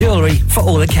for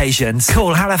all occasions.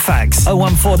 Call Halifax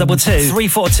 01422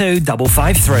 342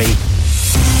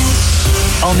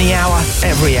 553. On the hour,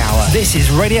 every hour. This is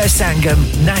Radio Sangam,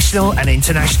 national and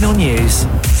international news.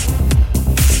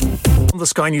 On the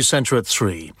Sky News Centre at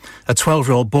 3, a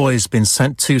 12-year-old boy has been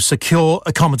sent to secure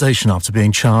accommodation after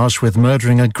being charged with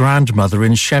murdering a grandmother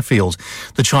in Sheffield.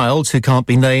 The child, who can't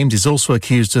be named, is also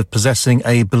accused of possessing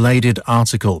a beladed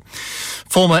article.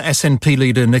 Former SNP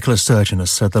leader Nicola Sturgeon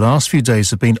has said the last few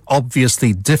days have been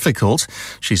obviously difficult.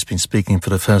 She's been speaking for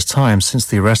the first time since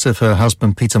the arrest of her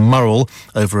husband Peter Murrell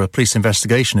over a police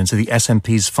investigation into the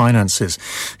SNP's finances.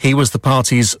 He was the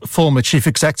party's former chief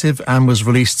executive and was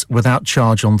released without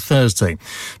charge on Thursday.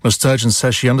 Ms Sturgeon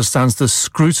says she understands the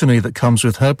scrutiny that comes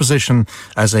with her position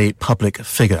as a public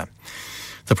figure.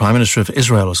 The Prime Minister of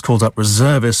Israel has called up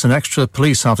reservists and extra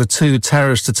police after 2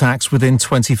 terrorist attacks within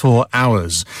 24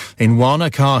 hours. In one, a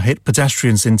car hit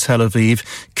pedestrians in Tel Aviv,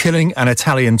 killing an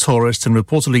Italian tourist and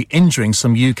reportedly injuring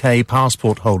some UK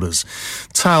passport holders.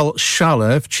 Tal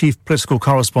Shalev, chief political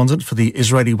correspondent for the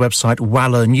Israeli website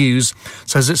Walla News,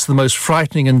 says it's the most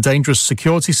frightening and dangerous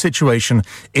security situation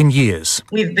in years.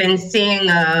 We've been seeing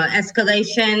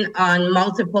escalation on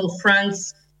multiple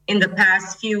fronts. In the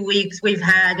past few weeks, we've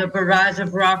had a barrage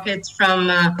of rockets from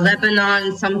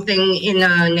Lebanon, something in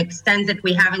an extent that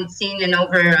we haven't seen in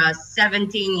over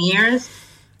 17 years.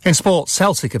 In sport,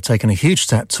 Celtic have taken a huge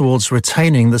step towards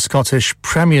retaining the Scottish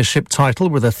Premiership title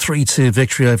with a 3-2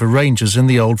 victory over Rangers in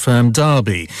the Old Firm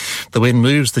derby. The win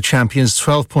moves the champions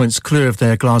 12 points clear of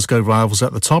their Glasgow rivals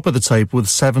at the top of the table with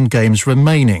 7 games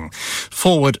remaining.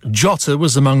 Forward Jota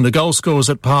was among the goal scorers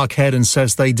at Parkhead and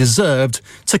says they deserved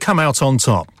to come out on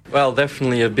top. Well,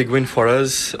 definitely a big win for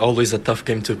us. Always a tough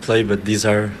game to play, but this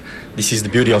is the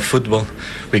beauty of football.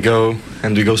 We go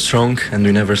strong and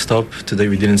we never stop. Today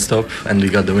we didn't stop and we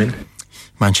got the win.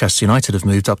 Manchester United have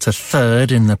moved up to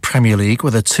 3rd in the Premier League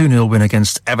with a 2-0 win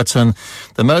against Everton.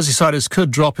 The Merseysiders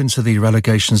could drop into the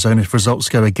relegation zone if results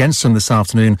go against them this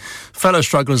afternoon. Fellow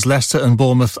strugglers Leicester and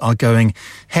Bournemouth are going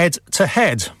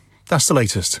head-to-head. That's the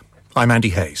latest. I'm Andy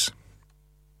Hayes.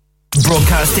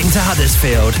 Broadcasting to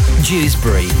Huddersfield,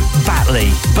 Dewsbury, Batley,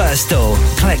 Birstall,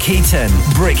 Cleckheaton,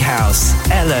 Brickhouse,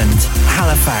 Elland,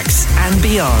 Halifax and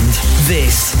beyond.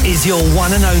 This is your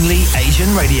one and only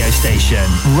Asian radio station.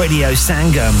 Radio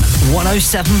Sangam,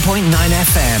 107.9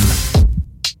 FM.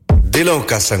 Dilon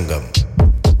ka Sangam,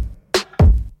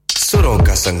 Suron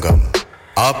ka Sangam,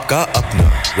 Aapka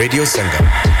Apna, Radio Sangam.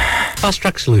 Fast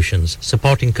Track Solutions,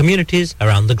 supporting communities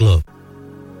around the globe.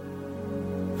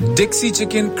 डिक्सी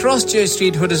chicken Cross Church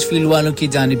Street Huddersfield वालों की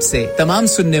जानिब से तमाम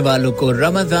सुनने वालों को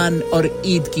रमजान और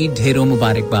ईद की ढेरों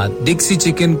मुबारकबाद Dixy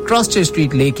chicken Cross Church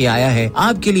Street लेके आया है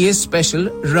आपके लिए special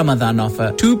Ramzan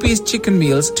offer 2-piece chicken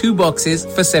meals 2 boxes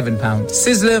for £7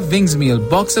 sizzler wings meal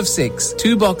box of 6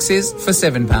 2 boxes for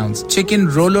 £7 chicken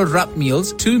roller wrap meals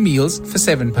 2 meals for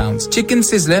 £7 chicken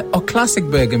sizzler or classic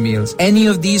burger meals any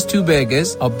of these 2 burgers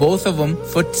or both of them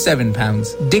for £7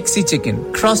 Dixie Chicken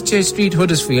Cross Church Street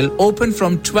Huddersfield open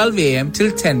from 12 a.m. till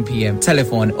 10 p.m.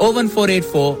 Telephone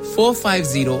 01484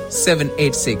 450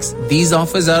 786. These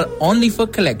offers are only for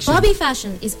collection. Bobby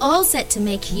Fashion is all set to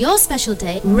make your special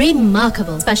day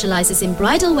remarkable. Specializes in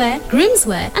bridal wear, groom's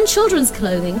wear and children's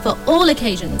clothing for all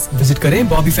occasions. Visit करें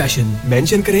Bobby Fashion.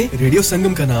 Mention करें Radio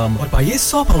Sangam का नाम और पाइए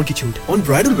 £100 की छूट on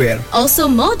bridal wear. Also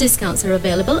more discounts are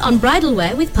available on bridal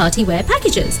wear with party wear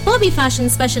packages. Bobby Fashion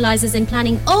specializes in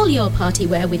planning all your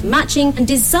party wear with matching and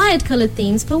desired colored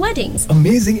themes for weddings.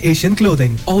 Amazing Asian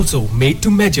clothing, also made to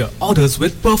measure, orders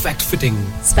with perfect fitting.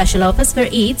 Special offers for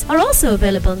Eids are also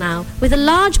available now, with a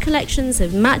large collections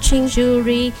of matching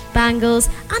jewellery, bangles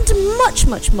and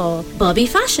much more. Bobby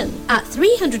Fashion at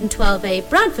 312A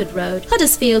Bradford Road,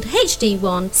 Huddersfield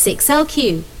HD1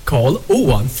 6LQ. Call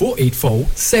 01484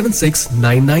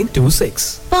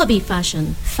 769926. Bobby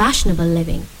Fashion, fashionable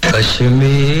living.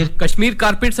 Kashmir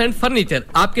carpets and furniture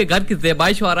आपके घर की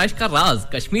ज़ेबाइश और आराइश का राज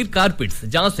Kashmir carpets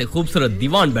जहां से खूबसूरत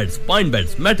दीवान beds point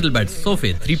beds metal beds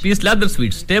सोफे 3-piece leather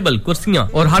sweets table कुर्सियां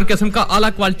और हर किस्म का आला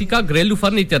क्वालिटी का घरेलू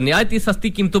फर्नीचर निहायत ही सस्ती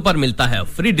कीमतों पर मिलता है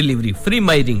free delivery free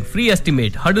मायरिंग free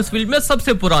estimate Huddersfield में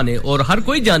सबसे पुराने और हर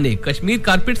कोई जाने Kashmir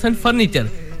carpets and furniture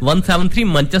 173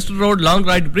 Manchester road long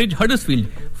ride bridge Huddersfield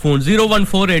phone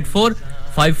 01484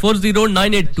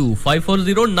 540982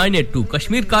 540982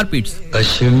 Kashmir carpets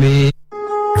Kashmir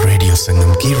radio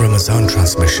Sangam की रमजान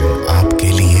ट्रांसमिशन आपके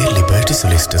लिए लिबर्टी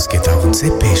सोलिसिटर्स के ताउन से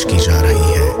पेश की जा रही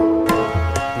है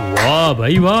वाह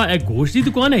भाई वाह एक गोश्त दी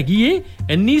दुकान है की ये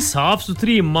इतनी साफ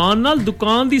सुथरी ईमान नाल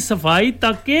दुकान दी सफाई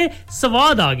तक के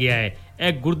स्वाद आ गया है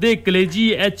ए गुर्दे कलेजी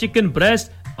ए चिकन ब्रेस्ट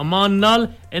अमान नाल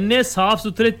इन्ने साफ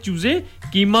सुथरे चूजे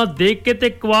कीमा देख के ते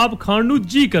कबाब खाण नु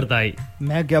जी करदा है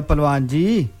मैं क्या पहलवान जी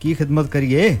की खिदमत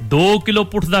करिए 2 किलो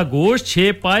पुठ दा गोश्त 6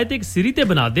 पाए ते एक सिरी ते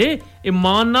बना दे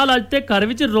ईमान नाल आज ते घर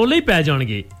विच रोले ही पै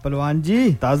जाणगे पहलवान जी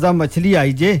ताजा मछली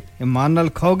आई जे ईमान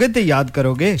नाल खाओगे ते याद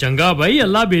करोगे चंगा भाई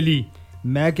अल्लाह बेली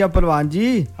मैं क्या पहलवान जी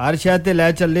हर शय ते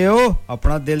ले चले हो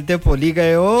अपना दिल ते भूल ही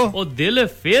गए हो ओ दिल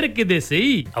फेर किदे सही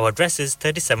Our address is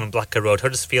 37 Blacker Road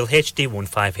Huddersfield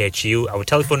HD15HU Our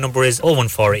telephone number is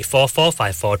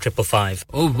 01484454555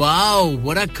 Oh wow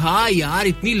what a car यार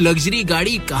इतनी लग्जरी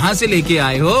गाड़ी कहां से लेके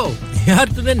आए हो यार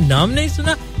तूने नाम नहीं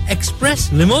सुना Express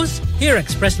Limos? Here at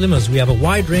Express Limos, we have a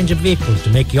wide range of vehicles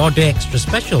to make your day extra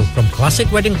special. From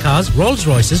classic wedding cars, Rolls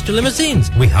Royces to limousines.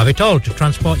 We have it all to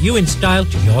transport you in style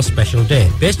to your special day.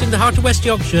 Based in the heart of West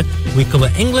Yorkshire, we cover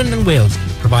England and Wales,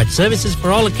 provide services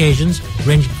for all occasions,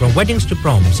 ranging from weddings to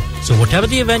proms. So whatever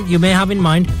the event you may have in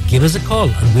mind, give us a call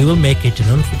and we will make it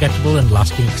an unforgettable and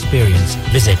lasting experience.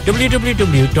 Visit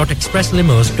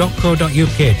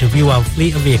www.expresslimos.co.uk to view our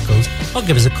fleet of vehicles or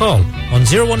give us a call on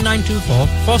 01924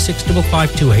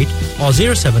 465528 or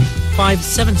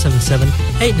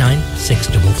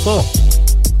 07577789644.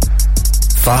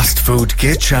 Fast food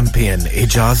के champion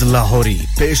Ijaz Lahori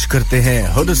पेश करते हैं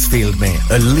Huddersfield में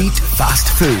elite fast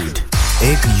food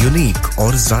एक unique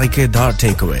और जायकेदार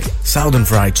takeaway southern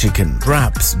fried chicken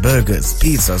wraps burgers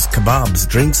pizzas kebabs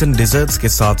drinks and desserts के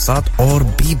साथ-साथ और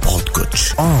भी बहुत कुछ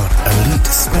और एलीट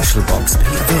स्पेशल बॉक्स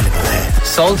भी अवेलेबल है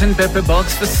Salt and pepper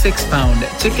box for £6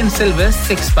 chicken silver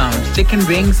 £6 chicken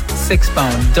wings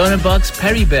 £6 doner box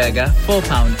peri burger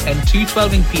 £4 and 2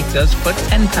 12-inch pizzas for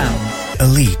 £10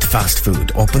 Elite Fast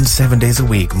Food open 7 days a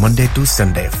week Monday to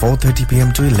Sunday 4:30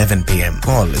 p.m. to 11 p.m.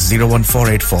 Call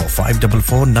 01484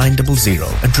 544 900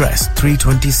 Address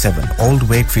 327 Old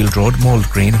Wakefield Road Mould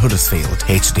Green Huddersfield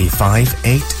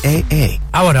HD58AA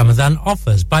Our Ramadan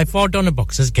offers buy 4 doner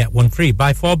boxes get one free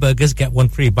buy 4 burgers get one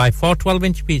free buy 4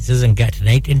 12-inch pizzas and get an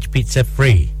 8-inch pizza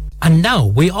free And now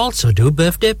we also do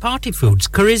birthday party foods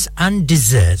curries and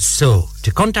desserts so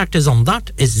to contact us on that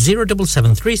is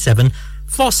 07737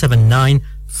 479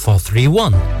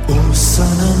 431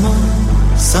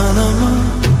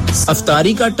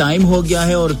 अफ्तारी का time हो गया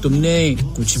है और तुमने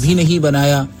कुछ भी नहीं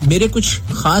बनाया मेरे कुछ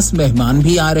खास मेहमान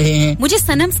भी आ रहे हैं मुझे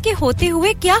सनम्स के होते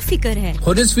हुए क्या फिक्र है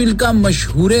हडर्सफील्ड का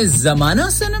मशहूर ज़माना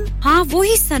सनम हाँ वो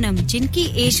ही सनम जिनकी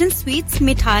एशियन स्वीट्स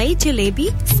मिठाई जलेबी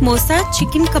समोसा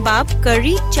चिकन कबाब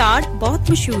करी चाट बहुत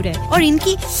मशहूर है और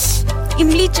इनकी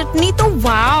इमली चटनी तो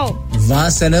वाओ वाह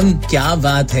सनम क्या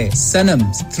बात है सनम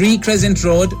 3 Crescent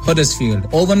Road Huddersfield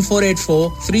 01484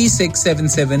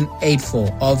 367784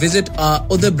 or visit our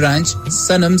other branch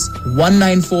Sanams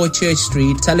 194 Church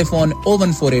Street telephone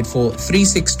 01484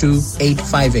 362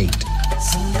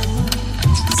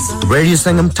 858 Radio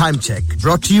Sangam time check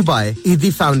brought to you by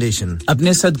Eidi Foundation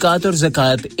अपने सदकात और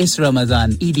ज़कात इस रमजान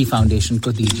ईदी फाउंडेशन को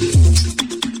दीजिए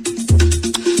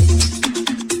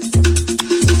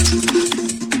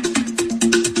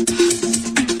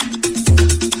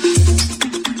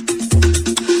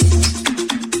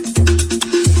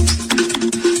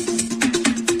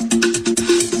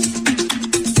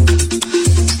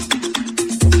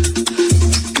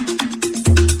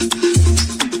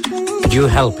You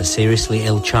help a seriously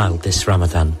ill child this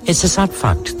Ramadan. It's a sad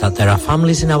fact that there are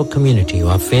families in our community who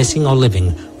are facing or living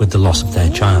with the loss of their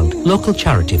child. Local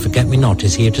charity Forget Me Not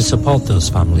is here to support those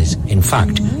families. In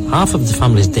fact, half of the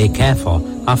families they care for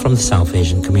are from the South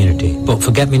Asian community. But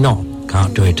Forget Me Not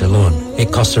can't do it alone.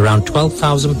 It costs around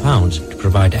 £12,000 to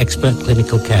provide expert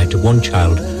clinical care to one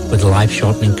child with a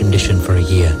life-shortening condition for a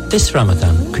year. This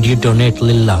Ramadan, could you donate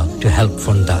Lillah to help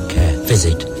fund that care?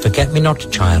 Visit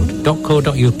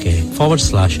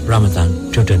forgetmenotchild.co.uk/Ramadan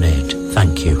to donate.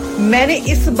 Thank you. मैंने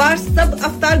इस बार सब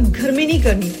अफ्तार घर में नहीं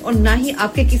करनी और ना ही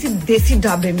आपके किसी देसी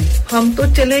ढाबे में हम तो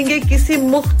चलेंगे किसी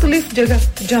मुख्तलिफ जगह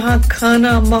जहां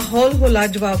खाना माहौल हो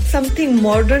लाजवाब समथिंग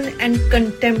मॉडर्न एंड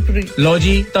कंटेम्परेरी लो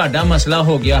जी ਤੁਹਾਡਾ मसला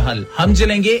हो गया हल हम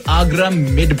चलेंगे आगरा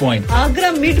मिड पॉइंट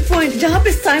जहां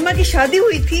पे साइमा की शादी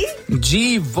हुई थी जी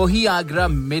वही Agra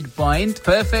mid point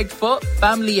perfect for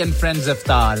family and friends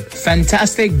iftar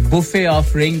fantastic buffet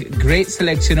offering great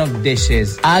selection of dishes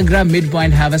Agra Mid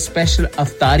Point have a special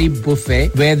Aftari buffet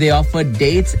where they offer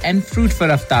dates and fruit for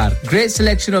Aftar. Great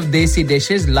selection of desi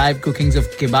dishes, live cookings of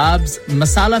kebabs,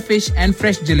 masala fish and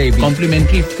fresh jalebi.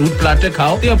 Complimentary fruit platter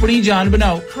khao te apni jaan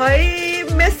banao. हाय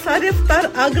मैं सारे अफ्तार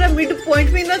Agra mid point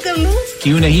में ना कर लूं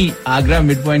क्यों नहीं Agra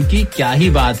mid point की क्या ही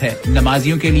बात है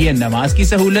नमाजियों के लिए नमाज की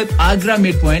सहूलत Agra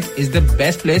mid point is the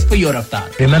best place for your Aftar.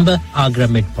 Remember Agra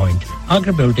Mid Point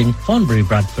Agra Building, Thornbury,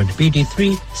 Bradford,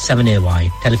 BD3 7AY.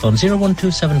 Telephone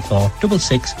 01274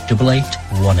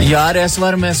 668818. यार इस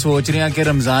बार मैं सोच रहा कि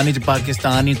रमजान विच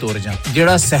पाकिस्तान ही तुर जा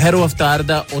जेड़ा सहर व अफ्तार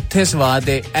दा उत्थे स्वाद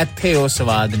है ਇੱਥੇ ਉਹ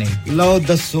स्वाद नहीं ਲਓ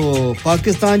ਦੱਸੋ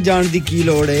ਪਾਕਿਸਤਾਨ ਜਾਣ ਦੀ ਕੀ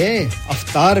ਲੋੜ ਹੈ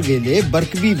ਅਫਤਾਰ ਵੇਲੇ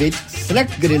ਬਰਕਬੀ ਵਿੱਚ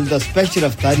ਸਿਲੈਕਟ ਗ੍ਰਿਲ ਦਾ ਸਪੈਸ਼ਲ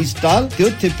ਅਫਤਾਰੀ ਸਟਾਲ ਤੇ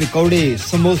ਉੱਥੇ ਪਕੌੜੇ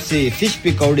ਸਮੋਸੇ ਫਿਸ਼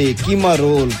ਪਕੌੜੇ ਕੀਮਾ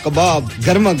ਰੋਲ ਕਬਾਬ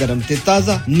ਗਰਮਾ ਗਰਮ ਤੇ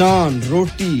ਤਾਜ਼ਾ ਨਾਨ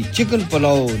ਰੋਟੀ ਚਿਕਨ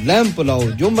ਪੁਲਾਓ ਲੈਂਬ ਪੁਲਾਓ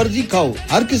ਜੋ ਮਰਜ਼ੀ ਖਾਓ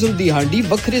ਹਰ ਕਿਸਮ ਦੀ ਹਾਂਡੀ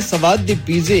ਵੱਖਰੇ ਸਵਾਦ ਦੇ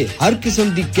ਪੀਜ਼ੇ ਹਰ ਕਿਸਮ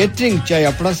ਦੀ ਕੇਟਰਿੰਗ ਚਾਹੇ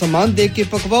ਆਪਣਾ ਸਾਮਾਨ ਦੇ ਕੇ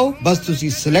ਪਕਵਾਓ ਬਸ ਤੁਸੀਂ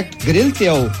ਸਿਲੈਕਟ ਗ੍ਰਿਲ ਤੇ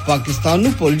ਆਓ ਪਾਕਿਸਤਾਨ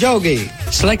ਨੂੰ ਭੁੱਲ ਜਾਓਗੇ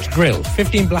Select Grill,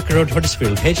 15 Black Road,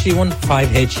 Huddersfield,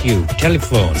 HD15HU.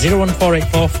 Telephone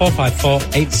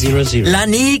 01484454800.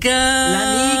 Lanika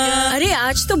अरे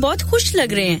आज तो बहुत खुश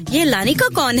लग रहे हैं ये लानिका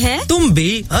कौन है तुम भी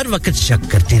हर वक्त शक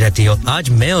करती रहती हो आज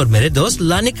मैं और मेरे दोस्त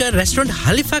लानिका रेस्टोरेंट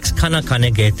हैलिफैक्स खाना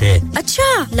खाने गए थे अच्छा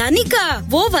लानिका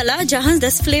वो वाला जहाँ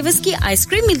 10 फ्लेवर्स की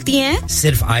आइसक्रीम मिलती है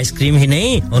सिर्फ आइसक्रीम ही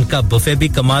नहीं उनका बुफे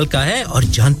भी कमाल का है और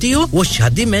जानती हो वो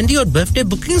शादी मेहंदी और बर्थडे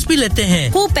बुकिंग्स भी लेते हैं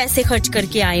वो पैसे खर्च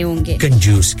करके आए होंगे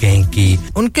कंजूस कहीं की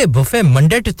उनके buffet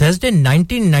Monday to Thursday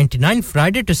 1999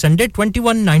 Friday to Sunday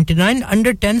 2199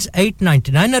 under 10s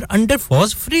 899 और अंडर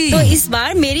 4s फ्री तो इस बार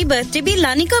मेरी बर्थडे भी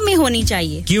लानिका में होनी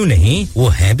चाहिए क्यों नहीं वो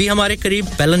है भी हमारे करीब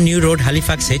पेलन new road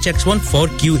Halifax HX1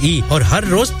 4QE और हर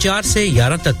रोज 4 से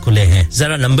 11 तक खुले हैं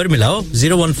जरा नंबर मिलाओ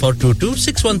 01422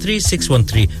 613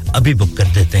 613 अभी बुक कर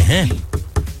देते हैं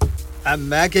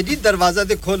मैं के जी दरवाजा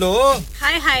दे खोलो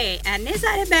हाय हाय एने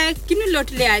सारे बैग किनु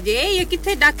लुट ले आजे ये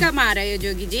किथे डाका मार रहे हो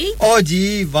जोगी जी ओ जी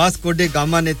वास्को डे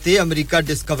गामा ने ते अमेरिका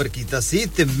डिस्कवर कीता सी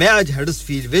ते मैं आज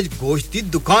हडर्सफील्ड विच गोश्त दी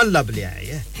दुकान लब ले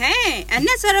आए हैं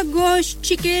एने सारा गोश्त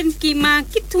चिकन कीमा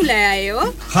किथु ले आए हो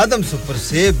खादम सुपर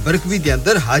से बरकवी दे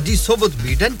अंदर हाजी सोबत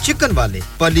मीट एंड चिकन वाले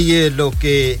पलिए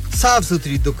लोके साफ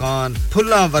सुथरी दुकान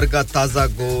फुल्ला वर्गा ताजा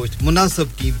गोश्त मुनासिब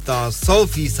कीमतां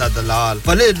 100% दलाल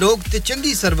भले लोग ते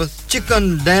चंगी service chicken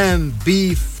lamb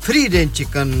beef free range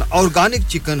chicken organic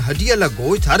chicken हड्डियाला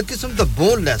गोश्त हर किस्म दा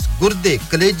बोनलेस गुर्दे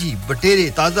कलेजी बटेरे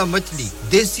ताजा मछली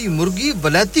देसी मुर्गी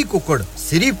बलाती कुकड़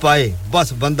सिरी पाए बस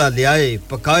बंदा ले आए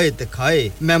पकाए ते खाए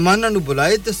मेहमानां नु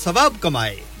बुलाए ते सवाब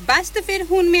कमाए बस तो फिर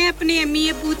हुन मैं अपने अम्मी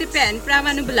अब्बू ते भैन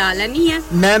भरावां नु बुला लेनी है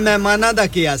मैं मेहमानां दा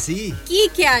किया सी की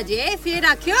क्या जे फिर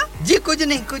आखियो जी कुछ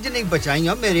नहीं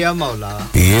बचाइयो मेरे आ मौला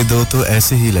ये दो तो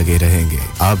ऐसे ही लगे रहेंगे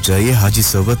आप जाइए हाजी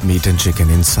सोबत meet and chicken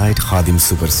inside Khadim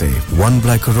super safe 1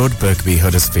 Black Road Birkby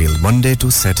Huddersfield Monday to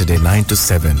Saturday 9 to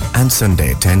 7 and Sunday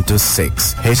 10 to 6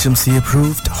 HMC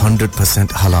approved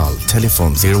 100% halal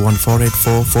telephone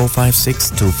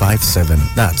 01484456257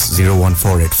 that's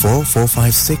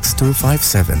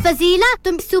 01484456257 Fazila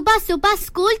तुम सुबह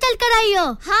स्कूल चल कर आई हो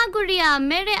हाँ गुड़िया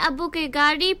मेरे अब्बू की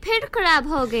गाड़ी फिर खराब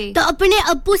हो गई तो अपने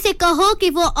अब्बू से कहो कि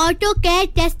वो ऑटो केयर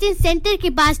टेस्टिंग सेंटर के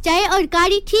पास जाए और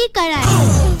गाड़ी ठीक कराए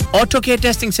Auto Care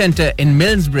Testing Center in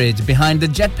Millsbridge behind the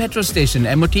Jet Petrol Station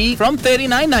MOT from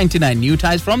 $39.99 new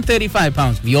tires from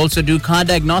 £35 we also do car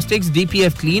diagnostics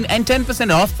DPF clean and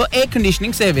 10% off for air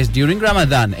conditioning service during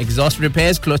Ramadan exhaust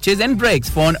repairs clutches and brakes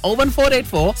phone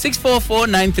 01484 644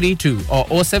 932 or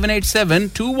 0787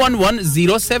 211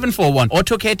 0741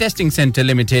 Auto Care Testing Center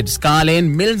Limited Scar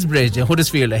Lane Millsbridge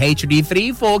Huddersfield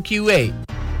HD3 4QA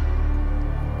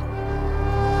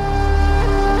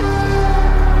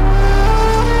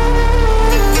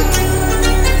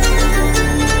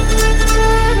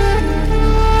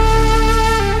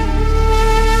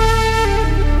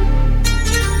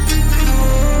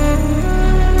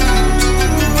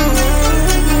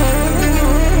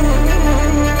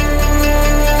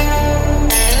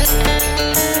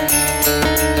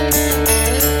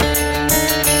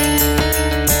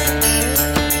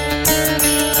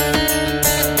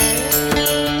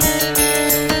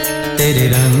तेरे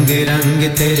रंग रंग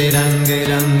तेरे रंग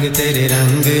रंग तेरे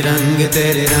रंग रंग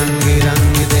तेरे रंग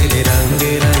रंग तेरे रंग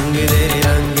रंग तेरे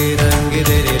रंग रंग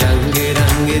तेरे रंग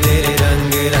रंग तेरे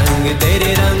रंग रंग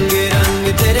तेरे रंग रंग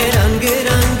तेरे रंग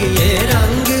रंग ये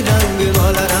रंग रंग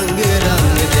वाला रंग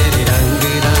रंग तेरे रंग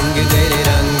रंग तेरे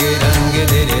रंग रंग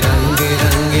तेरे रंग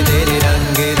रंग तेरे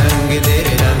रंग रंग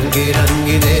तेरे रंग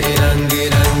रंग तेरे रंग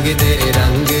रंग तेरे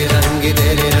रंग रंग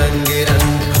तेरे रंग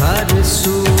रंग हर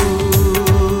सू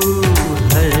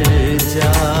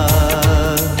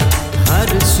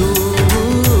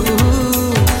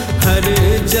हर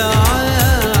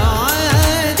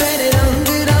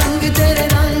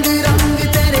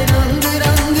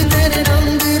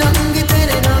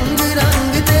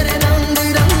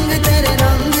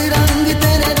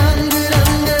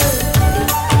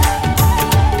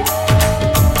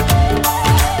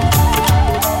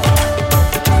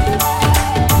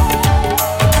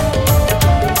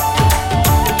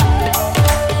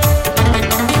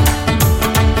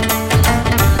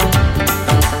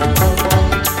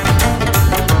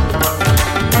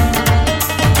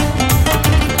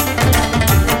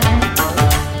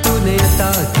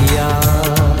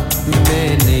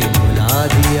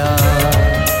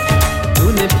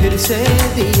से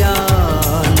दिया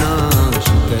ना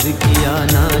शुक्र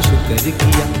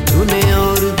किया तूने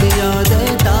और दिया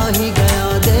देता ही गया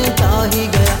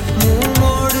मुंह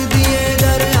मोड़ दिए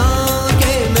दरिया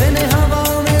के मैंने हवा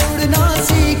में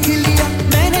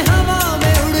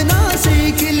उड़ना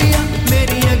सीख लिया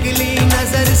मेरी अगली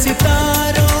नजर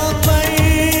सितारों पर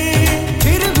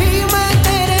फिर भी मैं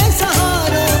तेरे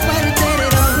सहारों पर तेरे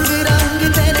रंग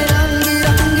तेरे रंग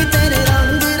तेरे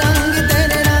रंग तेरे रंग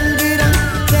तेरे रंग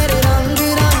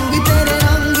तेरे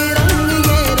रंग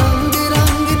ये रंग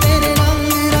तेरे रंग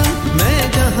मैं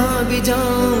जहां भी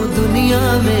जाऊं दुनिया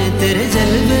में तेरे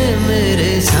जलवे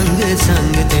मेरे संग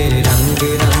तेरे रंग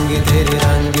तेरे रंग तेरे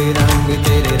रंग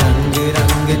तेरे रंग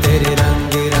तेरे रंग तेरे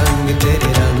रंग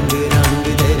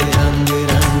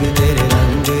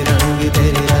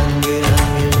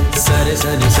सारे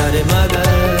सनी सारे मगर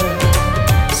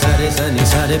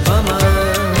सारे पमा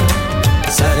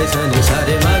सारे सनी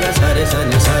सारे मगर सारे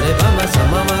पमा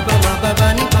समा मा पमा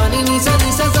पानी पानी नी सा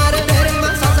सारे मेरे मा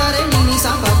सा सारे नी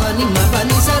सा पा नी मा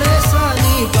पानी सारे सा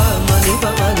नी पा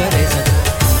मा गरे सा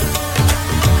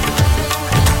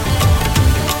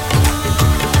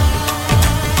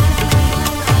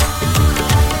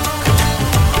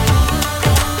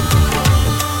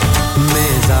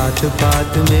जात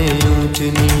पात में ऊंच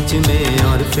नीच में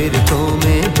और फिरकों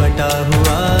में बटा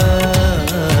हुआ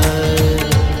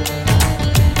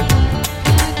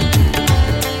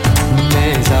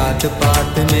मैं जात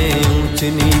पात में ऊंच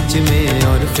नीच में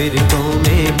और फिरकों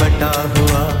में बटा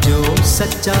हुआ जो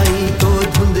सच्चाई को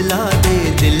धुंधला दे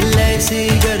दिल ऐसी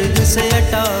गर्द से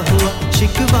अटा हुआ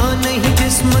शिकवा नहीं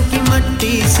जिस्म की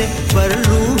मट्टी से पर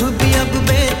रूह भी अब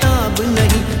बेताब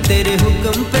नहीं तेरे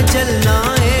हुक्म पे चलना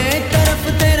एक तरफ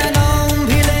तेरा नाम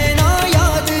भी लेना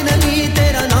याद नहीं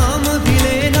तेरा नाम भी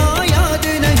लेना याद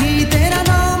नहीं तेरा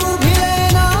नाम भी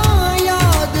लेना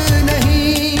याद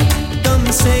नहीं कम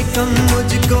से कम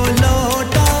मुझको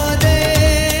लौटा दे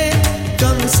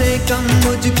कम से कम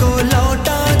मुझको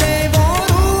लौटा दे वो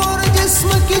रूह और जिस्म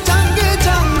की जंग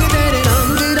तेरे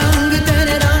रंग तेरे रंग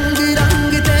तेरे रंग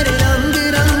तेरे रंग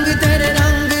तेरे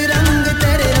रंग तेरे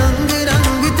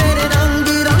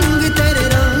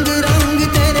रंग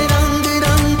तेरे रंग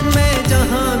मैं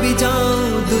जहां भी जाऊं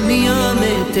दुनिया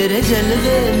में तेरे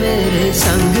जलवे मेरे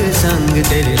संग तेरे रंग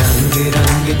तेरे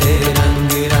रंग तेरे रंग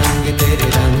तेरे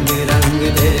रंग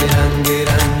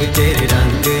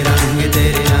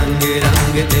तेरे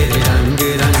रंग तेरे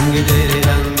रंग तेरे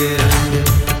रंग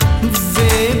वे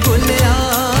बुलिया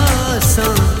सा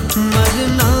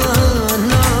मरना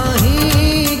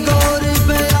नहीं गौर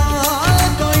पिया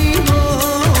कोई हो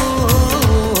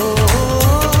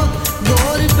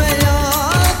गौर पिया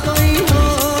कोई हो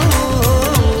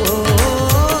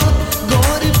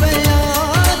गौर पिया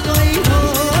कोई हो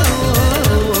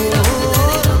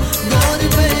गौर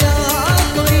पिया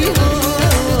कोई हो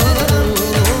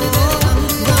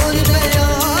गौर पिया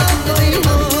कोई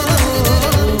हो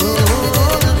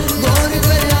गौर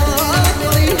पिया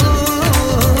कोई हो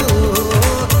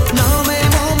ना मैं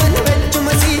मोमन विच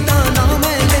मसीता ना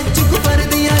मैं विच कुफर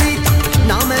दियां रीता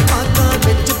ना मैं पाका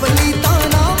विच पलीता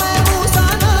ना मैं मूसा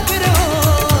ना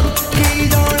फिरौन की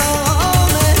जाना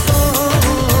मैं कौन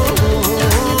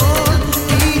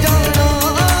की जाना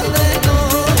मैं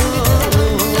कौन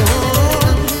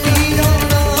की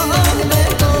जाना मैं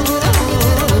कौन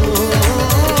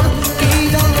की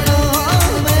जाना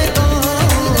मैं कौन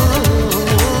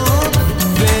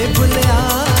वे भुलिया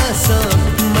सा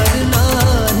मरना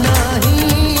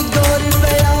नहीं गौर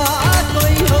पिया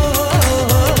कोई हो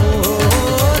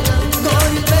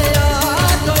गौर पिया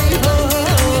कोई हो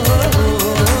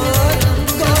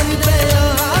गौर पिया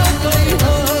कोई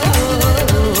हो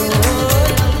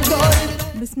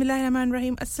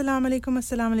बिस्मिल्लाहिर्रहमानिर्रहीम अस्सलाम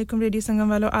वालेकुम रेडियो संगम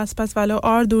वालों आसपास वालों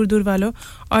और दूर वालों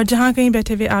और जहां कहीं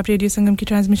बैठे हुए आप रेडियो संगम की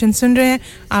ट्रांसमिशन सुन रहे हैं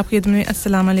आपके खिदमत में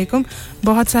अस्सलाम वालेकुम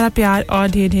बहुत सारा प्यार और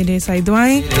ढेर सारी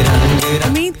दुआएं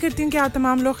उम्मीद करती हूं कि आप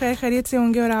तमाम लोग खैर खैरियत से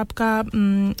होंगे और आपका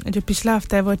जो पिछला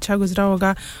हफ्ता है वो अच्छा गुजरा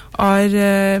होगा और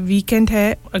वीकेंड है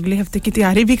अगले हफ्ते की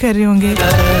तैयारी भी कर रहे होंगे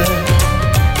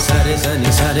सारे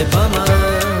सनी सारे पमा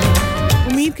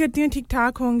उम्मीद करती हूँ ठीक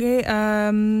ठाक होंगे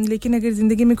लेकिन अगर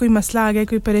ज़िंदगी में कोई मसला आ गया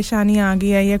कोई परेशानी आ गई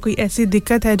है या कोई ऐसी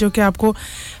दिक्कत है जो कि आपको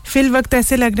फिल वक्त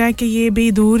ऐसे लग रहा है कि ये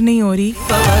भी दूर नहीं हो रही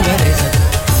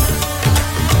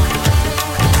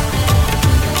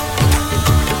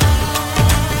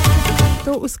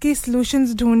तो उसके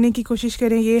सॉल्यूशंस ढूंढने की कोशिश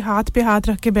करें ये हाथ पे हाथ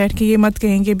रख के बैठ के ये मत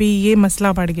कहें कि भी ये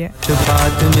मसला बढ़ गया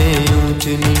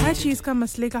हर चीज़ का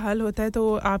मसले का हल होता है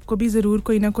तो आपको भी ज़रूर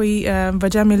कोई ना कोई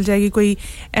वजह मिल जाएगी कोई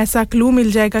ऐसा क्लू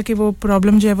मिल जाएगा कि वो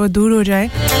प्रॉब्लम जो है वो दूर हो जाए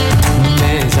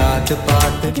जात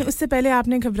पात लेकिन उससे पहले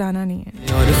आपने घबराना नहीं है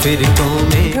और फिरकों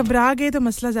में घबरा गए तो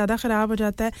मसला ज़्यादा ख़राब हो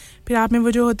जाता है फिर आप में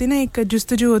वो जो होती है ना एक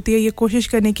जुस्तजू होती है ये कोशिश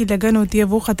करने की लगन होती है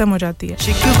वो ख़त्म हो जाती है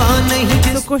शिकवा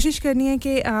नहीं तो कोशिश करनी है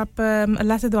कि आप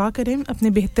अल्लाह से दुआ करें अपने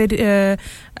बेहतर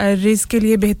रिज़्क के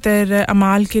लिए बेहतर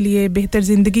अमाल के लिए बेहतर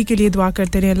ज़िंदगी के लिए दुआ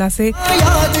करते रहें अल्लाह से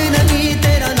याद नहीं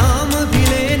तेरा नाम भी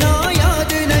लेना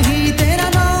याद नहीं तेरा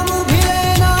नाम भी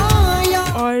लेना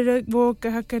और वो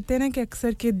कहा करते हैं ना कि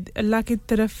अक्सर कि अल्लाह की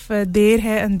तरफ देर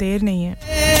है अंधेर नहीं है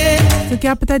तो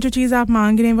क्या पता जो चीज़ आप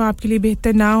मांग रहे हैं वो आपके लिए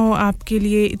बेहतर ना हो आपके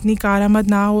लिए इतनी कारआमद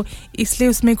ना हो इसलिए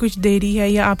उसमें कुछ देरी है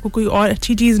या आपको कोई और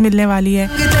अच्छी चीज़ मिलने वाली है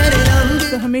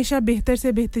तो हमेशा बेहतर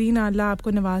से बेहतरीन अल्लाह आपको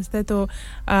नवाजता है तो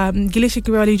गिले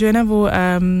शिकवे वाली जो है ना वो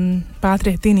बात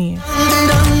रहती नहीं है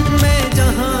मैं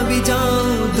जहां भी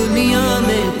जाऊं दुनिया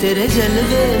में तेरे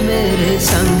जलवे मेरे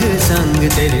संग संग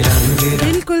तेरे रंग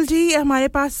बिल्कुल जी हमारे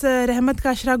पास रहमत का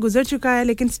अशरा गुजर चुका है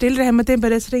लेकिन स्टिल रहमतें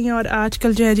बरस रही हैं और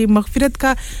आजकल जो है जी मगफिरत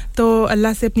का तो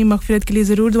अल्लाह से अपनी मगफिरत के लिए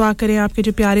ज़रूर दुआ करें आपके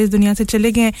जो प्यारे इस दुनिया से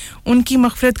चले गए हैं उनकी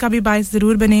मगफिरत का भी बाइस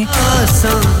ज़रूर बने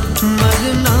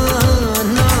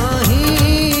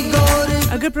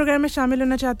अगर प्रोग्राम में शामिल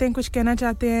होना चाहते हैं कुछ कहना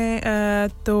चाहते हैं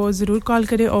तो ज़रूर कॉल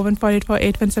करें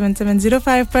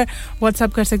 01484817705 पर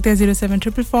व्हाट्सएप कर सकते हैं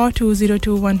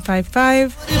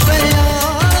 07444202155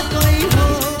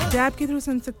 डैब के थ्रू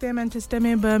सुन सकते हैं मैनचेस्टर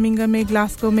में बर्मिंघम में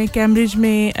ग्लासगो में कैम्ब्रिज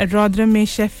में रॉदरम में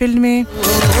शेफील्ड में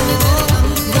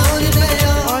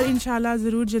और इंशाल्लाह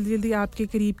ज़रूर जल्दी आपके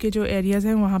करीब के जो एरियाज़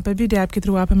हैं वहाँ पर भी डैब के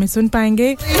थ्रू आप हमें सुन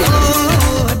पाएंगे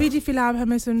अभी जी फिलहाल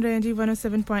हमें सुन रहे हैं जी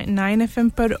 107.9 FM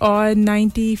पर और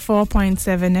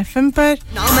 94.7 FM पर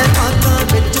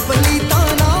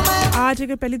आज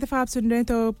अगर पहली दफ़ा आप सुन रहे हैं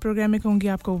तो प्रोग्राम में कहूँगी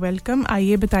आपको वेलकम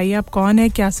आइए बताइए आप कौन है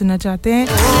क्या सुनना चाहते हैं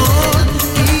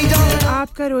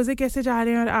आपका रोज़े कैसे जा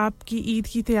रहे हैं और आपकी ईद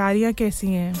की तैयारियां कैसी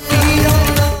हैं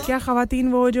क्या ख़वातीन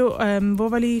वो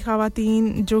वाली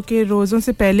ख़वातीन जो कि रोज़ों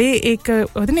से पहले एक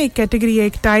होती ना एक कैटेगरी है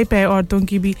एक टाइप है औरतों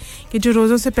की भी कि जो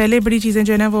रोज़ों से पहले बड़ी चीज़ें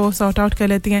जो है ना वो सॉर्ट आउट कर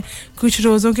लेती हैं कुछ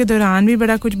रोज़ों के दौरान भी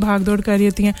बड़ा कुछ भाग दौड़ कर रही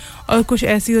होती हैं और कुछ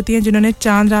ऐसी होती हैं जिन्होंने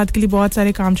चांद रात के लिए बहुत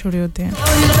सारे काम छोड़े होते हैं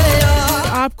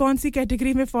आप कौन सी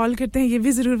कैटेगरी में फॉल करते हैं ये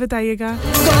भी ज़रूर बताइएगा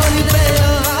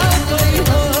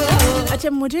अच्छा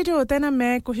मुझे जो होता है ना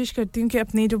मैं कोशिश करती हूँ कि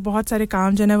अपने जो बहुत सारे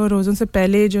काम जो है ना वो रोज़ों से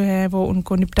पहले जो है वो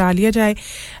उनको निपटा लिया जाए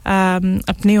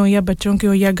अपने हो या बच्चों के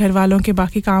हो या घर वालों के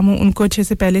बाकी काम हो उनको अच्छे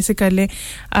से पहले से कर लें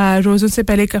रोज़ों से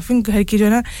पहले काफ़ी घर की जो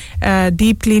है ना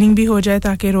डीप क्लीनिंग भी हो जाए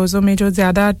ताकि रोज़ों में जो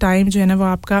ज़्यादा टाइम जो है ना वो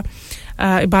आपका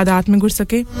इबादत में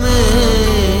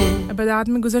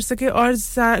गुजर सके और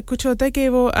कुछ होता है कि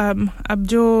वो अब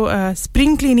जो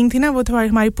स्प्रिंग क्लीनिंग थी ना वो थोड़ी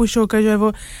हमारी पुश होकर जो है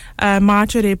वो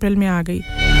मार्च और अप्रैल में आ गई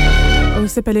और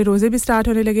उससे पहले रोज़े भी स्टार्ट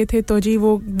होने लगे थे तो जी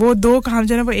वो दो काम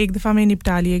जो है वो एक दफ़ा में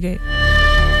निपटा लिए गए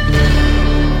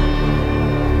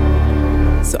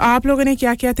सो आप लोगों ने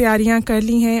क्या-क्या तैयारियां कर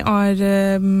ली हैं और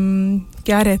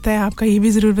क्या रहता है आपका ये भी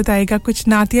ज़रूर बताइएगा कुछ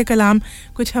नातिया कलाम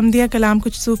कुछ हमदिया कलाम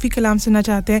कुछ सूफी कलाम सुनना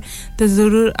चाहते हैं तो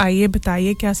ज़रूर आइए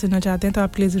बताइए क्या सुनना चाहते हैं तो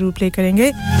आपके लिए ज़रूर प्ले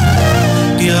करेंगे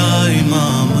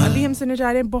अभी हम सुनने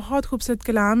जा रहे हैं बहुत खूबसूरत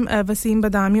कलाम वसीम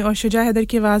बदामी और शुजा हैदर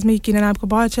की आवाज़ में यकीनन आपको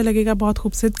बहुत अच्छा लगेगा बहुत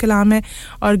खूबसूरत कलाम है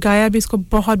और गाया भी इसको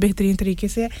बहुत बेहतरीन तरीके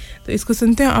से है तो इसको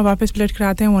सुनते हैं और वापस प्ले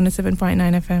कराते हैं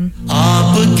 107.9 FM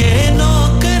आपके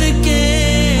नौकर के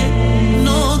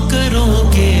नौकरों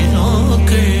के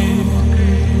नौकर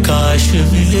काश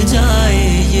मिल जाए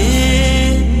ये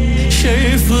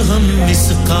शर्फ हम इस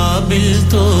काबिल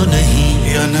तो नहीं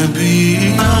या नबी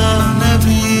या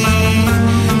नबी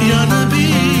या नबी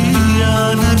या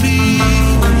नबी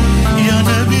या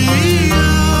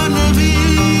नबी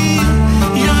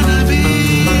या नबी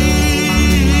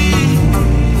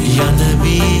या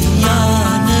नबी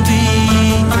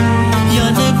या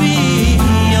नबी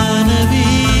या नबी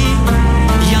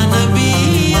या नबी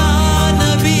या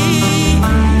नबी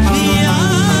या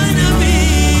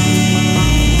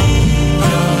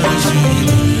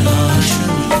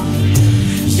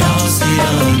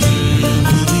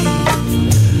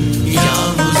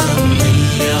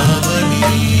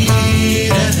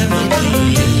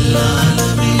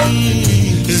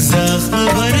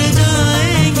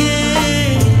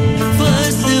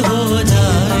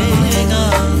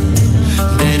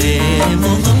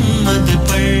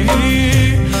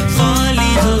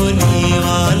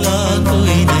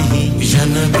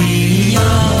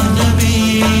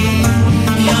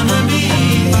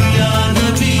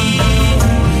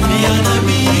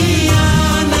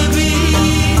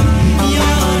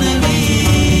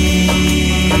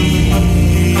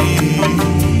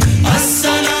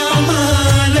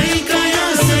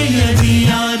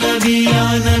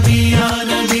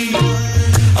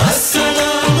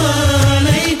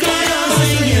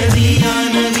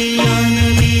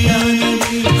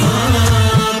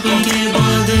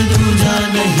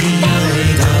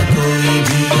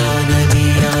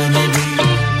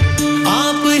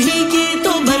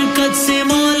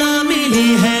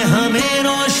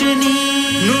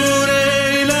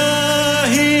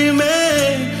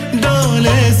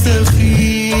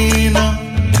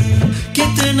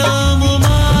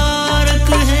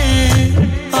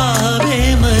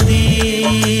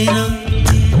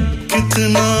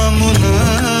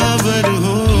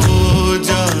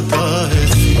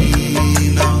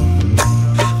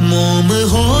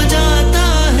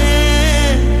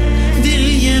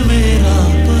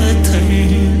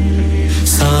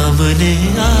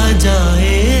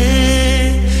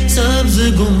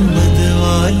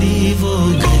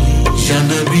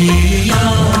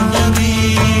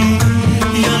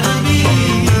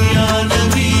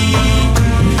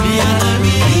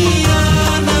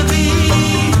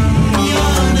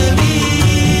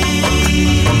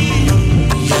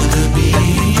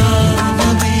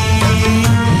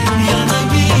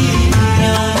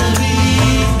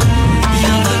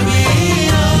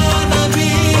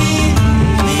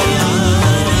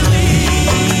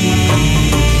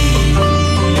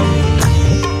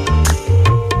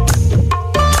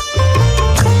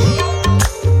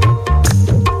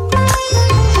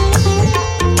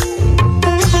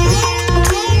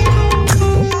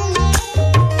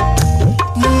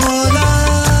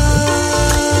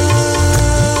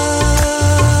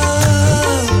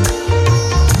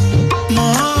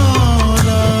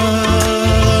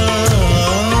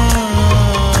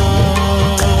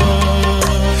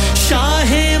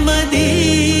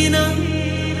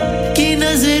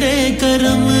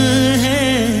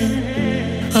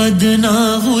अदना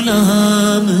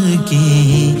गुलाम की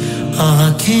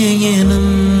आंखें ये नम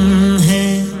है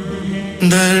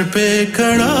दर पे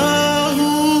खड़ा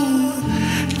हूँ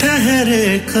ठहरे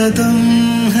कदम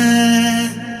है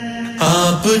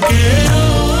आपके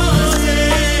रोज़े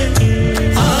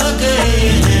आ गए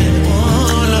हैं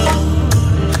मौला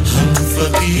हम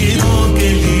फकीरों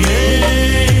के लिए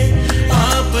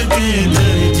आपके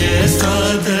दर जैसा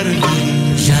दर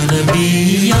या नबी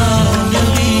या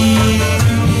नबी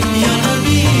या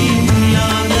नबी या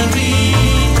नबी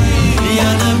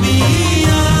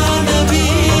या नबी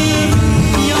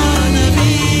या नबी या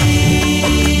नबी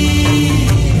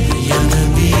या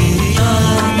नबी या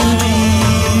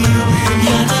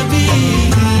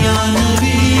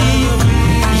नबी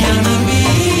या नबी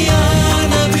या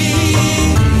नबी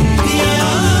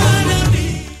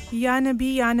या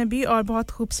नबी या नबी और बहुत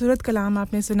खूबसूरत कलाम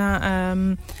आपने सुना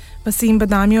वसीम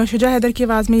बदामी और शुजा हैदर की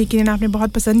आवाज़ में यकीनन आपने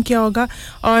बहुत पसंद किया होगा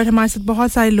और हमारे साथ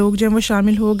बहुत सारे लोग जो हैं वो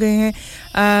शामिल हो गए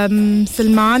हैं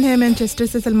सलमान है मैनचेस्टर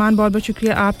से सलमान बहुत बहुत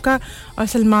शुक्रिया आपका और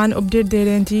सलमान अपडेट दे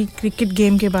रहे हैं जी क्रिकेट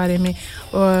गेम के बारे में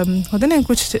होता ना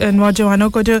कुछ नौजवानों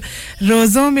को जो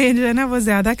रोज़ों में जो है ना वो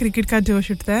ज़्यादा क्रिकेट का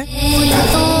जोश उठता है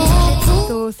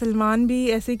तो सलमान भी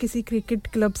ऐसे किसी क्रिकेट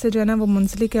क्लब से जो है ना वो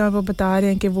मुंसलिक है और वो बता रहे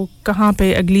हैं कि वो कहाँ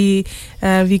पे अगली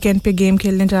वीकेंड पे गेम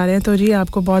खेलने जा रहे हैं तो जी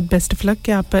आपको बहुत बेस्ट ऑफ लक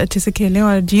कि आप अच्छे से खेलें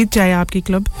और जीत जाए आपकी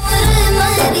क्लब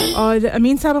और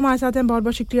अमीन साहब हमारे साथ हैं बहुत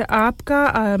बहुत शुक्रिया आपका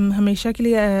हमेशा के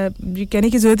लिए कहने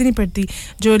की ज़रूरत ही नहीं पड़ती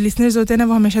जो लिसनर्स होते हैं ना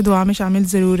वो हमेशा दुआ में शामिल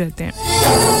ज़रूर रहते हैं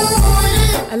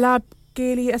अल्लाह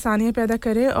के लिए आसानियां पैदा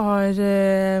करे और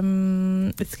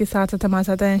इसके साथ साथ हमारे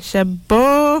साथ हैं शब्बो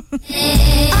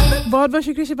बहुत बहुत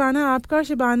शुक्रिया शिबाना आपका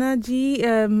शिबाना जी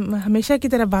हमेशा की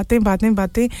तरह बातें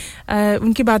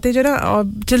उनकी बातें जो ना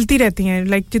चलती रहती हैं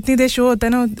लाइक जितनी देर शो होता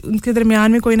है ना उनके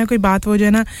दरमियान में कोई ना कोई बात वो जो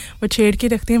है ना वो छेड़ के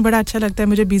रखती हैं बड़ा अच्छा लगता है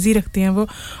मुझे बिजी रखती हैं वो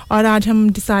और आज हम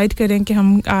डिसाइड करें कि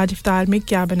हम आज इफ्तार में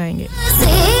क्या बनाएंगे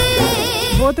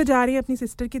वो तो जा रही है अपनी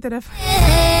सिस्टर की तरफ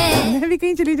मैं भी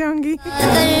कहीं चली जाऊंगी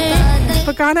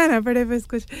पकाना ना पड़े बस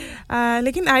कुछ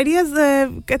लेकिन आइडियाज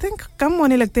कहते हैं कम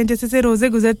होने लगते हैं जैसे जैसे रोज़े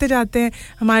गुजरते जाते हैं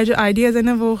हमारे जो आइडियाज है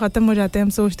ना वो ख़त्म हो जाते हैं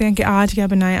हम सोचते हैं कि आज क्या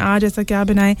बनाएं आज ऐसा क्या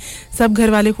बनाएं सब घर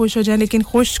वाले खुश हो जाएं लेकिन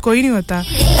खुश कोई नहीं होता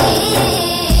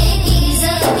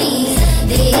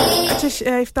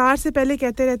अच्छा इफ्तार से पहले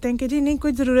कहते रहते हैं कि जी नहीं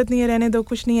कोई ज़रूरत नहीं है रहने दो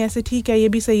कुछ नहीं है ऐसे ठीक है ये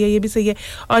भी सही है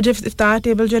और जब इफ्तार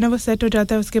टेबल जो है ना वो सेट हो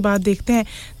जाता है उसके बाद देखते हैं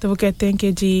तो वो कहते हैं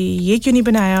कि जी ये क्यों नहीं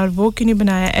बनाया और वो क्यों नहीं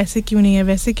बनाया ऐसे क्यों नहीं है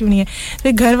वैसे क्यों नहीं है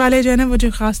तो घर वाले जो है ना वो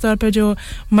जो ख़ास तौर पर जो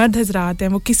मर्द हज़रात हैं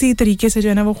वो किसी तरीके से जो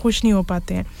है ना वो खुश नहीं हो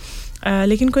पाते हैं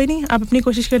लेकिन कोई नहीं आप अपनी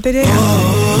कोशिश करते रहिए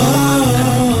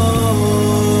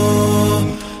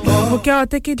वो क्या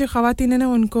होता है कि जो ख़वातीन है ना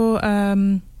उनको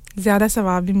ज़्यादा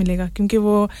सवाब भी मिलेगा क्योंकि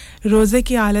वो रोज़े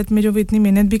की हालत में जो वो इतनी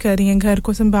मेहनत भी कर रही हैं घर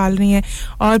को संभाल रही हैं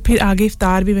और फिर आगे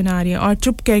इफ्तार भी बना रही हैं और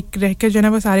चुप रह कर जो है ना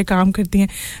वो सारे काम करती हैं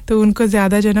तो उनको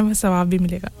ज़्यादा जो है ना वो सवाब भी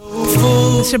मिलेगा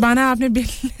शबाना आपने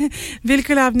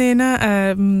बिल्कुल आपने ना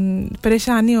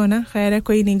परेशान नहीं होना खैर है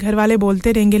कोई नहीं घर वाले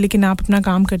बोलते रहेंगे लेकिन आप अपना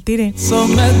काम करती रहें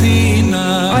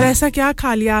और ऐसा क्या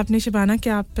खा लिया आपने शबाना कि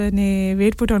आपने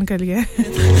वेट पुट ऑन कर लिया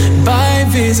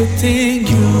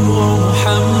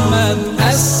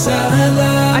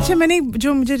अच्छा मैंने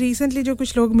जो मुझे रिसेंटली जो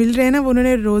कुछ लोग मिल रहे हैं ना वो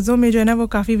उन्होंने रोज़ों में जो है ना वो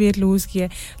काफ़ी वेट लूज़ किया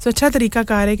है सो अच्छा तरीका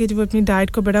कार है कि जो वो अपनी डाइट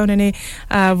को बड़ा उन्होंने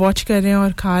वॉच कर रहे हैं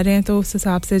और खा रहे हैं तो उस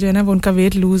हिसाब से जो है ना वो उनका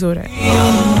वेट लूज़ हो रहा है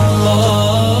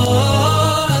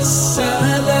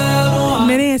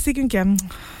मैंने ऐसे क्यों किया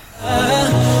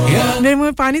मेरे मुंह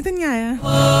में पानी तो नहीं आया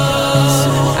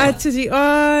अच्छा जी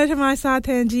और हमारे साथ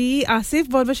हैं जी आसिफ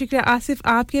बहुत बहुत शुक्रिया आसिफ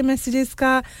आपके मैसेजेस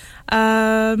का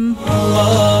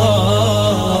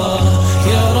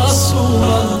या रसूल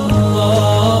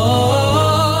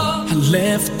I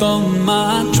left all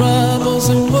my troubles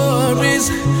and worries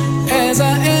as I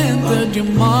entered your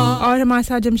mind और हमारे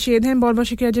साथ जमशेद हैं बहुत बहुत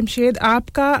शुक्रिया जमशेद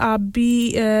आपका आप भी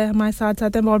हमारे साथ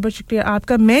हैं बहुत बहुत शुक्रिया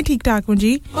आपका मैं ठीक ठाक हूं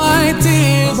जी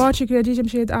बहुत शुक्रिया जी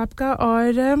जमशेद आपका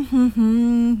और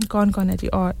कौन है जी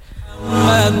और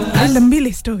लंबी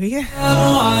लिस्ट हो गई है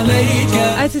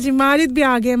अच्छा जी माजिद भी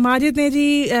आ गए माजिद ने जी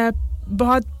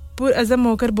बहुत पुरअज़म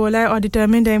होकर बोला है और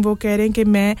डिटरमिन्ड है वो कह रहे हैं कि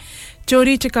मैं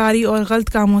चोरी चकारी और गलत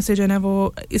कामों से जो है ना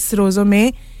वो इस रोज़ों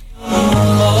में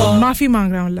माफ़ी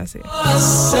मांग रहा हूं अल्लाह से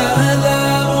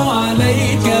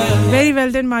वेरी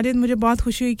वेल डन माजिद मुझे बहुत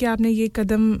खुशी हुई कि आपने ये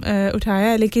कदम उठाया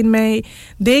है लेकिन मैं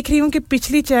देख रही हूं कि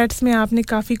पिछली चैट्स में आपने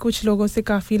काफ़ी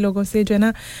लोगों से जो है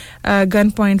ना गन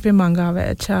पॉइंट पे मांगा हुआ है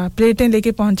अच्छा प्लेटें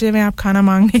लेके पहुंचे हुए आप खाना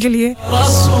मांगने के लिए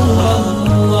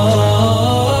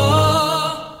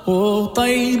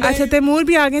अच्छा तैमूर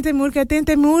भी आ गए तैमूर कहते हैं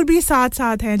तैमूर भी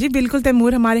साथ-साथ हैं जी बिल्कुल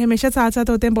तैमूर हमारे हमेशा साथ-साथ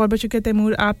होते हैं बहुत-बहुत शुक्रिया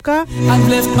तैमूर आपका I've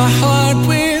left my heart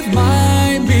with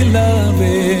my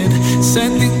beloved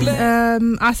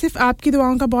Asif आपकी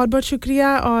दुआओं का बहुत-बहुत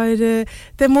शुक्रिया और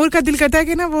तैमूर का दिल करता है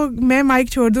कि ना वो मैं माइक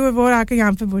छोड़ दूं वो आके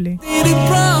यहां पे बोले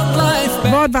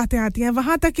बहुत बातें आती हैं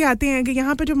वहां तक की आती हैं कि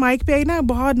यहां पे जो माइक पे आई ना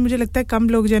बहुत मुझे लगता है कम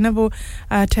लोग जो है ना वो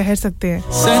ठहर सकते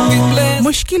हैं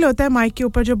मुश्किल होता है माइक के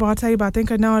ऊपर जो बहुत सारी बातें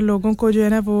करना और लोगों को जो है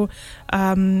ना वो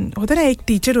होता है ना एक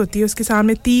टीचर होती है उसके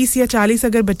सामने 30 या 40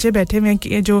 अगर बच्चे बैठे हुए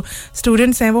हैं जो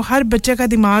स्टूडेंट्स हैं वो हर बच्चे का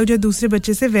दिमाग जो दूसरे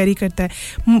बच्चे से वेरी करता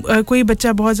है कोई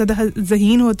बच्चा बहुत ज्यादा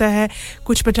ज़हीन होता है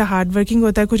कुछ बच्चा हार्ड वर्किंग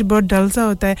होता है कुछ बहुत डल सा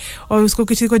होता है और उसको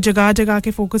किसी को जगह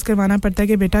के फोकस करवाना पड़ता है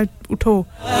कि बेटा उठो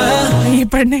ये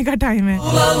पढ़ने का टाइम है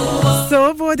सो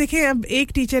वो देखिए अब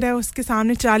एक टीचर है उसके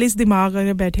सामने 40 दिमाग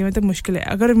अगर बैठे हुए तो मुश्किल है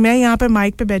अगर मैं यहाँ पे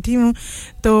माइक पे बैठी हूँ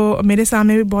तो मेरे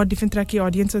सामने भी बहुत डिफरेंट तरह की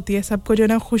ऑडियंस होती है सबको जो है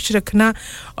ना खुश रखना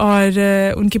और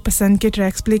उनकी पसंद के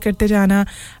ट्रैक्स प्ले करते जाना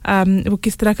वो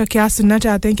किस तरह का क्या सुनना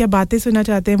चाहते हैं क्या बातें सुनना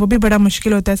चाहते हैं वो भी बड़ा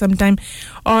मुश्किल होता है सम टाइम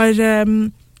और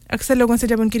अक्सर लोगों से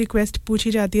जब उनकी रिक्वेस्ट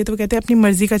पूछी जाती है तो वो कहते हैं अपनी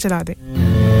मर्जी का चला दे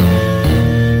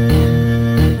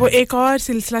वो एक और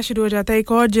सिलसिला शुरू हो जाता है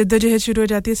एक और जद्दोजहद शुरू हो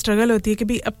जाती है स्ट्रगल होती है कि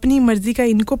भी अपनी मर्जी का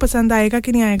इनको पसंद आएगा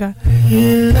कि नहीं आएगा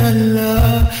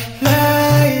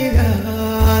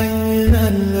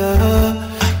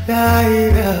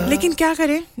लेकिन क्या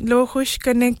करें लोग खुश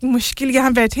करने मुश्किल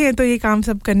यहाँ बैठे हैं तो ये काम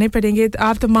सब करने पड़ेंगे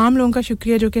आप तमाम लोगों का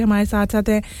शुक्रिया जो कि हमारे साथ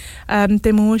हैं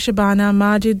तैमूर शबाना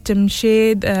माजिद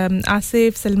जमशेद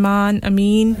आसिफ सलमान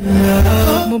अमीन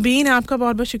मुबीन आपका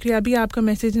बहुत-बहुत शुक्रिया अभी आपका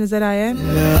मैसेज नजर आया है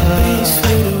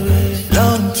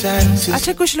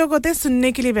अच्छा कुछ लोग होते हैं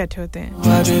सुनने के लिए बैठे होते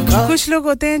हैं कुछ लोग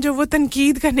होते हैं जो वो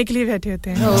तनकीद करने के लिए बैठे होते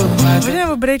हैं मुझे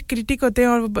वो बड़े क्रिटिक होते हैं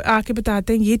और वो आके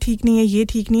बताते हैं ये ठीक नहीं है ये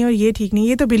ठीक नहीं है और ये ठीक नहीं है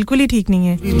ये तो बिल्कुल ही ठीक नहीं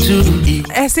है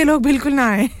ऐसे लोग बिल्कुल ना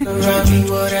आए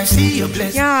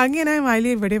यहाँ आगे ना हमारे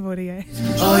लिए बड़े बोल रही है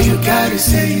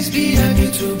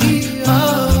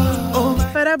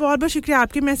फरा बहुत-बहुत शुक्रिया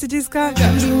आपके मैसेजेस का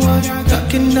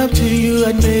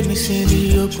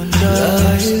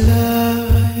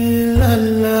la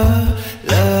la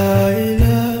la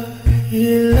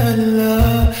la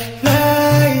la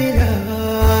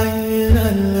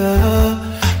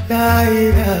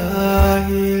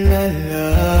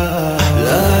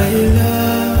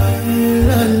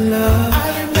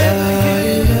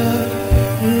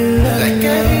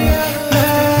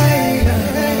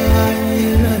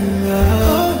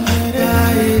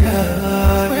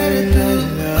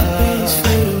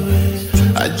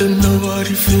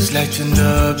like to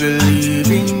not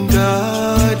believe in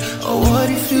God or what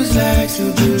it feels like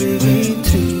to believe in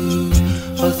 2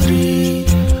 or 3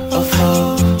 or 4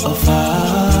 or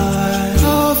 5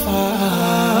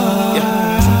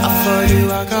 yeah. I fall you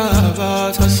walk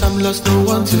about cause I'm lost no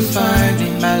one to find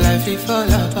in my life it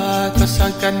fall apart cause I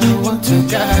got no one to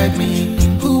guide me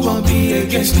who won't be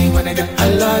against me when I got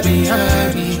Allah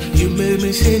behind me you made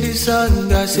me sing this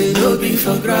song I say no be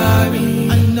for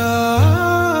Grammy I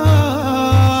know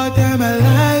my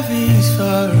life is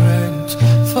for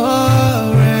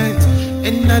rent,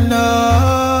 and I know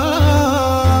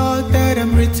that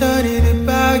I'm returning it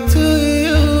back to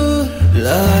you.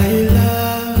 La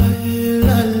ilaha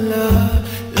illallah,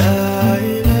 la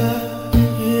ilaha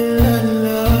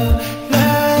illallah,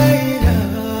 la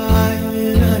ilaha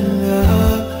illallah,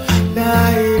 la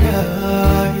ilaha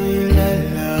illallah,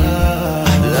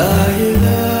 la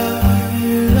ilaha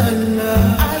illallah.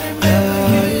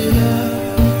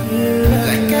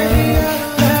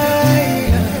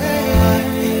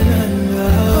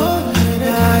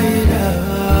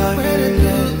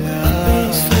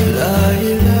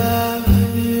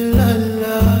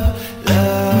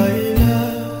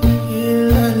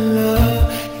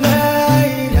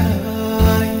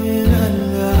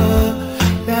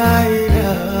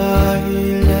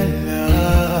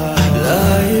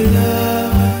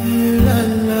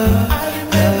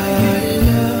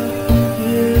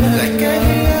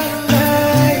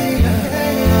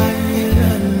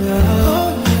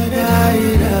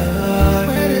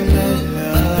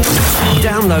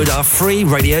 Our free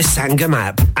Radio Sangam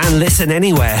app and listen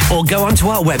anywhere or go onto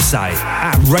our website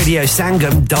at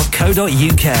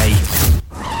radiosangam.co.uk.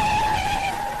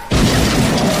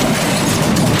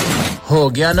 हो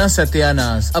गया ना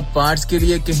सत्यानाश अब parts के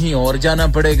लिए कहीं और जाना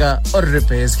पड़ेगा और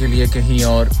रिपेयर्स के लिए कहीं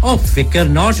और ओ फिकर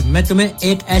नॉट मैं तुम्हें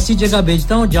एक ऐसी जगह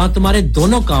भेजता हूं जहां तुम्हारे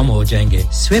दोनों काम हो जाएंगे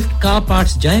Swift Car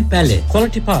Parts जाएं पहले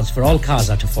quality parts for all cars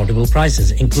at affordable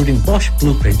prices including Bosch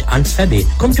Blueprint and Febby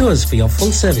come to us for your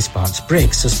full service parts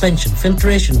brakes suspension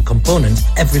filtration components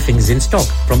everything's in stock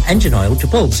from engine oil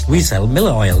to bulbs we sell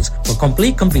Miller oils for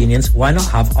complete convenience why not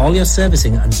have all your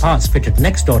servicing and parts fitted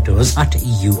next door to us at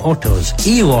EU Autos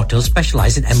EU Autos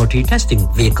specialize in MOT testing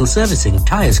vehicle servicing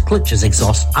tires clutches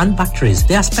exhausts and batteries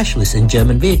they are specialists in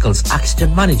German vehicles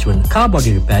accident management car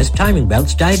body repairs timing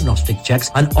belts diagnostic checks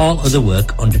and all other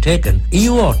work undertaken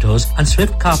EU Autos and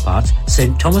Swift Car Parts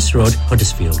St Thomas Road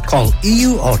Huddersfield call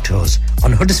EU Autos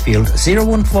on Huddersfield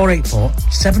 01484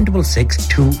 766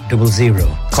 200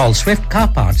 call Swift Car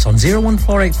Parts on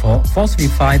 01484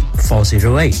 435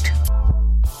 408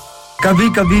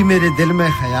 कभी-कभी मेरे दिल में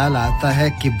ख्याल आता है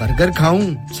कि burger खाऊं,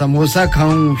 समोसा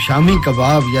खाऊं, शामी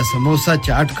कबाब या समोसा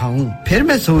चाट खाऊं। फिर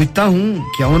मैं सोचता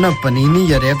हूं क्यों ना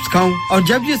पनीनी या रैप्स खाऊं और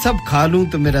जब ये सब खा लूं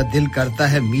तो मेरा दिल करता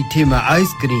है मीठे में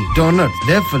आइसक्रीम, डोनट्स,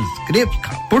 वेफल्स, क्रेप्स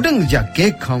खाऊं, पुडिंग या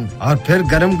केक खाऊं और फिर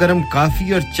गरम-गरम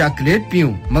कॉफी और चॉकलेट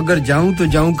पीऊं। मगर जाऊं तो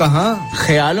जाऊं कहां?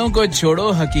 ख्यालों को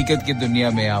छोड़ो हकीकत की दुनिया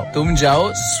में आओ। तुम जाओ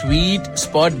sweet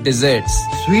spot desserts.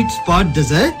 Sweet spot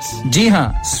desserts? जी हां,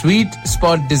 sweet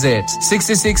spot desserts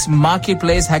 66 Market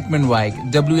Place, Hackman Wyke,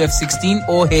 WF16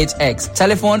 OHX.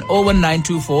 Telephone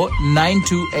 01924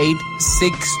 928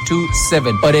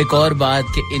 627. और एक और बात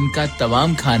कि इनका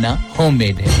तमाम खाना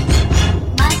होममेड है।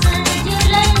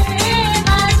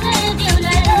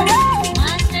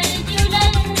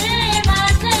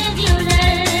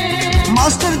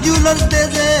 मास्टर ज्वेलर दे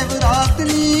जेवरात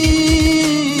नी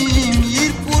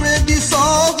मीरपुरे दी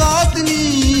सौगात नी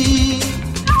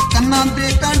कन्नां दे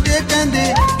कांटे कहंदे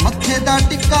मत्थे दा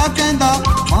टिक्का कहंदा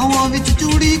बाहां विच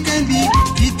चूड़ी कहंदी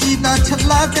चीची दा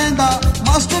छल्ला कहंदा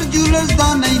मास्टर ज्वेलर्स दा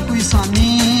नहीं कोई सानी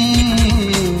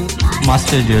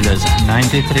Master Jewelers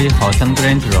 93 Houghton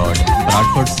Grange Road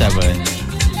Bradford 7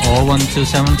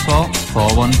 01274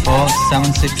 414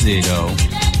 760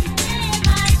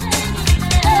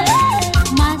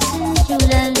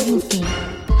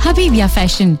 Habibiya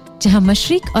fashion जहां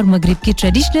मशरिक और मगरिब की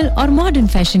ट्रेडिशनल और मॉडर्न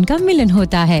फैशन का मिलन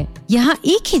होता है यहाँ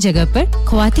एक ही जगह पर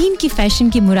ख्वातीन की फैशन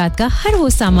की मुराद का हर वो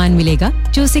सामान मिलेगा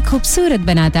जो उसे खूबसूरत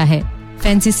बनाता है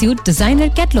fancy suit designer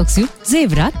catalogue suit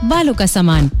जेवरात बालों का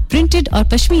सामान प्रिंटेड और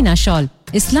पश्मीना शॉल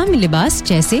इस्लामी लिबास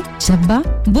जैसे झब्बा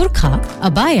बुर्खा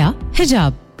अबाया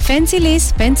हिजाब फैंसी लेस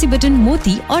फैंसी बटन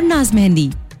मोती और नाज मेहंदी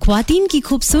ख्वातीन की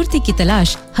खूबसूरती की तलाश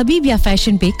हबीबिया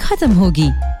फैशन पे खत्म होगी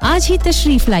आज ही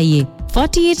तशरीफ लाइए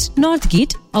 48 North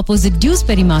Gate opposite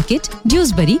Dewsbury Market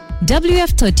Dewsbury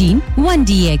WF13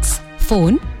 1DX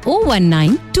phone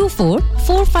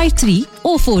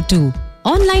 01924453042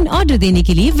 online order देने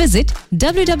के लिए visit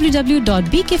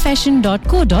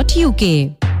www.bkfashion.co.uk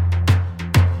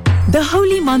The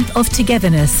holy month of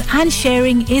togetherness and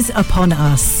sharing is upon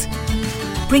us.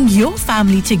 Bring your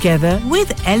family together with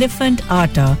Elephant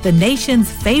Atta, the nation's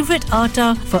favorite atta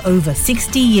for over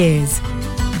 60 years.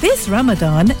 This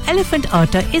Ramadan, Elephant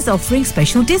Atta is offering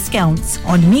special discounts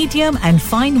on medium and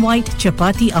fine white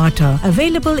chapati atta,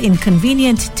 available in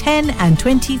convenient 10 and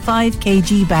 25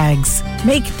 kg bags.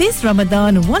 Make this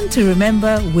Ramadan one to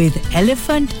remember with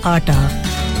Elephant Atta.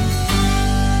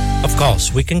 Of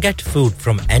course, we can get food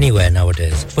from anywhere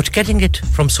nowadays, but getting it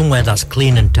from somewhere that's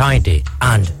clean and tidy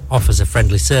and offers a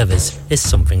friendly service is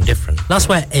something different. That's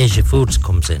where Asia Foods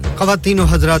comes in. ख़वातीन और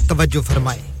हज़रात तवज्जो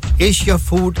फरमाएं Asia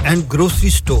food and grocery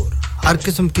store हर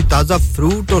किस्म की ताजा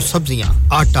fruit और सब्जियां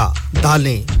आटा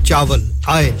दालें चावल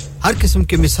ऑयल हर किस्म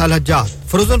के मसाला जात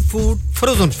फ्रोजन फूड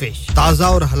फ्रोजन फिश ताजा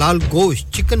और हलाल गोश्त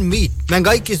चिकन मीट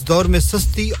महंगाई के इस दौर में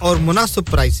सस्ती और मुनासिब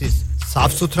प्राइसेस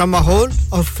साफ सुथरा माहौल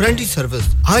और फ्रेंडली सर्विस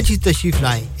आज ही तशरीफ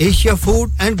लाएं Asia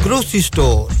food and grocery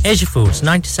store Asia Foods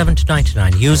 97 to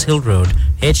 99 Hughes Hill Road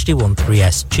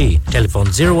HD13SG telephone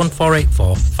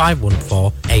 01484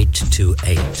 514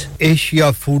 828 Asia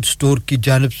food store की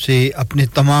जानिब से अपने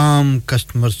तमाम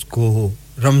कस्टमर्स को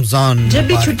रमजान जब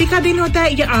भी छुट्टी का दिन होता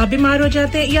है या आप बीमार हो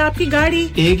जाते हैं या आपकी गाड़ी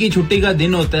एक ही छुट्टी का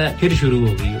दिन होता है फिर शुरू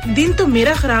हो गई दिन तो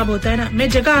मेरा खराब होता है ना मैं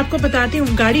जगह आपको बताती हूँ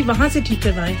गाड़ी वहाँ से ठीक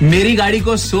करवाएं मेरी गाड़ी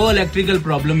को 100 इलेक्ट्रिकल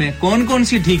प्रॉब्लम है कौन-कौन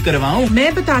सी ठीक करवाऊं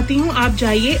मैं बताती हूँ आप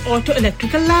जाइए ऑटो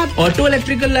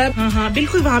इलेक्ट्रिकल लैब हाँ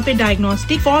बिल्कुल वहाँ पे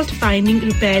diagnostic fault finding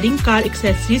repairing car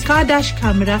accessories car dash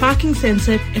camera parking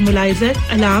sensor इमोलाइजर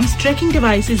alarms trekking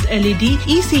devices LED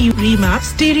ECU remap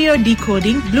stereo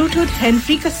decoding Bluetooth hand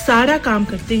free का सारा काम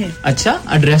करते हैं अच्छा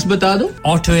एड्रेस बता दो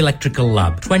Auto Electrical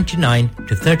Lab 29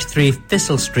 to 33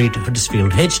 Thistle Street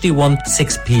Huddersfield HD1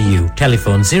 6PU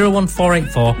telephone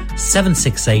 01484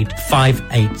 768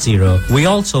 580 we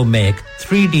also make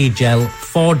 3D gel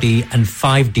 4D and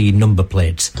 5D number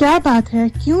plates क्या बात है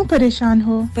क्यों परेशान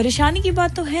हो परेशानी की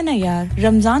बात तो है ना यार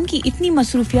रमजान की इतनी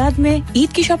मसरूफियात में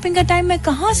ईद की शॉपिंग का टाइम मैं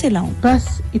कहां से लाऊं बस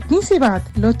इतनी सी बात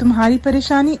लो तुम्हारी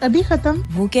परेशानी अभी खत्म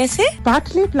वो कैसे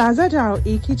बाटले प्लाजा जाओ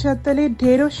एक ही छत तले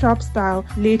ढेरों शॉप्स पाओ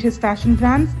latest fashion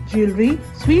brands jewellery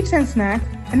sweets and snacks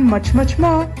and much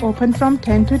more open from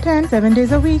 10 to 10 7 days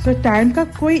a week so time का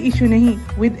कोई issue नहीं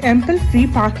with ample free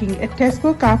parking at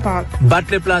Tesco car park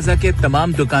Batley plaza के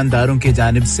तमाम दुकानदारों की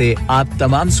जानिब से आप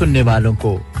तमाम सुनने वालों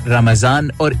को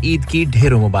रमजान और ईद की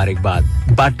ढेरों मुबारकबाद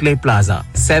Batley plaza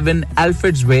 7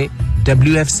 Alfred's Way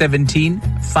WF17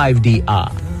 5DR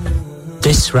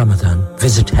This Ramadan,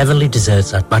 visit Heavenly Desserts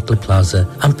at Battle Plaza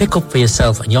and pick up for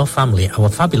yourself and your family our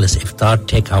fabulous iftar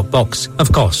takeout box.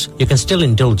 Of course, you can still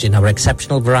indulge in our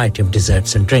exceptional variety of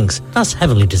desserts and drinks. That's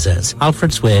Heavenly Desserts,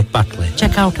 Alfred's Way, Batley.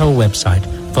 Check out our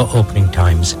website for opening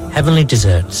times. Heavenly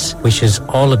Desserts wishes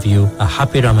all of you a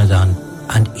happy Ramadan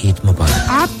and Eid Mubarak.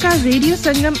 आपका radio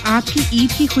संगम आपकी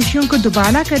ईद की खुशियों को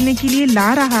दुबारा करने के लिए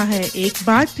ला रहा है एक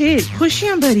बार फिर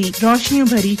खुशियां भरी रोशनियों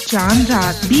भरी चांद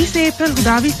रात 20 अप्रैल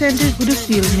खुदावी सेंटर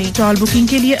हुडर्सफील्ड में टॉल बुकिंग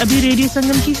के लिए अभी रेडियो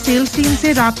संगम की सेल्स टीम से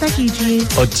राब्ता कीजिए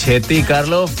और छेती कर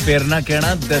लो फिर ना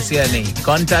कहना दसिया नहीं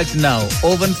कांटेक्ट नाउ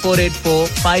 01484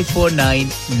 549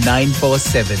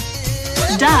 947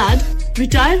 डैड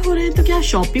रिटायर हो रहे हैं तो क्या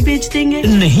शॉप भी बेच देंगे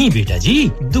नहीं बेटा जी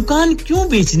दुकान क्यों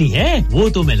बेचनी है वो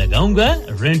तो मैं लगाऊंगा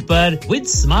रेंट पर with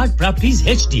smart properties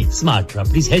HD smart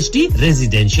properties HD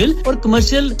residential और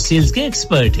कमर्शियल सेल्स के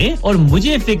एक्सपर्ट हैं और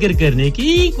मुझे फिक्र करने की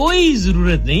कोई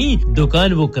जरूरत नहीं दुकान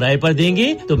वो किराए पर देंगे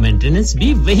तो मेंटेनेंस भी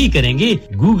वही करेंगे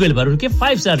गूगल पर उनके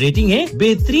 5 स्टार रेटिंग है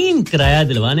बेहतरीन किराया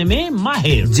दिलवाने में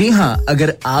माहिर जी हां अगर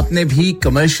आपने भी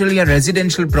कमर्शियल या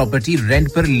रेजिडेंशियल प्रॉपर्टी रेंट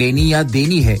पर लेनी या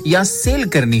देनी है या सेल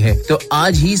करनी है तो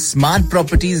आज ही स्मार्ट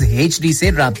प्रॉपर्टीज एचडी से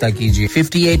राब्ता कीजिए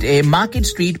 58A market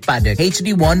street paddock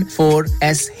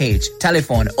HD14SH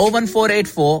telephone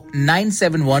 01484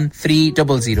 971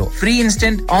 300 free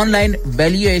instant online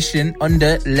valuation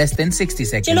under less than 60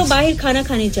 seconds चलो बाहर खाना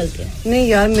खाने चलते हैं नहीं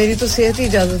यार मेरी तो सेहत ही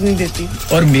इजाजत नहीं देती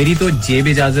और मेरी तो जेब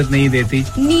इजाजत नहीं देती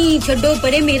नहीं छोड़ो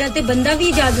परे मेरा ते बंदा भी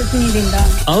इजाजत नहीं देता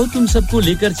आओ तुम सबको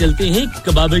लेकर चलते हैं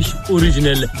कबाबिश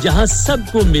ओरिजिनल जहां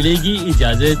सबको मिलेगी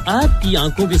इजाजत आपकी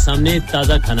आंखों के सामने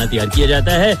ताजा खाना तैयार किया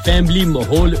जाता है फैमिली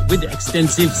माहौल with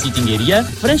extensive seating area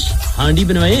fresh handi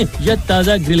बनवाएं या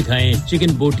ताजा ग्रिल खाएं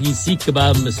chicken boti seekh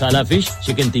kebab masala fish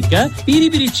chicken tikka peri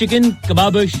peri chicken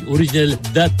Kababish original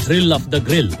the thrill of the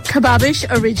grill Kababish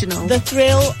Original The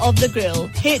Thrill of the Grill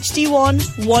HD1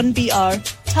 1BR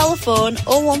Telephone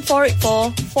 01484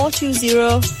 420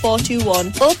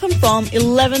 421 Open from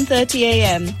 11:30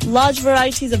 a.m. Large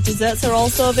varieties of desserts are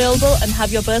also available and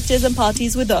have your birthdays and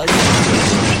parties with us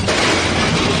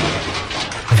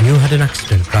Have you had an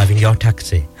accident driving your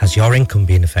taxi? Has your income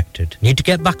been affected? Need to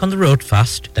get back on the road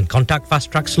fast? Then contact Fast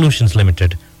Track Solutions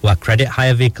Limited, who are credit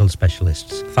hire vehicle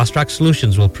specialists. Fast Track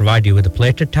Solutions will provide you with a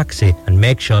plated taxi and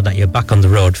make sure that you're back on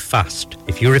the road fast.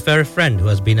 If you refer a friend who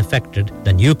has been affected,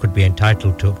 then you could be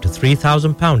entitled to up to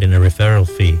 £3,000 in a referral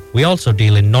fee. We also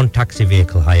deal in non-taxi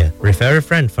vehicle hire. Refer a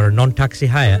friend for a non-taxi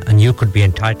hire and you could be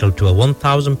entitled to a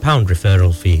 £1,000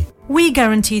 referral fee. We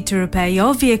guarantee to repair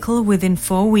your vehicle within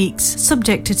 4 weeks,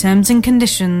 subject to terms and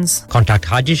conditions. Contact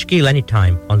Haji Shkil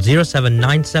anytime on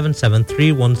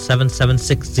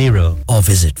 07977317760 or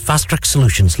visit Fast Track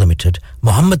Solutions Limited,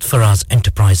 Mohammed Faraz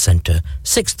Enterprise Centre,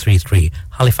 633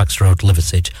 Halifax Road,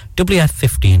 Liversedge,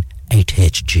 WF15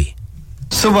 8HG.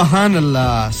 सुबहान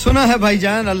अल्लाह सुना है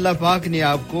भाईजान अल्लाह पाक ने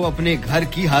आपको अपने घर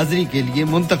की हाजिरी के लिए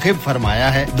मुंतखब फरमाया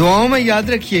है दुआओं में याद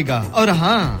रखिएगा और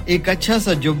हाँ एक अच्छा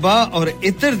सा जुब्बा और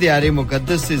इत्र दियारे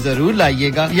मुकद्दस से जरूर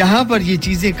लाइएगा यहाँ पर ये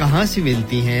चीजें कहाँ से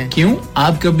मिलती हैं क्यों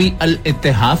आप कभी अल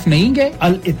इत्तेहाफ नहीं गए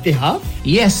अल इत्तेहाफ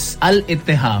yes Al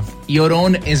इत्तेहाफ your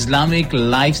own Islamic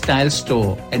lifestyle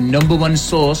store and #1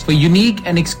 source for unique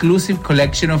and exclusive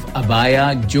collection of abaya,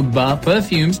 jubba,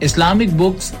 perfumes, Islamic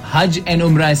books, Hajj and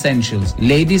Umrah essentials,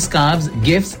 ladies scarves,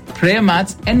 gifts, prayer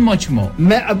mats and much more.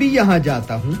 मैं अभी यहाँ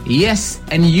जाता हूँ. Yes,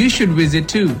 and you should visit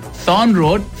too. Thorn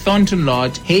Road, Thornton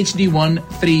Lodge, HD1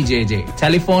 3JJ.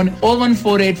 Telephone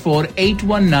 01484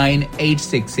 819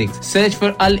 866. Search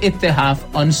for Al Ittihaf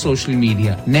on social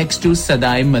media next to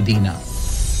Sadai Madina.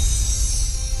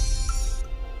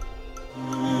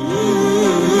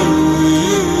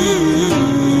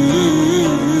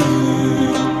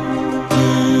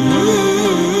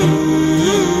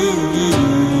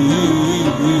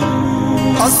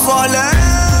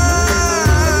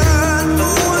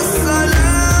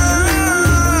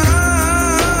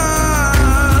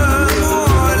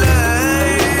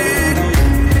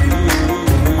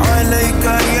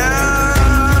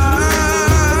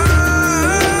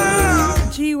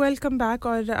 Welcome back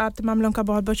और आप तमाम लोगों का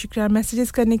बहुत-बहुत शुक्रिया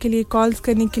मैसेजेस करने के लिए कॉल्स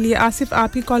करने के लिए आसिफ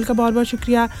आपकी कॉल का बहुत-बहुत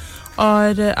शुक्रिया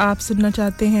और आप सुनना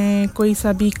चाहते हैं कोई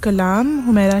सा भी कलाम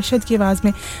हुमैरा अरशद की आवाज़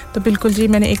में तो बिल्कुल जी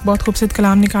मैंने एक बहुत खूबसूरत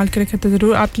कलाम निकाल के रखा तो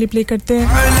ज़रूर आपके लिए प्ले करते हैं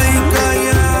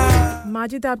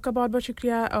माजिद आपका बहुत-बहुत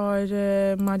शुक्रिया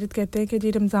और माजिद कहते हैं कि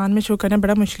जी रमज़ान में शो करना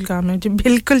बड़ा मुश्किल काम है जी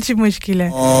बिल्कुल जी मुश्किल है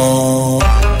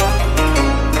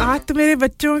आज तो मेरे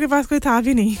बच्चों के पास कोई था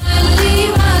भी नहीं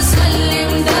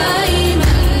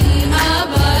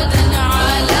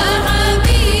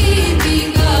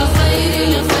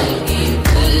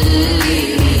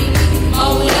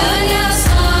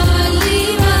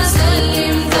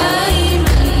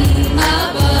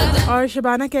और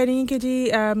शबाना कह रही हैं कि जी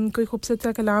कोई खूबसूरत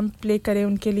सा कलाम प्ले करें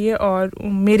उनके लिए और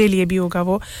मेरे लिए भी होगा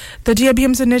वो तो जी अभी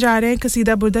हम सुनने जा रहे हैं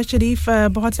कसीदा बुर्दा शरीफ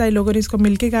बहुत सारे लोगों ने इसको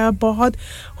मिलके गाया बहुत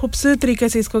खूबसूरत तरीके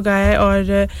से इसको गाया है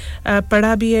और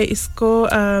पढ़ा भी है इसको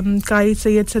कारी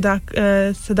सैयद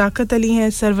सदाकत अली हैं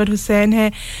सरवर हुसैन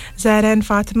है ज़हरान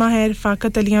फातिमा है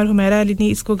रफ़ाकत अली और हुमैरा अली ने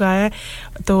इसको गाया है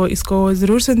तो इसको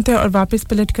ज़रूर सुनते हैं और वापस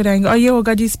पलट कर आएंगे और ये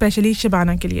होगा जी स्पेशली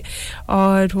शबाना के लिए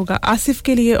और होगा आसिफ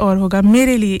के लिए और होगा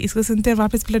मेरे लिए इसको सुनते हैं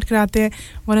वापस पलट कर आते हैं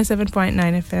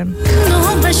 107.9 FM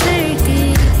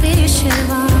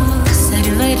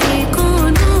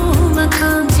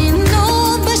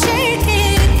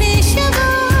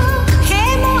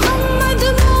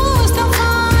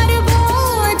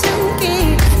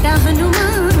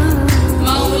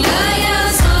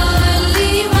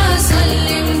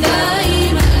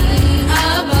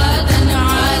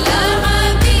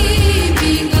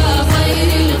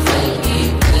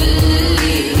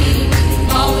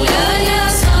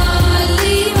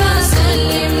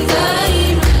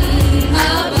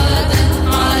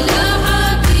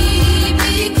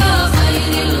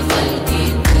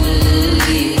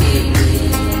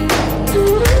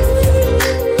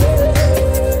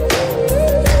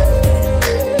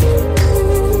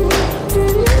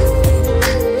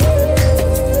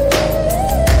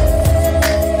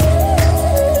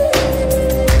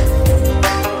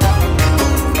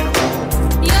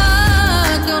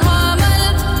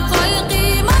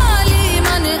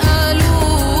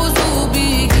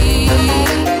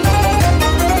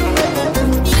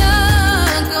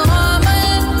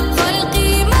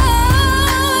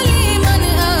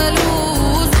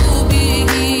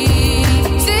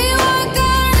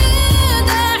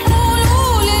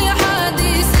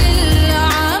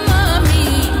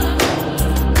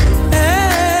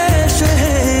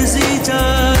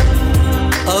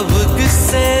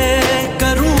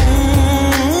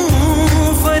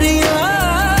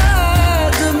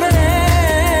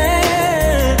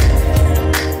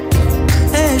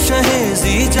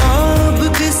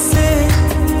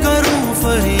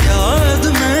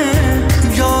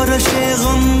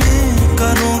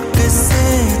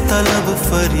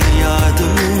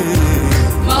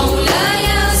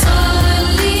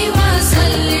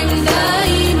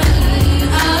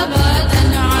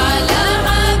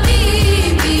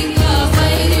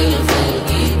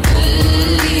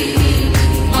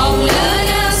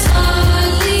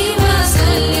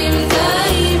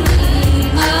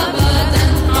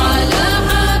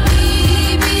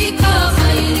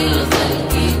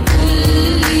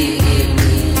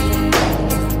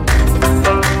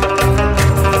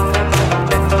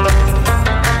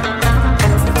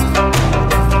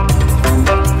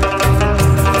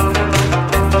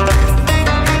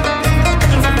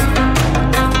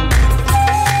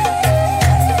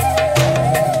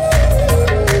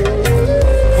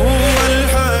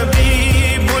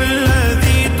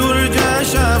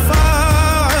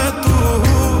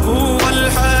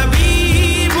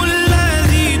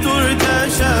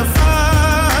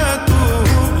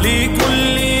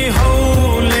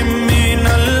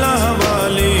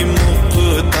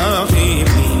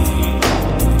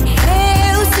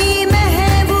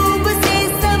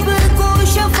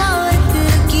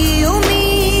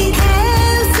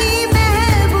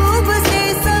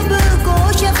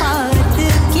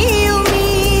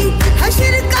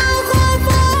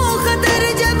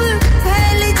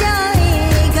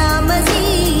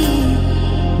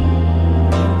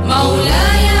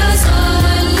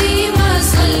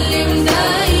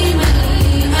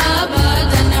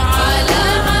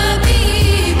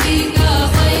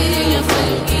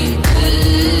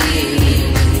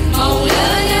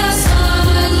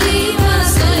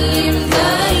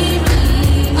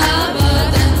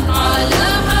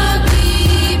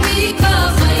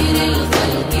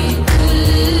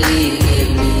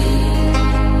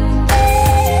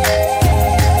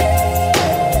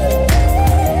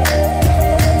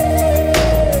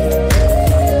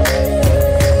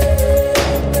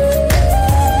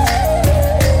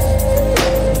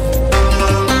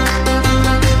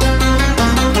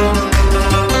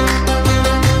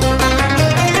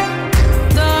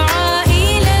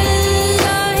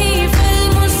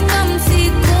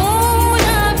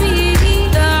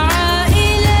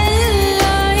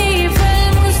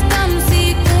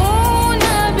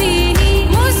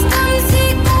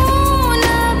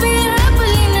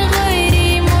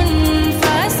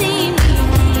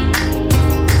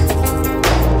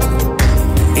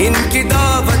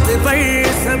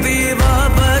सभी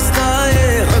वाबस्ताए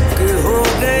हक हो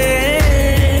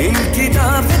गए इनकी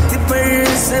दावत पर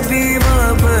सभी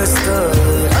वाबस्ता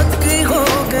हक हो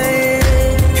गए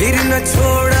फिर न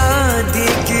छोड़ा दी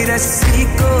की रस्सी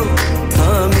को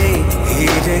थामे ही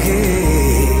रहे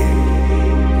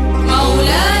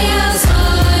मौलाया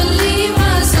सल्ली व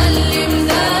सल्लिम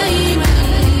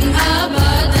दाइमन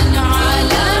अबदन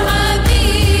अला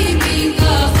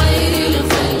हबीबिका खैरिल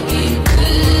खल्qi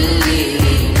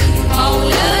कुल्लिहिम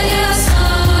मौलाया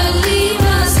सल्ली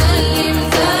व सल्लिम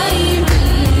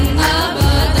दाइमन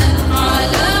अबदन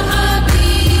अला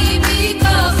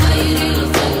हबीबिका खैरिल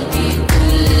खल्qi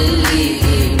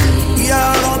कुल्लिहिम या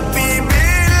रब्बी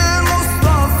बिल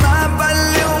मुस्तफा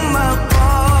बल्लिग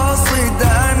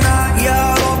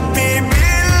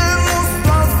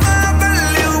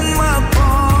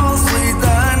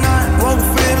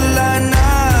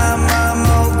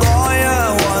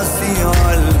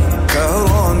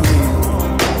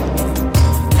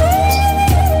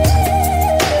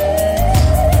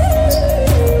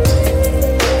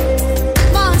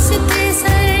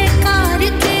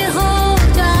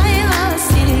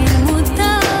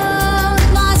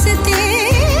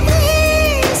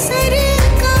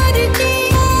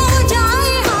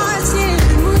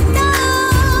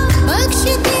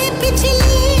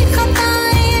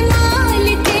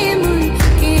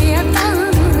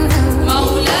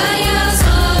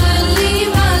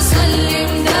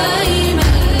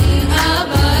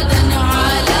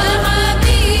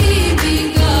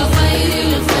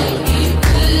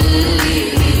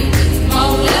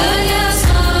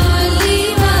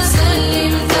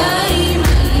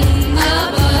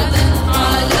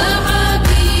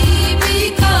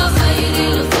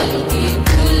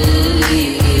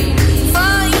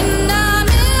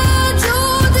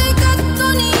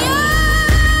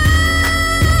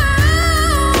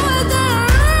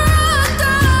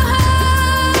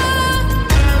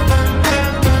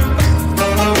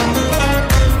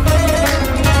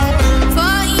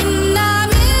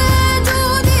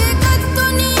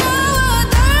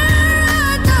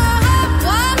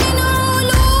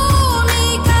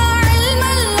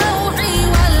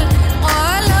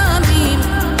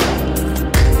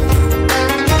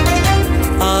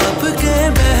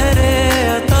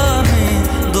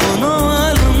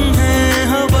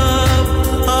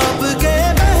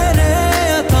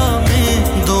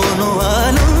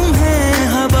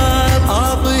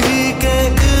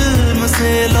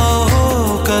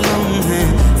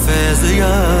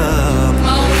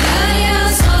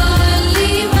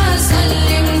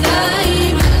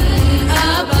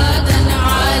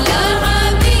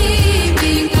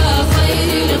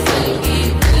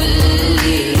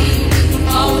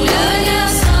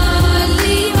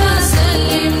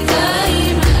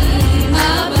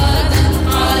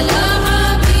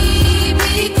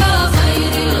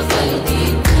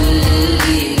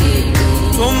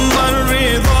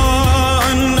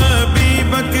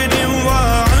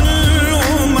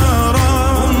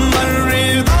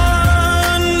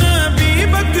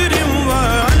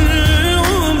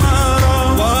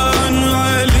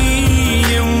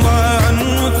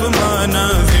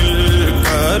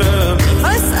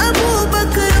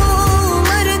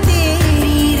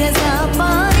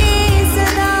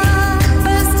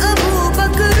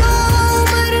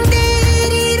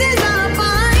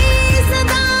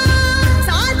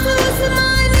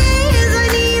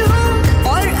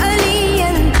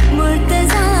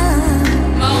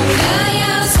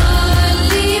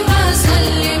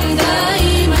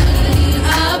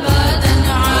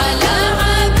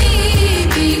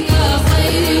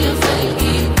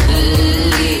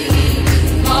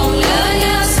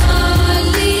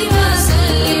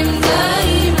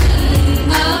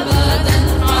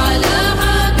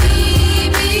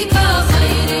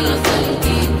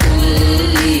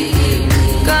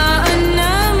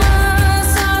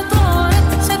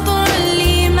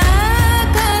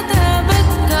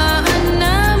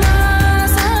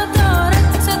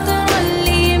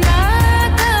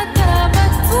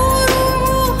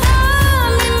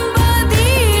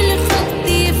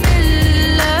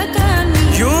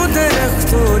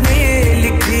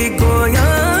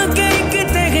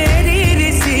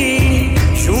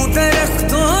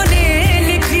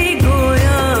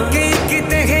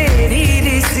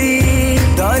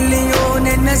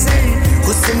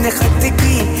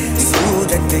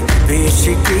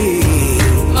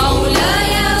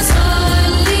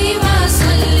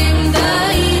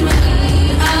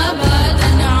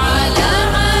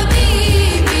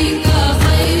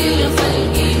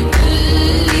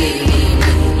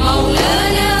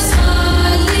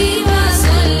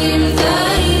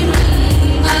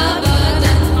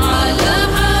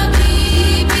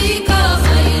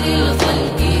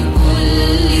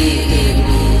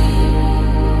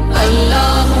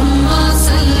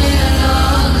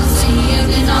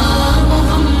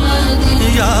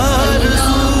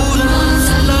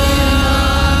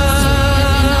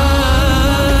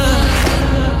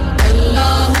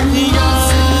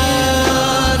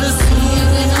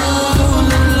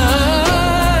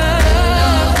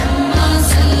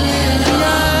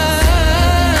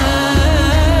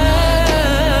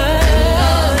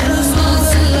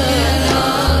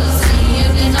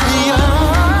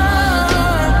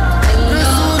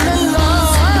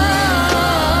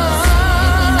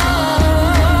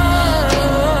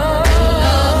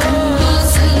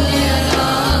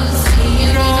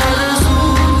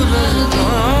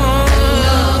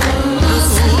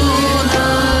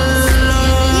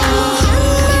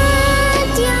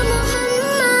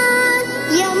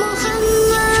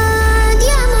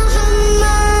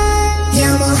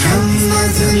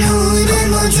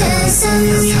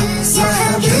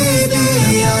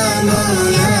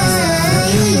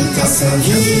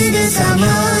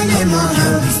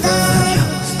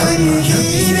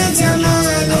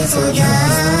खुदा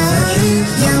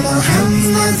या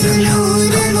मोहम्मद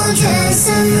नूर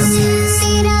मुजस्सम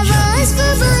तेरा वास्फ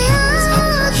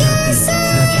बयां कैसे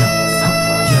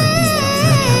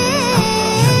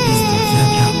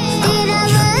तेरा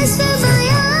वास्फ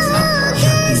बयां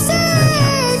कैसे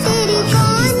तेरी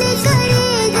कौन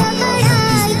करेगा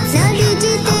बड़ाई नबी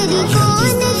जी तेरी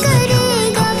कौन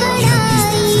करेगा बड़ाई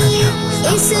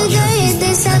इस गर्द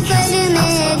सफर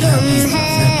में गुम है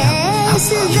इस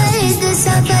गर्द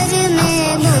सफर में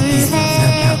गुम है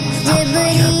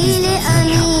जिब्रील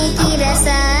अमी की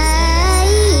रसाई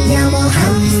या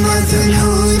मोहम्मद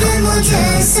नूर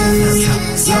मुजस्सम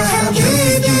या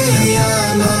हबीब या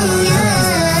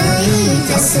मौलाई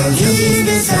तस्वीर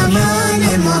ज़मान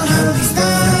मोहब्बत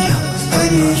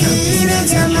तनवीर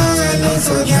जमाल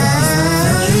खुदा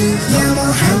या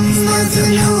मोहम्मद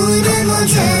नूर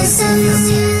मुजस्सम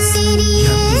तेरी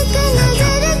एक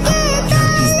नजर के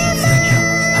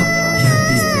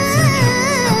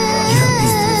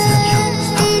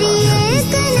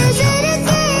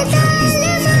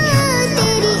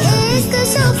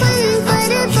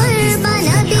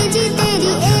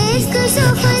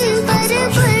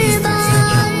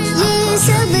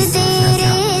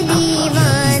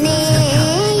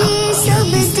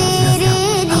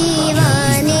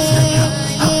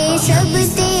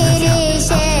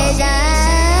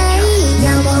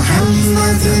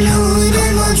नूर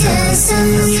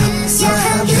मुजस्सम या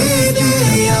हबीब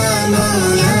या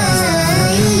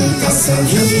मौलाई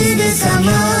तस्वीर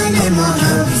ज़मान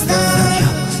मोहब्बत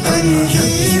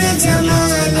तनवीर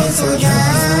जमाल खुदा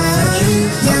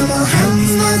या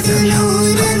मोहम्मद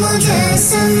नूर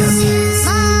मुजस्सम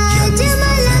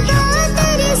अजमल का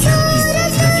तेरी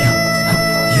सूरत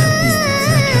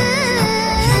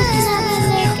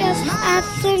आप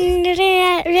सुन रहे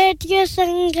हैं radio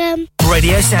Sangam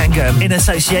Radio Sangam in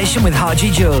association with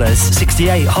Haji Jewellers,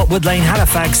 68 Hotwood Lane,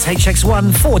 Halifax,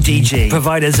 HX1 4DG.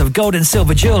 Providers of gold and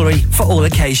silver jewellery for all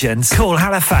occasions. Call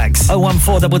Halifax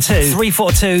 01422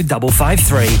 342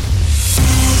 553.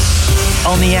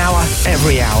 On the hour,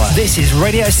 every hour. This is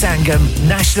Radio Sangam,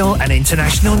 national and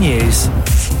international news.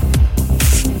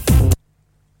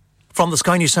 From the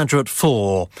Sky News Centre at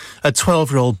 4, a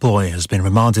 12-year-old boy has been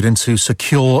remanded into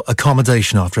secure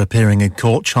accommodation after appearing in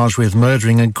court charged with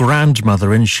murdering a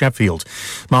grandmother in Sheffield.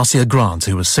 Marcia Grant,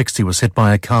 who was 60, was hit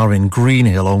by a car in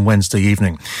Greenhill on Wednesday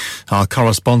evening. Our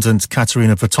correspondent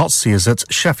Katerina Vitozzi is at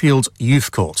Sheffield Youth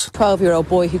Court. 12-year-old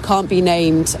boy who can't be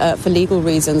named for legal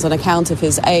reasons on account of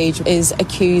his age is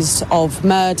accused of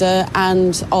murder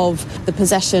and of the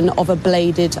possession of a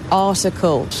bladed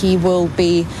article. He will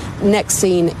be next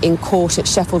seen in court at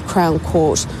Sheffield Crown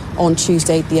Court on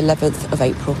Tuesday the 11th of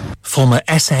April. Former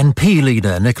SNP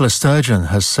leader Nicola Sturgeon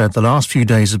has said the last few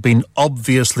days have been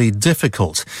obviously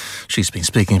difficult. She's been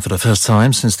speaking for the first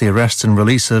time since the arrest and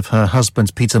release of her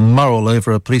husband Peter Murrell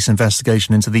over a police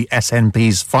investigation into the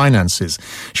SNP's finances.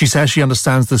 She says she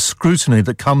understands the scrutiny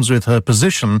that comes with her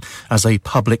position as a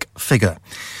public figure.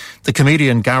 The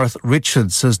comedian Gareth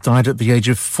Richards has died at the age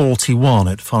of 41.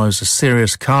 It follows a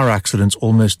serious car accident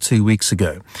almost 2 weeks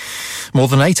ago. More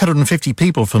than 850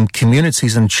 people from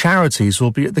communities and charities will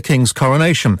be at the King's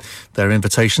coronation. Their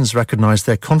invitations recognise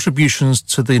their contributions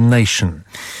to the nation.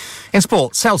 In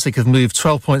sport, Celtic have moved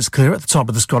 12 points clear at the top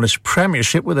of the Scottish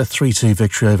Premiership with a 3-2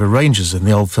 victory over Rangers in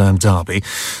the Old Firm derby.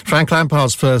 Frank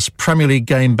Lampard's first Premier League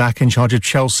game back in charge of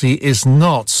Chelsea is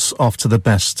not off to the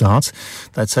best start.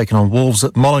 They're taking on Wolves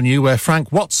at Molineux, where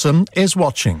Frank Watson is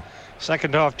watching.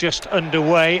 Second half just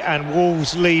underway and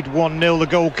Wolves lead 1-0. The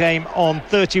goal came on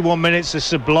 31 minutes. A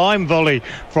sublime volley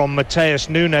from Mateus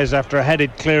Nunes after a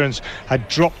headed clearance had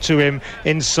dropped to him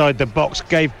inside the box.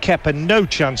 Gave Kepa no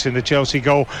chance in the Chelsea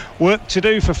goal. Work to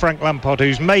do for Frank Lampard,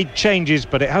 who's made changes,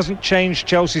 but it hasn't changed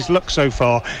Chelsea's luck so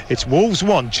far. It's Wolves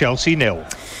 1, Chelsea 0.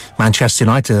 Manchester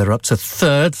United are up to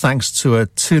third thanks to a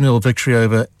 2-0 victory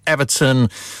over Everton.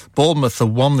 Bournemouth are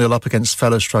 1-0 up against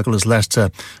fellow strugglers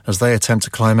Leicester as they attempt to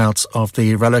climb out of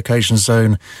the relegation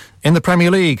zone in the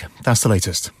Premier League. That's the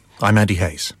latest. I'm Andy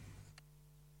Hayes.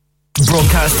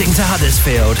 Broadcasting to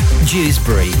Huddersfield,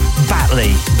 Dewsbury,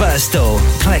 Batley, Birstall,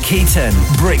 Cleckheaton,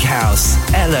 Brickhouse,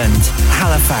 Elland,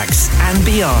 Halifax and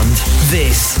beyond.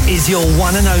 This is your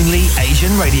one and only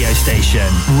Asian radio station.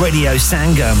 Radio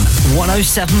Sangam,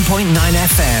 107.9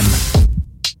 FM.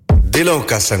 Dilon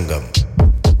ka Sangam,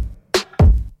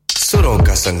 Suron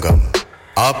ka Sangam,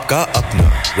 Aapka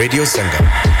Apna, Radio Sangam.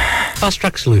 Fast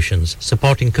Track Solutions,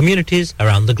 supporting communities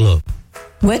around the globe.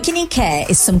 Working in care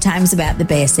is sometimes about the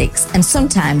basics and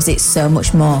sometimes it's so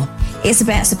much more. It's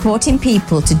about supporting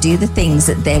people to do the things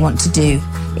that they want to do.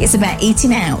 It's about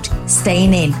eating out,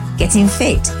 staying in, getting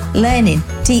fit, learning,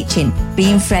 teaching,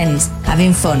 being friends,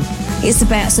 having fun. It's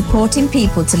about supporting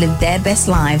people to live their best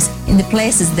lives in the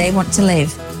places they want to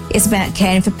live. It's about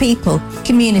caring for people,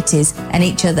 communities and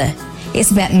each other.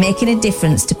 It's about making a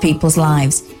difference to people's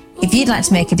lives. If you'd like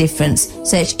to make a difference,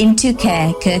 search Into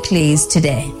Care Kirklees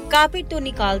today. Carpet तो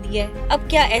निकाल दिया है, अब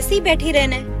क्या ऐसे ही बैठी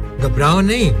रहना है? घबराओ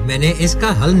नहीं, मैंने इसका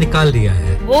हल निकाल दिया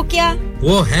है। वो क्या?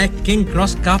 वो है King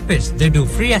Cross Carpets. They do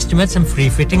free estimates and free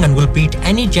fitting and will beat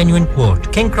any genuine quote.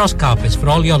 King Cross Carpets for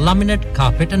all your laminate,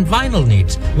 carpet and vinyl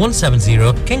needs.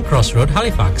 170 King Cross Road,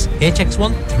 Halifax,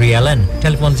 HX1 3LN.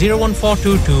 Telephone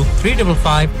 01422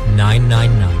 355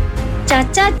 999.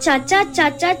 चाचा चाचा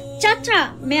चाचा चाचा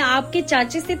मैं आपके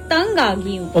चाचे से तंग आ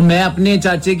गई हूँ। और मैं अपने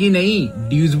चाचे की नहीं,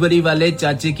 ड्यूसबरी वाले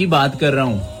चाचे की बात कर रहा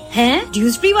हूँ। हैं?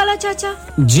 ड्यूसबरी वाला चाचा?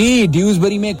 जी,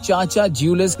 ड्यूसबरी में एक चाचा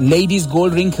ज्वेलर्स लेडीज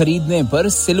गोल्ड रिंग खरीदने पर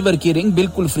सिल्वर की रिंग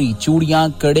बिल्कुल फ्री, चूड़ियां,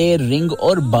 कड़े, रिंग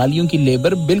और बालियों की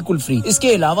लेबर बिल्कुल फ्री।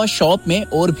 इसके अलावा शॉप में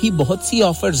और भी बहुत सी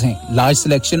ऑफर्स हैं। Large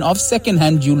selection of second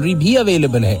hand jewellery भी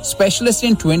अवेलेबल है। Specialist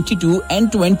in 22 and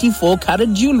 24 carat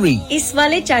jewellery. इस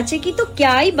वाले चाचे की तो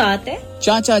क्या ही बात है।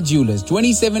 Chacha Jewelers,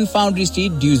 27 Foundry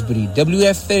Street, Dewsbury,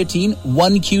 WF13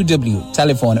 1QW.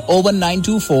 Telephone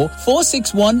 01924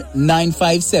 461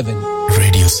 957.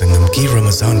 Radio Sangam की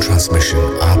रमजान ट्रांसमिशन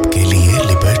आपके लिए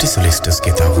लिबर्टी सोलिसिटर्स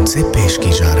के ताउन से पेश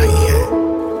की जा रही है।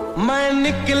 मैं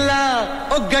निकला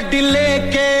ओ गड्डी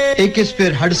लेके AK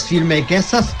स्पेयर हडर्सफील्ड में एक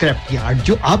ऐसा स्क्रैप यार्ड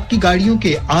जो आपकी गाड़ियों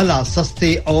के आला,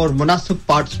 सस्ते और मुनासिब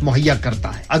पार्ट्स मुहैया करता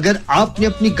है। अगर आपने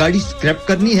अपनी गाड़ी स्क्रैप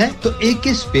करनी है तो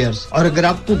AK स्पेयर्स, और अगर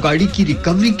आपको गाड़ी की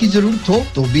रिकवरी की जरूरत हो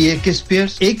तो भी AK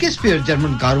spares. AK spare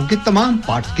German कारों के तमाम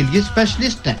पार्ट्स के लिए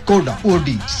स्पेशलिस्ट हैं। कोडा, OD,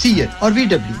 CL और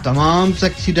VW तमाम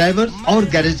टैक्सी ड्राइवर्स और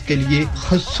गैरेज के लिए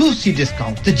खासूसी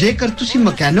डिस्काउंट। तो जेकर तुसी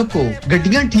मैकेनिक को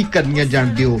गड्डियां ठीक करनियां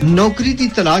जानदे हो, नौकरी दी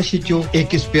तलाश जो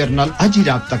AK स्पेयर नाल आज ही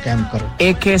राब्ता कायम करो।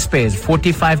 AK Space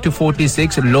 45 to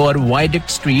 46 Lower Viaduct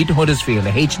Street, Huddersfield,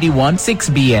 HD1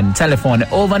 6BN. Telephone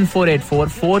 01484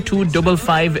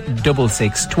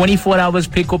 425566. 24 hours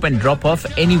pick up and drop off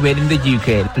anywhere in the UK.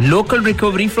 Local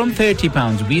recovery from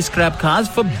 £30. We scrap cars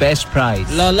for best price.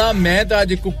 लाला मैं तो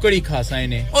आज कुकड़ी खासा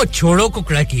इने। ओ छोड़ो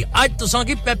कुकड़ा की, आज तुसा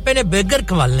की पेप्पे ने बर्गर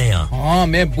खवालने हैं। हाँ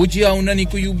मैं बुझिया उन्होंने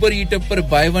कोई Uber Eats पर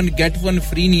buy one get one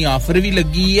free नहीं ऑफर भी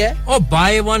लगी है। ओ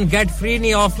buy one get free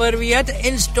नहीं ऑफर भी है,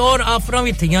 इन स्टोर ऑफर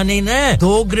भी थियां नहीं ना।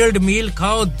 2 ग्रिल्ड मील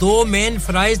खाओ, 2 मेन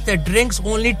फ्राइज ते ड्रिंक्स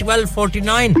ओनली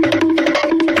 12.49।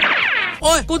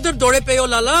 ओए कुदर दौड़े पे हो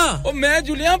लाला। ओ मैं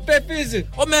जुलिया पेपेज।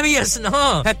 ओ मैं भी हंसना।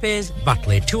 Pepe's,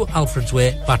 Batley, 2 Alfred's Way,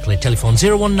 Batley. Telephone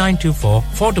 01924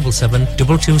 477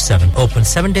 227. Open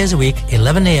 7 days a week,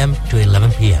 11 a.m. to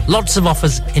 11 p.m. Lots of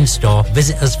offers in store.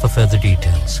 Visit us for further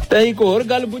details. एक और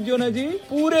गल बुझो ना जी,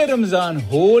 पूरे Ramzan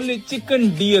whole chicken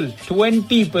deal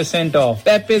 20% off.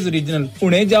 Pepe's original.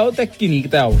 उन्हें जाओ तक की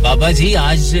निकता हो। बाबा जी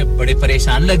आज बड़े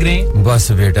परेशान लग रहे हैं। बस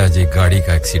बेटा जी गाड़ी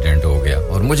का एक्सीडेंट हो गया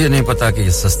और मुझे नहीं पता कि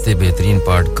ये सस्ते बेहतरीन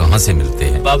पार्ट कहां से मिलते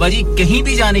हैं। बाबा जी कहीं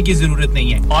भी जाने की जरूरत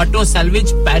नहीं है। ऑटो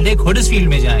सैल्वेज पैडेक हडर्सफील्ड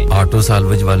में जाएं। ऑटो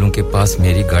सैल्वेज वालों के पास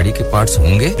मेरी गाड़ी के पार्ट्स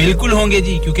होंगे? बिल्कुल होंगे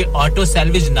जी, क्योंकि ऑटो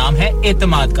सैल्वेज नाम है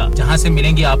एतमाद का, जहां से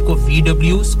मिलेंगे आपको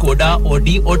VW, स्कोडा,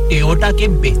 ऑडी और टोयोटा के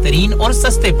बेहतरीन और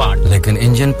सस्ते पार्ट। लेकिन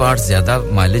इंजन पार्ट्स ज्यादा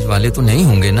माइलेज वाले तो नहीं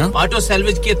होंगे ना? ऑटो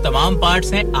सैल्वेज के तमाम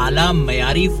पार्ट्स हैं आला,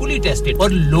 मयारी, फुली टेस्टेड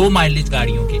और लो माइलेज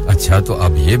गाड़ियों के। अच्छा तो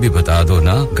अब ये भी बता दो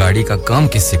ना, गाड़ी का काम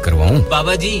किससे करवाऊं?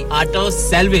 Baba ji auto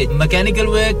salvage, mechanical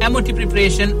work, MOT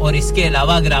preparation और इसके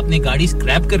अलावा अगर आपने गाड़ी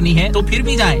स्क्रैप करनी है तो फिर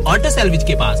भी जाएं ऑटो सैल्वेज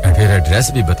के पास। फिर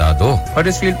एड्रेस भी बता दो।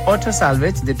 Huddersfield auto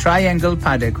salvage, the triangle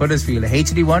Paddock, Huddersfield,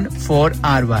 HD1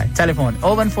 4RY. Telephone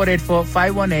 01484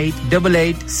 518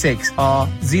 886 or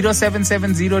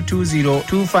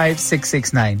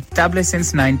 07702025669. Established since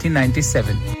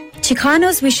 1997.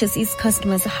 Chicano's wishes its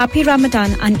customers a happy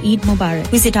Ramadan and Eid Mubarak.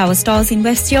 Visit our stalls in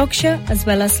West Yorkshire as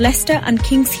well as Leicester and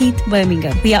Kings Heath,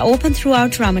 Birmingham. We are open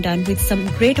throughout Ramadan with some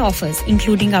great offers,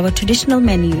 including our traditional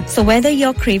menu. So whether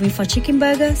you're craving for chicken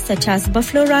burgers such as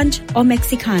Buffalo Ranch or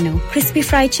Mexicano, crispy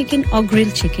fried chicken or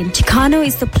grilled chicken, Chicano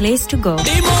is the place to go.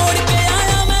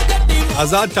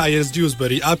 Azad tyres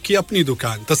Dewsbury आपकी अपनी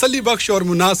दुकान, तसल्ली बख्श और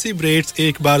मुनासिब rates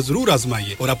एक बार जरूर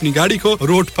आजमाइए और अपनी गाड़ी को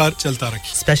रोड पर चलता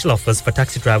रखिए। Special offers for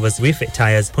taxi drivers, refit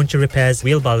tires, puncture repairs,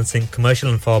 wheel balancing, commercial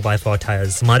and 4x4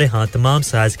 tires. हमारे यहाँ तमाम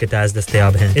साइज के टायर्स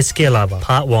दस्तयाब हैं। इसके अलावा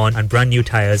Part 1 and brand new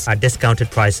tires at discounted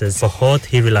prices for बहुत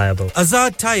ही reliable.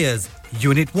 Azad Tires,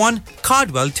 Unit 1,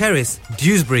 Cardwell Terrace,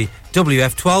 Dewsbury,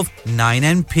 WF12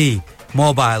 9NP.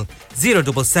 Mobile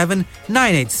 077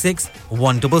 986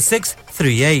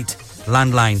 16638.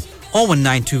 Landline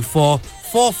 01924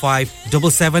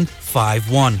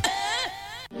 457751.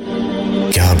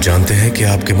 क्या आप जानते हैं कि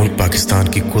आपके मुल्क पाकिस्तान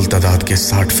की कुल तादाद के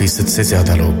 60% से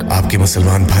ज्यादा लोग आपके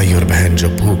मुसलमान भाई और बहन जो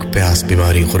भूख, प्यास,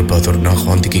 बीमारी, गुर्बत और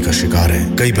नाखवानदगी का शिकार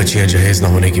हैं। कई बच्चियां जहेज न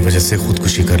होने की वजह से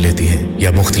खुदकुशी कर लेती हैं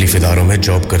या मुख्तलिफ इदारों में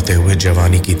जॉब करते हुए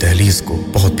जवानी की दहलीज को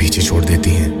बहुत पीछे छोड़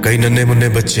देती हैं। कई नन्हे-मुन्ने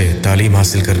बच्चे तालीम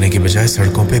हासिल करने की बजाय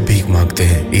सड़कों पे भीख मांगते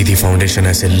हैं। ईदी फाउंडेशन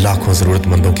ऐसे लाखों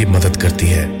जरूरतमंदों की मदद करती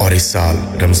है और इस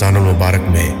साल रमजानुल मुबारक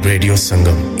में रेडियो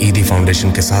संगम ईदी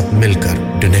फाउंडेशन के साथ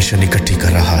मिलकर डोनेशन इकट्ठी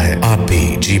कर रहा है। आप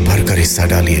भी जी भरकर हिस्सा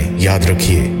डालिए। याद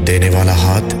रखिए, देने वाला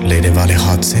हाथ लेने वाले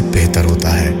हाथ से बेहतर होता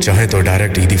है। चाहे तो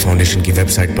डायरेक्ट ईदी फाउंडेशन की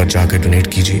वेबसाइट पर जाकर डोनेट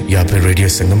कीजिए या फिर रेडियो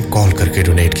संगम कॉल करके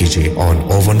डोनेट कीजिए ऑन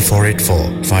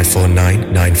 01484 549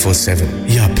 947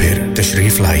 या फिर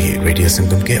तशरीफ लाइए रेडियो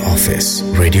संगम के office,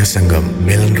 radio Sangam,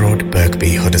 Milan road,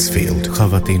 Birkby, Huddersfield.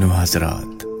 ख़वातीन व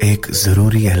हज़रात, एक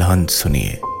जरूरी ऐलान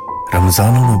सुनिए।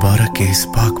 रमजानुल मुबारक के इस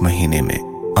पाक महीने में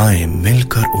आए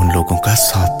मिलकर उन लोगों का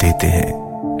साथ देते हैं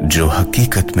जो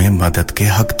हकीकत में मदद के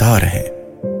हकदार हैं।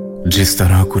 जिस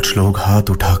तरह कुछ लोग हाथ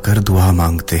उठाकर दुआ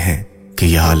मांगते हैं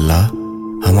कि या अल्लाह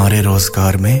हमारे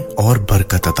रोजगार में और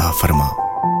बरकत अता फरमा,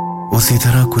 उसी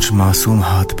तरह कुछ मासूम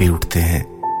हाथ भी उठते हैं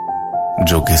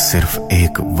जो कि सिर्फ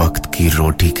एक वक्त की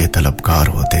रोटी के तलबगार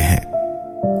होते हैं।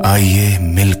 आइए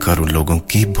मिलकर उन लोगों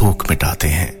की भूख मिटाते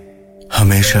हैं।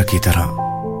 हमेशा की तरह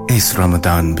इस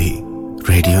रमजान भी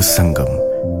रेडियो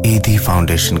संगम ईदी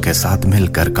फाउंडेशन के साथ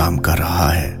मिलकर काम कर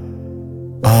रहा है।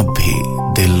 आप भी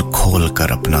दिल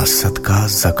खोलकर अपना सदका,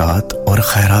 ज़कात और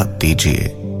खैरात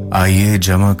दीजिए। आइए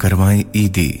जमा करवाएं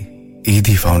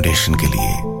ईदी फाउंडेशन के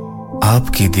लिए।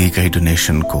 आपकी दी गई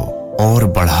डोनेशन को और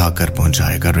बढ़ाकर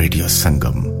पहुंचाएगा रेडियो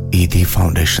संगम ईदी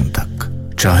फाउंडेशन तक।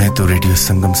 चाहे तो रेडियो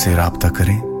संगम से राब्ता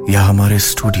करें या हमारे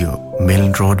स्टूडियो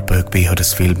मिलन रोड, बर्कबी,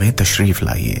 हडर्सफील्ड में तशरीफ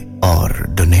लाइए और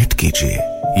डोनेट कीजिए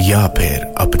या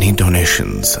फिर अपनी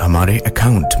डोनेशंस हमारे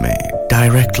अकाउंट में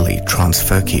डायरेक्टली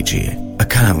ट्रांसफर कीजिए।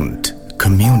 Account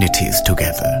communities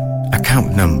together,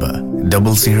 account number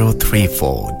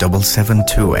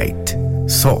 00347728,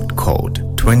 sort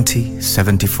code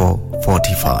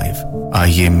 207445।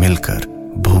 आइए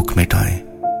मिलकर भूख मिटाएं,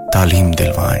 तालीम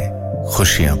दिलवाएं,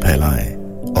 खुशियां फैलाएं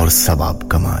और सवाब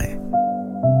कमाएं।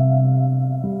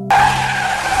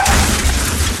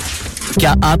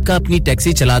 क्या आपका अपनी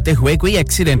टैक्सी चलाते हुए कोई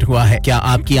एक्सीडेंट हुआ है? क्या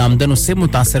आपकी आमदन उससे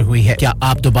मुतासर हुई है? क्या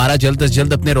आप दोबारा जल्द से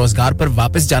जल्द अपने रोजगार पर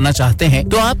वापस जाना चाहते हैं?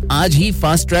 तो आप आज ही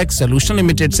फास्ट ट्रैक सोल्यूशन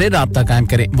लिमिटेड से राब्ता कायम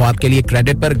करें। वो आपके लिए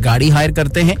क्रेडिट पर गाड़ी हायर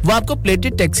करते हैं। वो आपको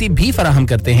प्लेटेड टैक्सी भी फराहम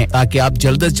करते हैं ताकि आप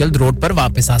जल्द से जल्द रोड पर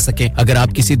वापस आ सके। अगर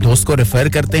आप किसी दोस्त को रेफर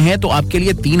करते हैं तो आपके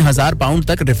लिए £3000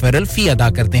 तक रेफरल फी अदा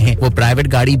करते हैं। वो प्राइवेट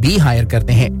गाड़ी भी हायर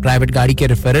करते हैं। प्राइवेट गाड़ी के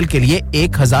रेफरल के लिए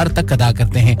 1000 तक अदा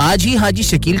करते हैं। आज ही हाजी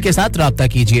शकील के साथ राब्ता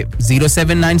कीजिए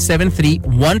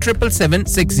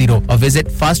 07973-177760 और visit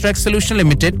Fast Track Solution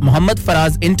Limited, Mohammed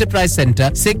Faraz Enterprise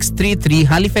Center, 633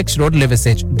 Halifax Road,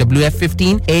 Liversedge,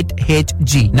 WF15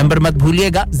 8HG. Number मत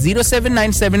भूलिएगा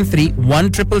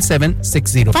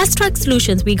 07973-177760. Fast Track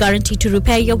Solutions, we guarantee to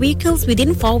repair your vehicles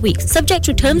within 4 weeks, subject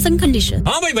to terms and conditions.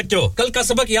 हाँ भाई बच्चों, कल का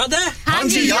सबक याद है? हाँ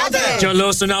जी याद है।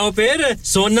 चलो सुनाओ फिर।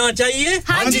 सोना चाहिए?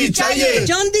 हाँ जी चाहिए।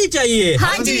 चांदी चाहिए?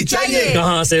 हाँ जी चाहिए।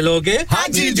 कहाँ से लोगे? हाँ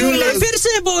जी जूलर्स। फिर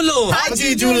से बोलो। हाँ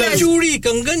जी जूलर्स। चूड़ी,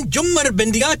 कंगन, झुमर,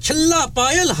 बिंदिया, छल्ला,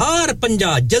 पायल, हार,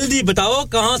 पंजा, जल्दी बताओ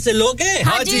कहाँ से लोगे?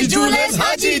 हाजी जूलर्स,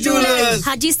 हाजी जूलर्स।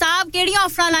 हाजी साहब केड़ी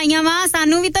ऑफर लाईयां वा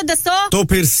सानू भी तो दसो। तो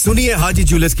फिर सुनिए हाजी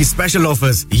जूलर्स की स्पेशल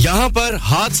ऑफर्स। यहाँ पर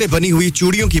हाथ से बनी हुई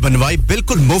चूड़ियों की बनवाई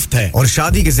बिल्कुल मुफ्त है और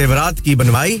शादी के जेवरात की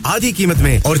बनवाई आधी कीमत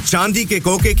में और चांदी के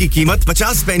कोके की कीमत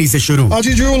 50 पैसे से शुरू। Haji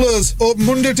Jewellers, open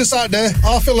Monday to Saturday,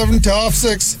 11:30 to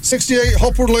 6:30, 68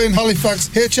 Hopwood Lane, Halifax,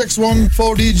 HX1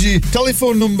 4DG.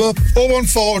 Telephone number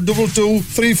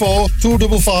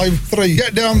 01422342553.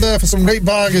 Get down there for some great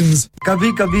bargains.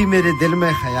 कभी-कभी मेरे दिल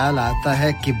में ख्याल आता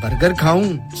है कि बर्गर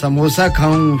खाऊं, समोसा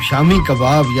खाऊं, शामी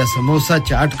कबाब या समोसा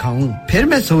चाट खाऊं। फिर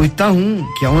मैं सोचता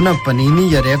हूं क्यों ना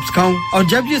पनीनी या रैप्स खाऊं और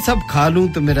जब ये सब खा लूं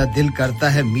तो मेरा दिल करता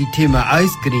है मीठे में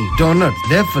आइसक्रीम, डोनट्स,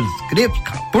 वेफल्स, क्रेप्स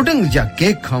खाऊं, पुडिंग या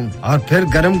केक खाऊं और फिर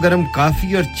गरम-गरम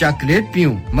कॉफी और चॉकलेट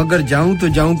पीऊं। मगर जाऊं तो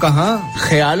जाऊं कहां?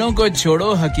 ख्यालों को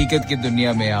छोड़ो, हकीकत की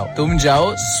दुनिया में आओ। तुम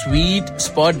जाओ sweet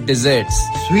spot desserts.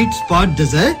 Sweet spot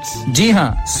desserts? जी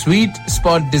हां, sweet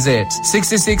spot desserts,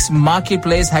 66 market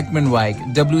place, Hackman वाइक,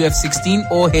 WF16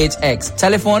 OHX।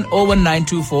 टेलीफोन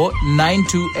 01924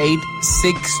 928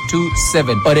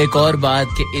 627। और एक और बात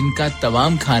कि इनका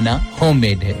तमाम खाना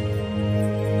होममेड है।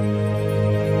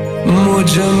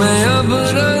 मुझ में अब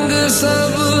रंग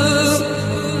सब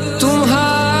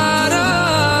तुम्हारा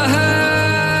है,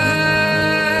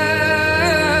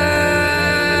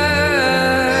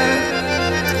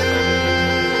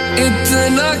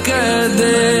 इतना कह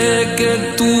दे कि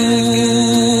तू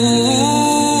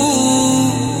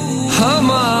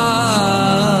हमारा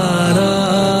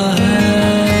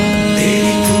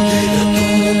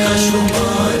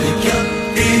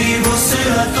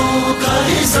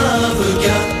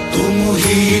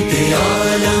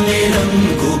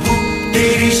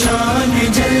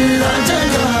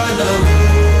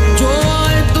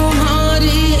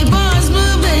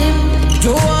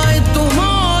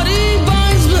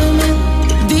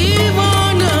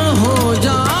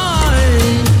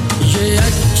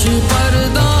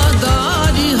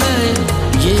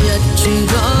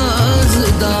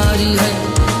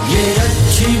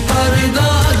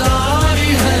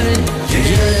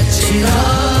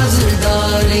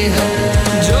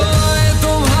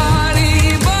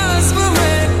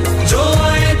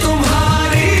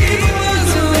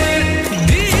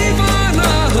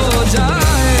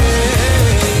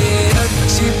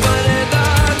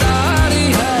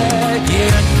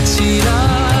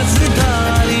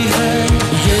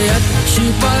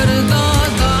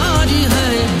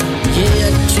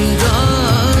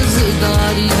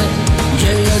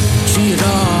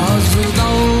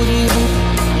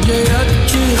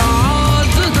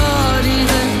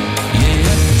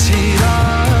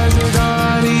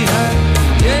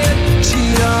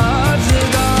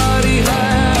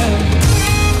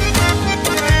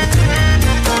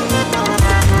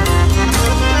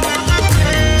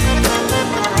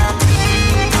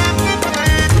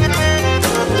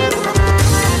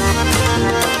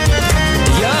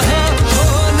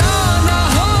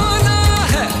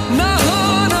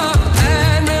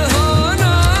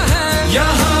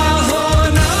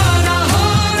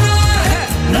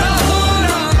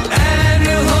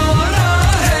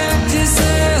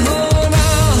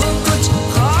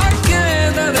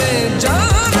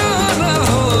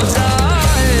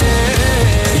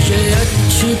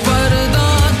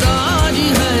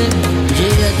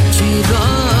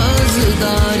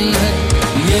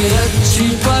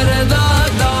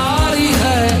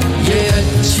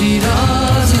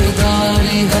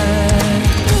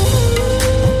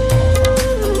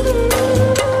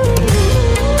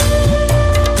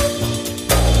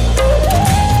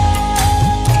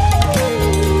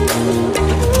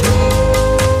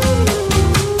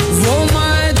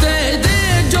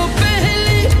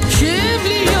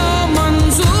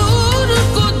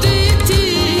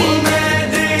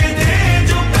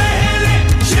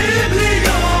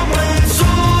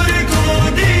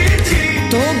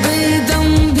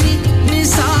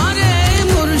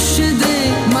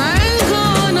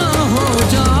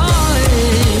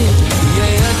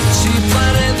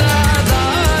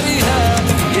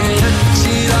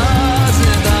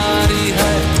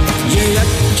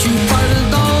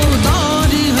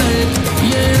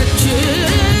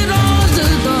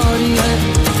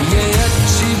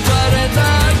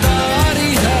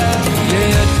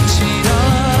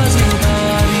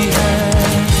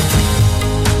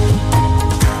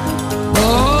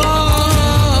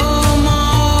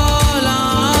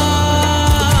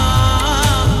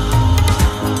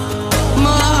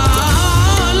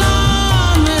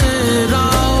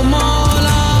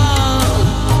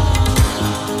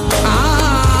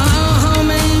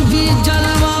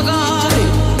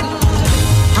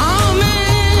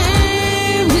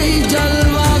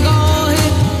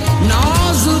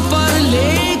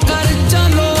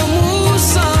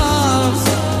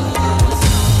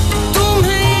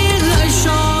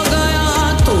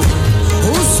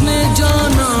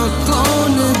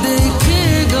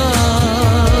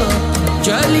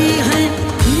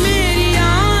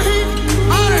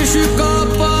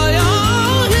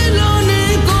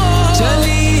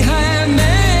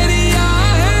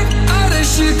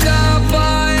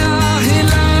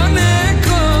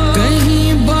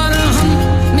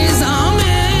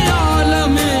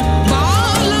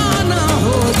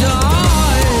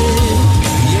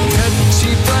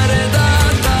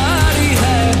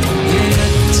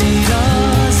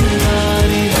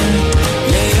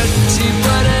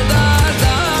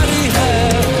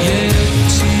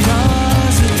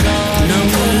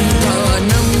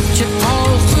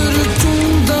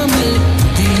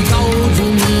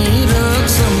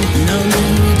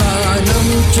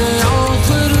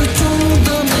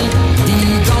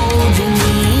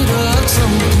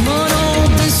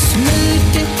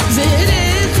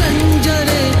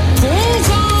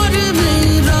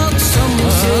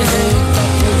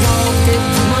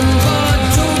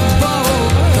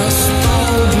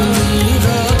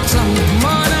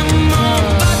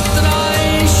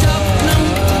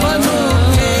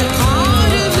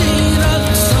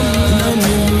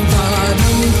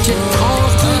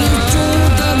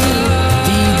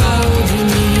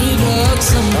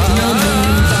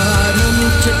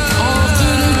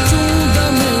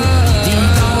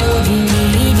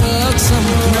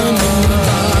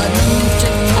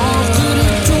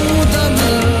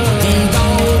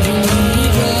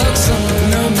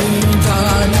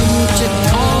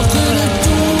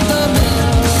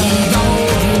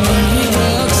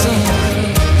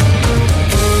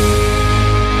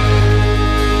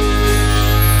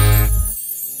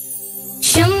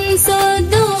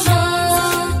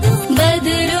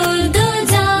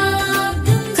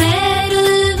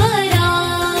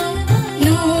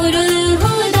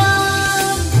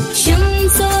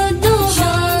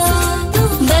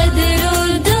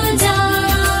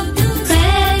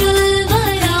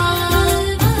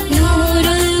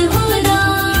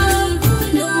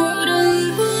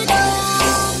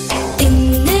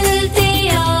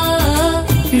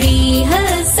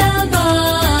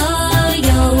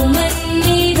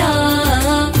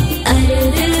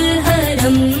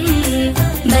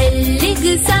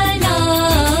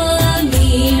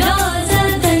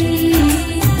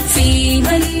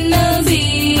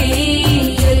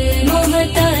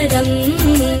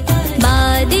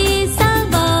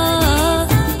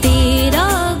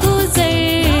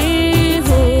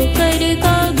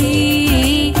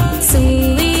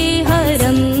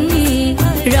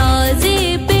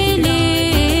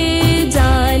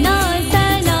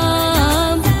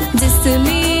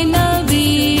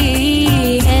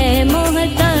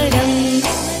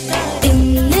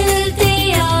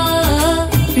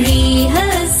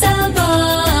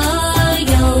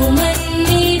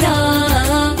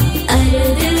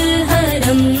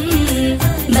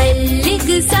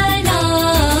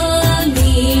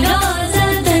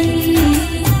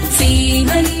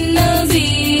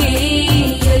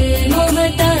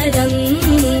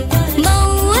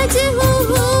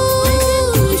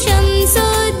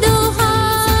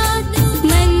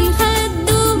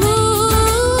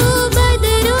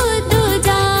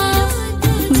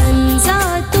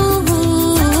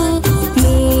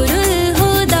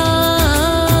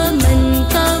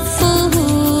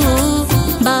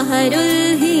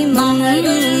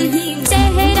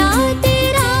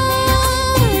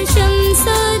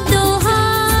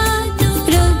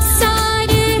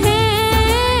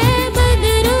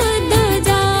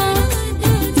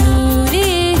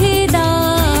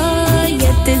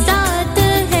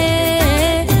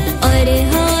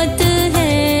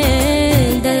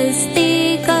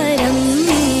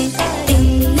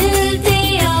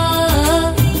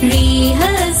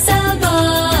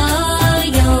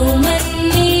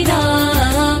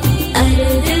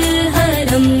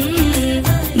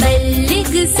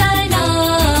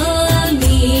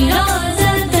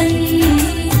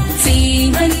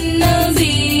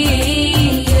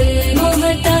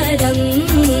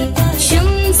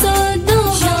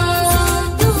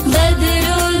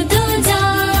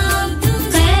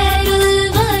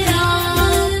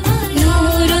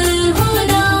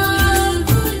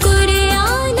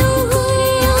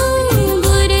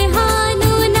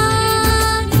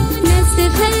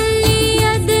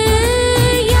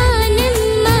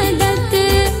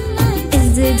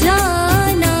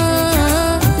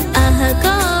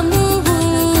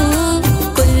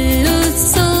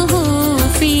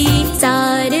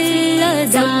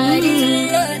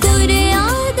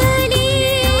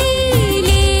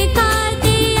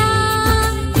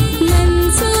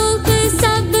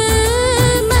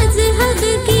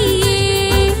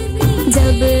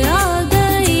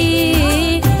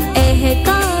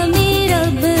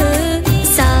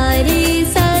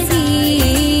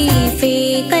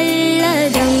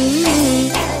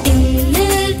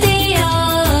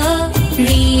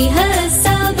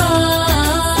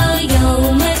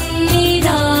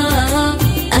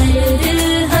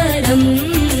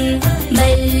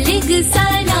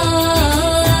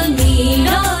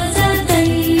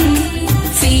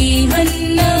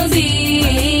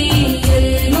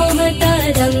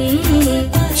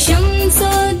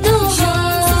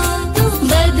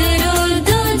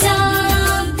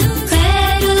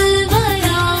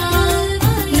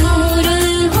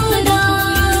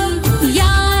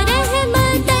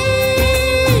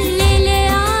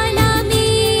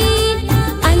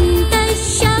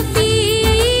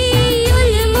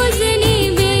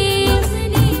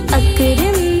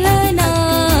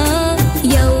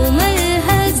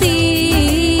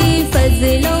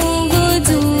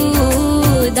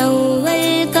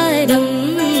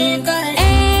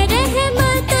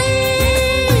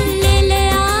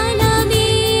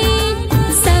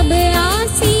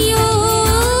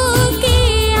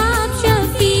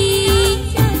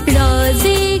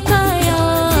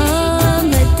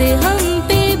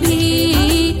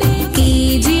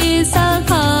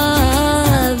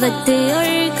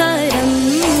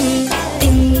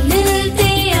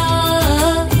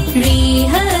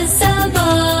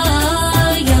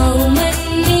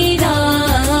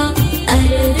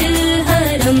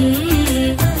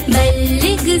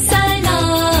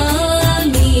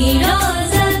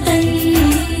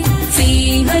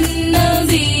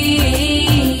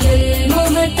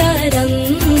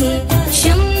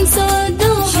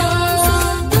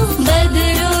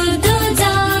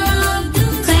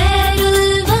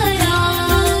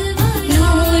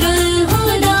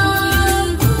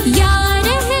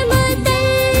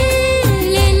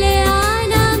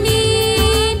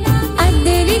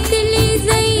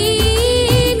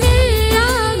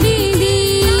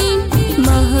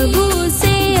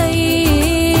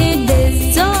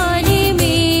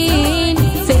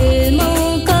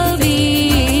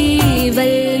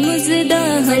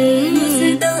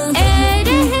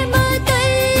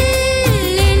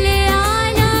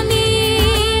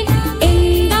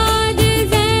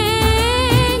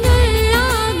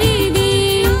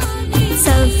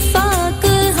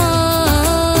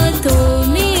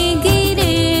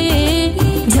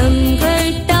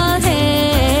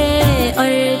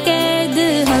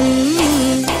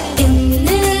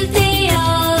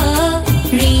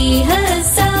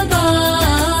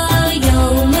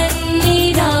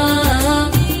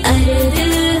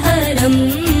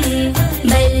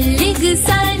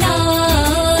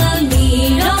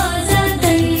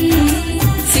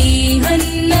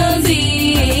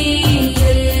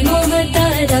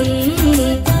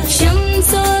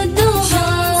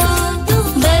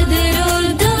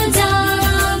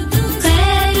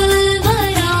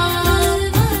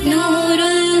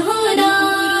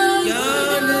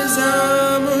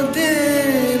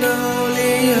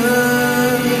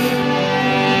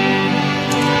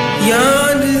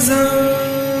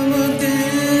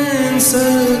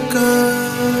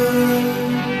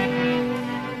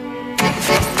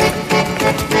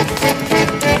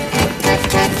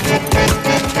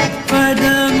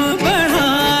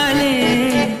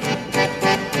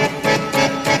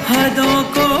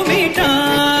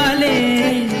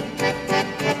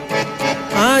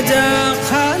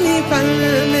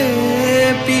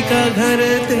का घर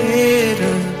तेरा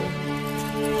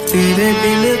तेरे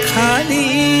बिन खाली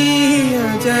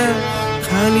आजा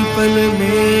खालीपन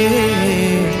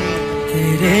में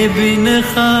तेरे बिन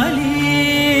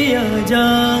खाली आजा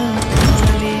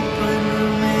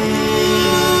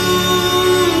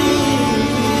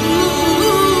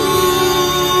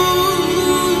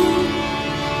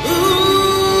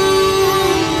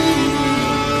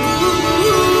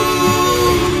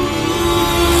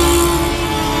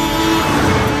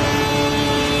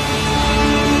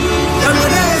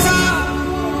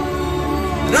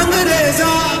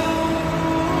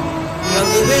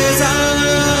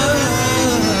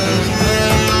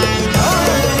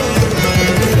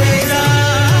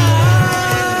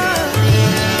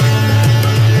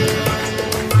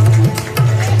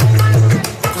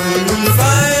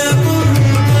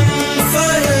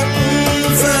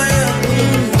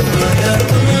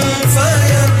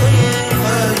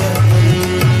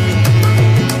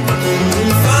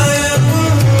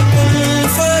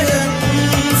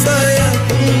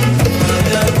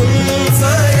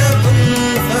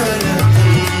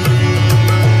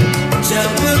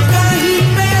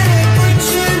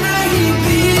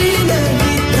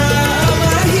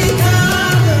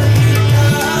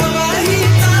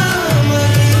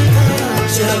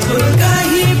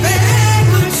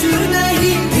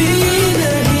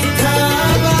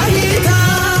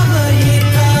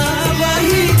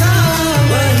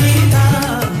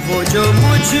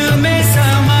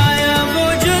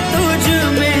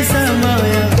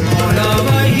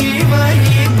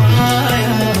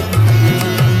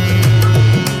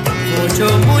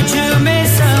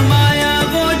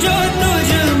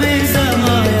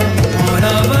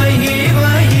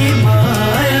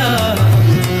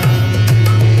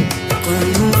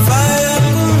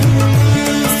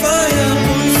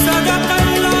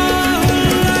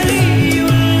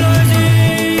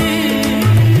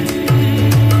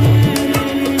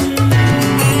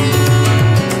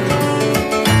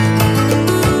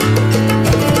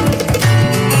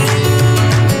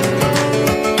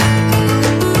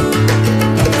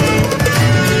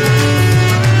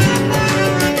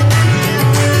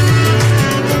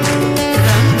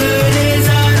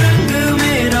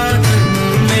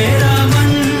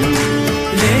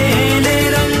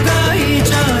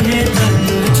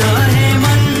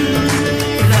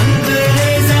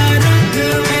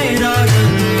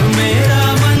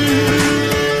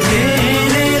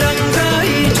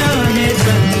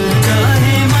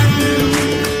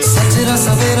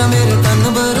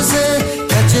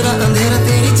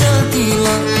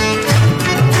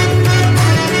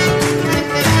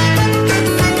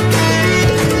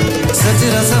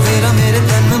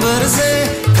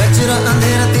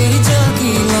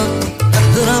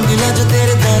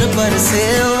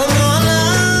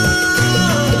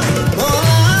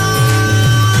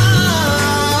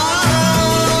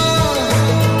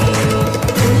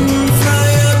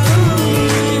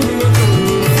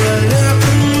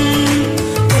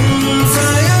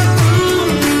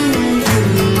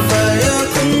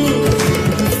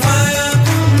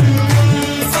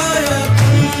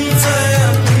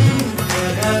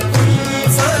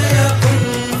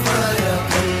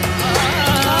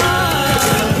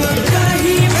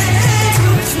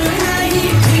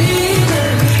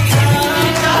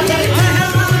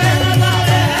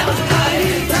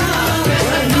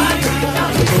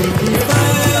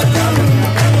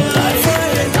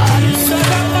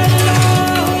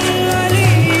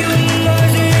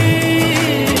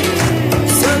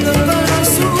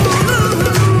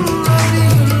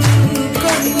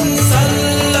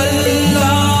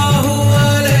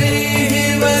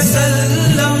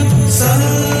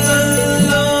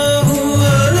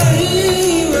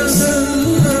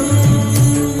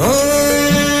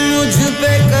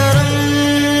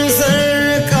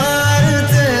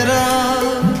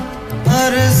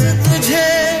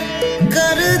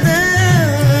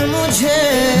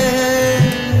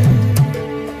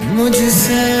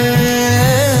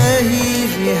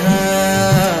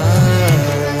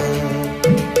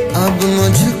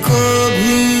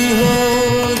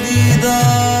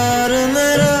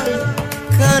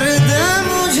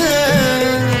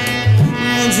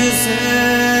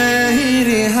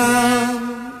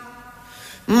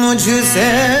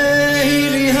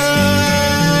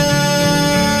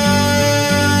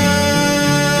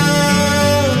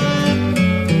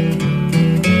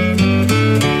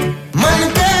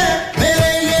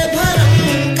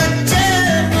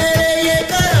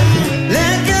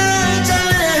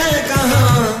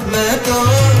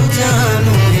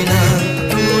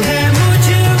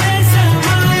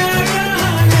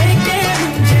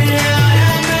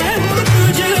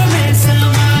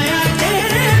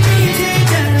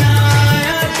चला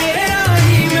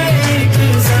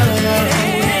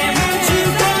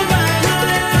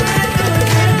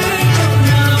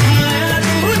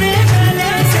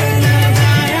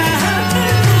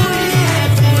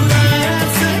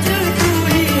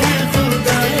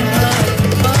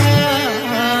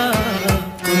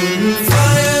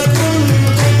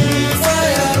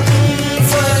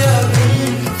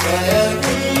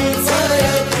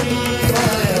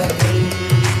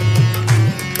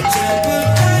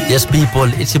Yes, people,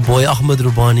 it's your boy Ahmed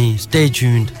Rubani. Stay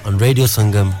tuned on Radio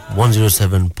Sangam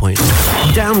 107.9.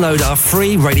 Download our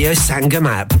free Radio Sangam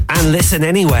app and listen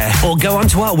anywhere or go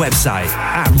onto our website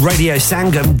at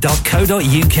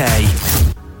radiosangam.co.uk.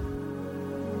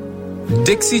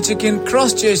 डिक्सी chicken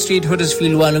Cross Church Street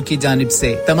Huddersfield वालों की जानिब से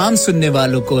तमाम सुनने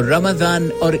वालों को रमजान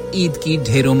और ईद की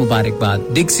ढेरों मुबारकबाद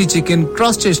Dixy chicken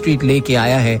Cross Church Street लेके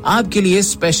आया है आपके लिए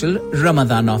special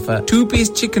Ramzan offer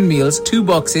 2-piece chicken meals 2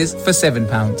 boxes for £7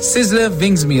 sizzler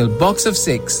wings meal box of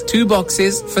 6 2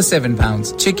 boxes for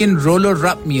 £7 chicken roller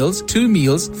wrap meals 2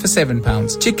 meals for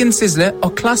 £7 chicken sizzler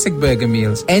or classic burger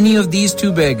meals any of these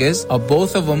 2 burgers or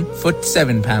both of them for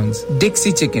 £7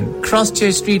 Dixie Chicken Cross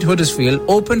Church Street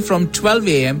Huddersfield open from 12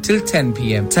 a.m. till 10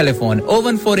 p.m. Telephone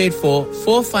 01484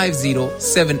 450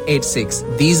 786.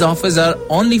 These offers are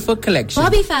only for collection.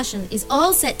 Bobby Fashion is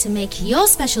all set to make your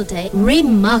special day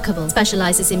remarkable.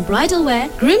 Specializes in bridal wear,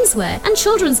 groom's wear and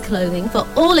children's clothing for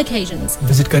all occasions.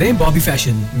 Visit करें Bobby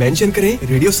Fashion. Mention करें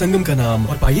Radio Sangam का नाम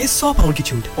और पाइए £100 की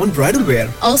छूट on bridal wear.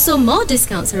 Also more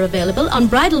discounts are available on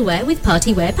bridal wear with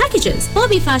party wear packages.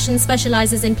 Bobby Fashion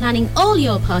specializes in planning all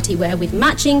your party wear with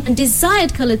matching and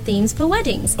desired colored themes for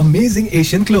weddings. Amazing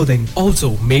Asian clothing, also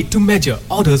made to measure,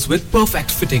 orders with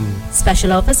perfect fitting.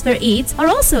 Special offers for Eids are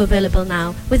also available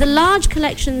now, with a large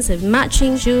collections of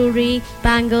matching jewellery,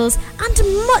 bangles and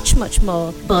much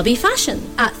more. Bobby Fashion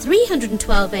at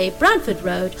 312A Bradford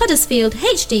Road, Huddersfield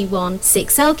HD1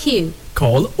 6LQ.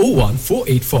 Call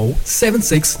 01484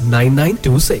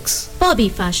 769926. Bobby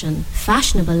Fashion,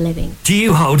 fashionable living. Do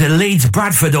you hold a Leeds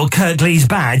Bradford or Kirklees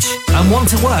badge and want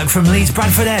to work from Leeds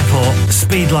Bradford Airport?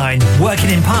 Speedline, working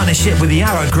in partnership with the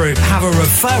Arrow Group, have a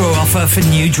referral offer for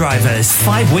new drivers.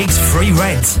 5 weeks free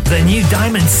rent. The new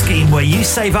Diamond scheme where you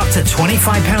save up to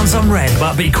 £25 on rent.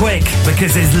 But be quick,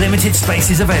 because there's limited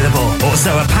spaces available.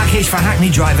 Also a package for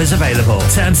Hackney drivers available.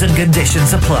 Terms and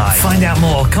conditions apply. Find out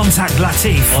more, contact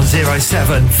Latif on 07487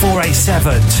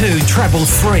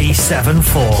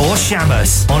 23374 or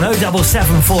Shamus on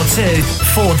 07742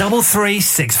 433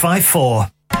 654.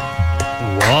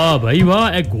 वाह भाई वाह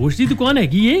ए गोश्त दी दुकान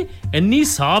हैगी ये इतनी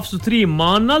साफ सुथरी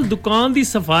ईमान नाल दुकान दी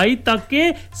सफाई तक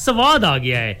के स्वाद आ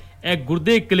गया है ए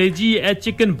गुर्दे कलेजी ए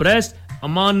चिकन ब्रेस्ट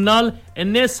अमान नाल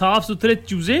इन्ने साफ सुथरे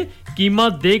चूजे कीमा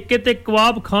देख के ते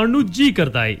कबाब खाण नु जी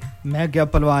करदा है मैं क्या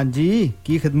पहलवान जी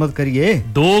की खिदमत करिए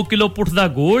 2 किलो पुठ दा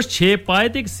गोश्त 6 पाए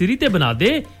ते एक सिरी ते बना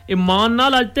दे ईमान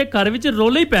नाल आज ते घर विच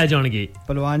रोले ही पै जाणगे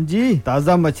पहलवान जी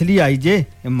ताजा मछली आई जे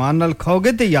ईमान नाल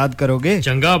खाओगे ते याद करोगे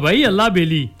चंगा भाई अल्लाह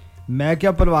बेली मैं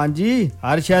क्या पहलवान जी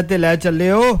हर शहर ते ले चले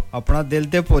हो अपना दिल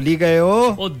ते भूल ही गए हो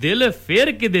ओ दिल फेर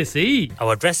किदे सही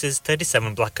Our address is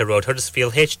 37 Blacker Road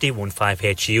Huddersfield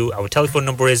HD15HU Our telephone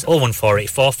number is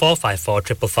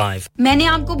 01484454555 मैंने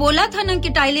आपको बोला था ना कि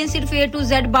टाइलें सिर्फ A to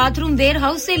Z bathroom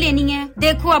warehouse से लेनी है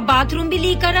देखो अब बाथरूम भी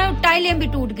लीक कर रहा है और टाइलें भी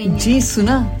टूट गई हैं जी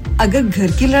सुना अगर घर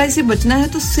की लड़ाई से बचना है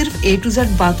तो सिर्फ A to Z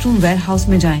bathroom warehouse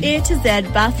में जाएं A to Z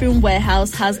Bathroom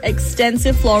Warehouse has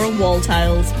extensive floral wall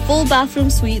tiles full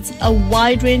bathroom suites a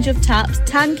wide range of taps,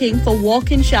 tanking for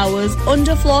walk-in showers,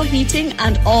 underfloor heating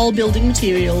and all building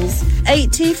materials.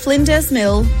 80 Flinders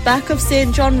Mill, back of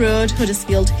St John Road,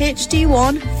 Huddersfield,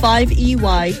 HD1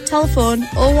 5EY. Telephone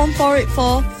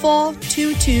 01484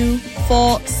 422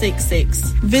 466.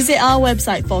 Visit our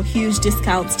website for huge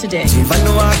discounts today.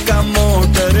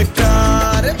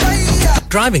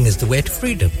 Driving is the way to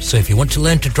freedom, so if you want to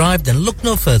learn to drive, then look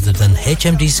no further than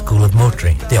HMD School of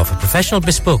Motoring. They offer professional,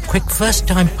 bespoke, quick,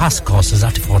 first-time pass courses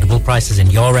at affordable prices in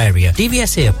your area.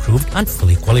 DVSA approved and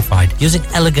fully qualified, using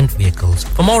elegant vehicles.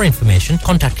 For more information,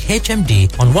 contact HMD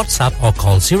on WhatsApp or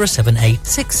call 078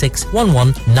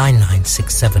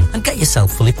 66119967 and get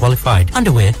yourself fully qualified and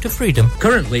away to freedom.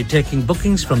 Currently taking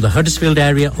bookings from the Huddersfield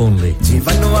area only.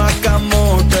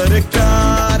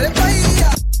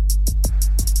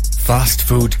 Fast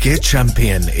food के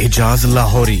champion Ijaz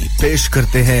Lahori पेश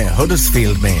करते हैं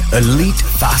Huddersfield में elite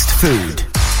fast food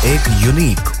एक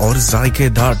unique और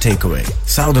जायकेदार takeaway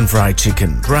southern fried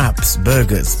chicken wraps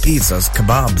burgers pizzas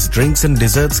kebabs drinks and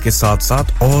desserts के साथ-साथ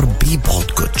और भी बहुत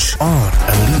कुछ और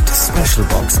एलीट स्पेशल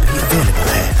बॉक्स भी अवेलेबल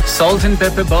है salt and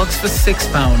pepper box for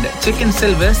 £6 chicken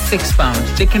silver £6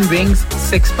 chicken wings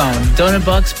 £6 doner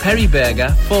box peri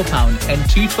burger £4 and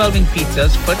 2 12-inch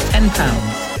pizzas for £10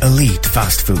 Elite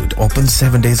Fast Food open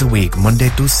 7 days a week, Monday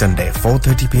to Sunday,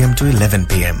 4:30 p.m. to 11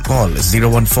 p.m. Call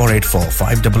 01484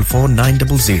 544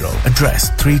 900. Address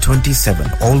 327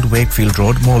 Old Wakefield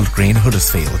Road, Mould Green,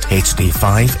 Huddersfield,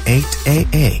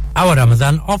 HD58AA. Our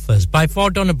Ramadan offers: buy 4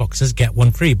 doner boxes, get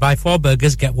 1 free. Buy 4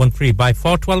 burgers, get 1 free. Buy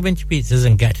 4 12-inch pizzas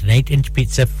and get an 8-inch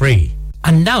pizza free.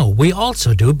 And now we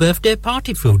also do birthday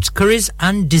party foods, curries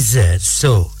and desserts.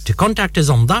 So, to contact us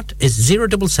on that is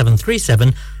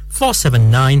 07737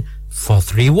 479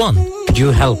 431. Could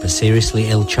you help a seriously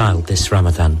ill child this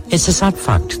Ramadan? It's a sad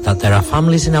fact that there are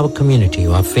families in our community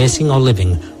who are facing or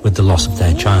living with the loss of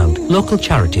their child. Local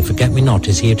charity Forget Me Not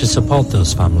is here to support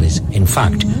those families. In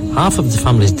fact, half of the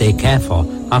families they care for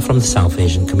are from the South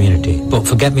Asian community. But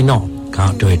Forget Me Not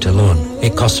can't do it alone.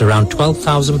 It costs around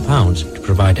 £12,000 to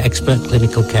provide expert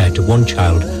clinical care to one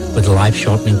child with a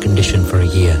life-shortening condition for a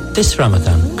year. This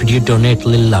Ramadan, could you donate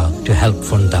Lillah to help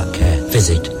fund that care?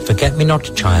 Visit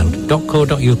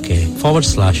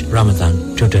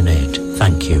forgetmenotchild.co.uk/Ramadan to donate.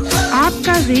 Thank you.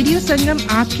 आपका radio संगम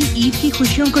आपकी ईद की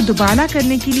खुशियों को दुबारा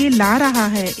करने के लिए ला रहा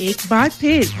है एक बार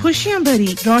फिर खुशियां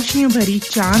भरी रोशनियों भरी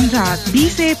चांद रात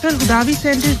 20 अप्रैल गुदावी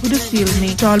सेंटर हुडर्सफील्ड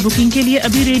में टॉल बुकिंग के लिए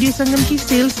अभी रेडियो संगम की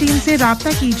सेल्स टीम से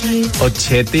राब्ता कीजिए और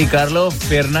छेती कर लो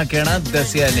फिर ना कहना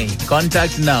दसिया नहीं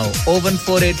कांटेक्ट नाउ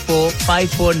 01484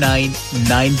 549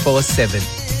 947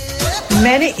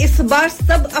 मैंने इस बार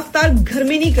सब अफ्तार घर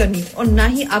में नहीं करनी और ना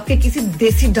ही आपके किसी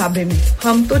देसी ढाबे में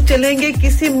हम तो चलेंगे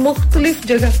किसी मुख्तलिफ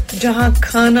जगह जहां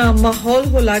खाना माहौल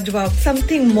हो लाजवाब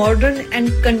समथिंग मॉडर्न एंड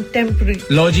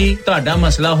कंटेम्परेरी लो जी ਤੁਹਾਡਾ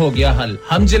मसला हो गया हल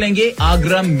हम चलेंगे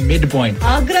आगरा मिड पॉइंट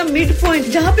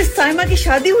जहां पे साइमा की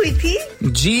शादी हुई थी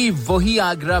जी वही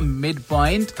Agra mid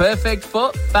point perfect for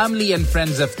family and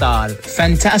friends iftar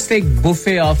fantastic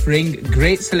buffet offering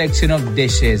great selection of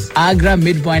dishes Agra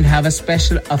mid point have a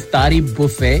special iftari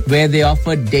buffet where they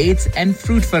offer dates and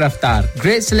fruit for iftar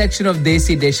great selection of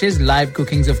desi dishes live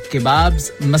cookings of kebabs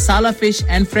masala fish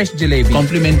and fresh jalebi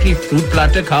complimentary fruit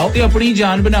platter khao te apni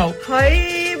jaan banao हाय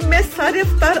मैं सारे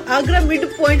इफ्तार Agra mid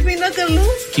point में ना कर लूं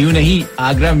क्यों नहीं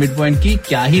Agra mid point की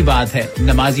क्या ही बात है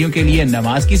नमाजियों के लिए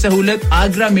नमाज की सहूलत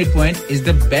Agra mid point is the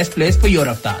best place for your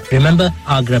Iftikhar Remember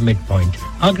Agra Midpoint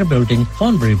Agra Building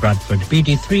Thornbury Bradford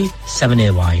BD3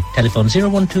 7AY telephone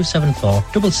 01274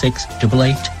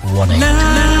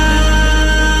 668818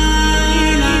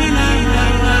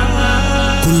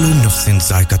 Kullu नफ्सिन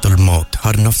जायकातुल मौत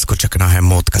हर नफ्स को चखना है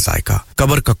मौत का जायका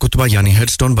कब्र का कुतबा यानी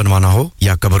हेडस्टोन बनवाना हो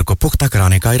या कब्र को पुख्ता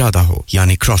कराने का इरादा हो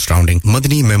यानी cross rounding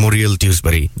Madni memorial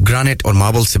Dewsbury granite और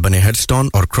मार्बल से बने हेडस्टोन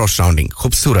और क्रॉस राउंडिंग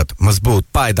खूबसूरत मजबूत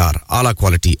पायदार आला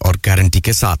क्वालिटी और गारंटी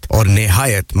के साथ और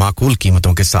निहायत माकूल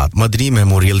कीमतों के साथ मदनी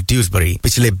मेमोरियल ड्यूसबरी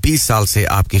पिछले 20 साल से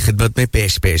आपकी खिदमत में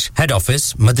पेश Head Office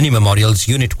Madani Memorials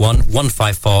Unit 1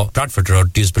 154 Bradford Road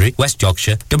Dewsbury West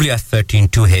Yorkshire WF13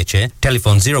 2HA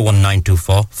telephone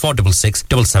 01924 466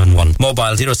 771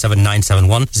 mobile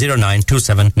 07971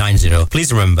 092790 please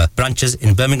remember branches in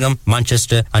Birmingham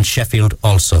Manchester and Sheffield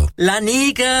also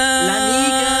लानिका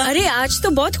अरे आज तो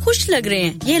बहुत खुश लग रहे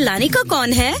हैं ये लानिका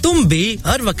कौन है तुम भी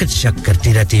हर वक्त शक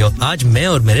करती रहती हो आज मैं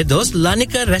और मेरे दोस्त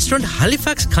लानिका रेस्टोरेंट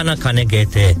हैलिफैक्स खाना खाने गए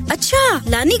थे अच्छा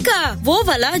लानिका वो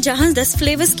वाला जहां 10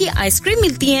 फ्लेवर्स की आइसक्रीम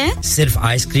मिलती है सिर्फ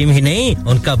आइसक्रीम ही नहीं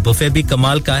उनका बुफे भी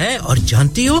कमाल का है और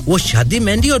जानती हो वो शादी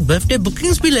मेहंदी और बर्थडे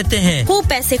बुकिंग्स भी लेते हैं खूब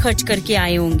पैसे खर्च करके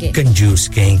आए होंगे कंजूस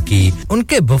कहीं की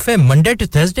उनके buffet Monday to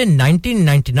Thursday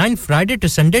 1999 Friday to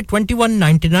Sunday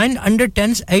 2199 under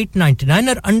 10s 899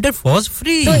 और अंडर 4s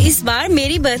फ्री तो इस बार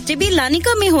मेरी बर्थडे भी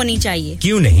लानिका में होनी चाहिए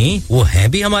क्यों नहीं वो है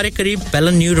भी हमारे करीब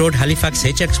पेलन new road Halifax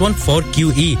HX1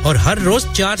 4QE और हर रोज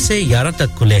 4 से 11 तक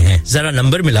खुले हैं जरा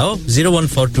नंबर मिलाओ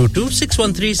 01422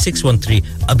 613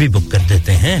 613 अभी बुक कर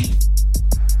देते हैं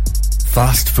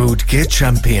फास्ट फूड के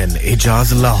चैंपियन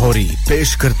इजाज लाहौरी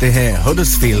पेश करते हैं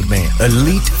हडर्सफील्ड में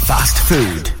एलीट फास्ट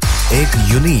फूड एक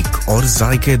यूनिक और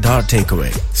जायकेदार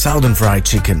takeaway southern fried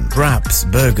chicken wraps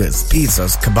burgers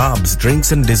pizzas kebabs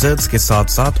drinks and desserts के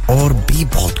साथ-साथ और भी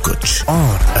बहुत कुछ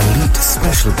और एलीट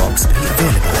स्पेशल बॉक्स भी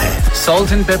अवेलेबल है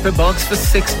salt and pepper box for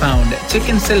 £6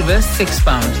 chicken silver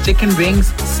 £6 chicken wings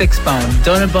 £6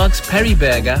 donut box peri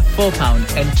burger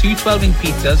 £4 and 2 12-inch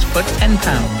pizzas for £10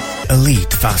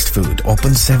 Elite Fast Food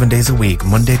open 7 days a week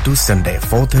Monday to Sunday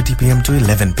 4:30 p.m. to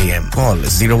 11 p.m. Call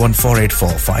 01484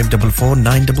 544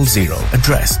 900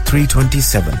 Address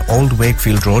 327 Old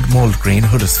Wakefield Road Mould Green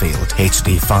Huddersfield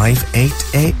HD5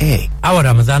 8AA Our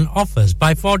Ramadan offers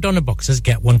buy 4 donut boxes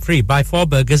get one free buy 4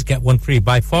 burgers get one free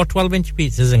buy 4 12-inch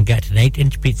pizzas and get an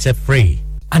 8-inch pizza free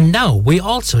And now we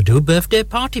also do birthday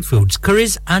party foods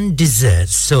curries and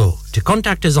desserts so to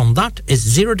contact us on that is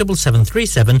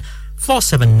 07737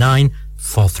 479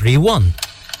 431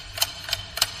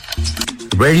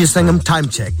 Radio Sangam Time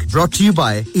Check brought to you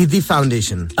by Eidi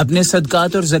Foundation. अपने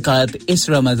सदकात और ज़कात इस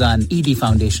रमज़ान ईदी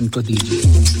foundation को दीजिए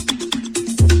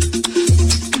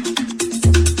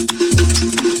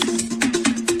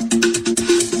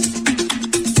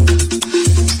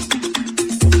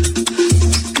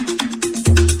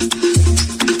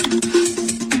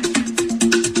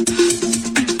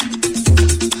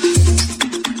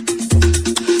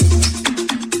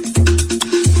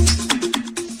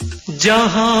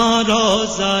जहां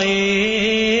रोज़ाए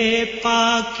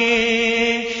पाके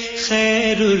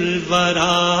खैरुल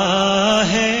वरा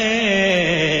है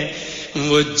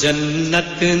वो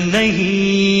जन्नत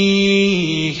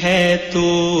नहीं है तो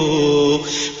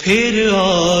फिर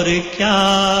और क्या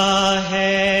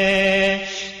है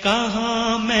कहां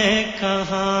मैं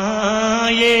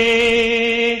कहां ये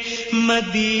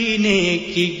मदीने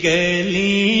की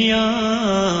गलियां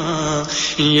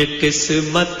ये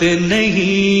किस्मत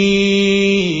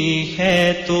नहीं है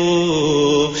तो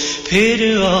फिर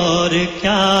और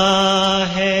क्या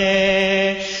है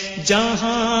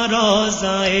जहां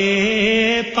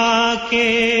रोज़ाए पाके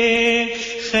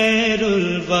खैरुल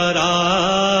वरा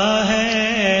है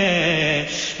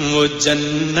वो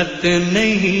जन्नत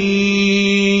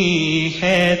नहीं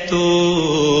है तो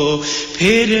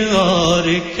फिर और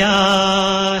क्या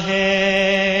है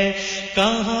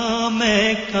कहां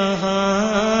मैं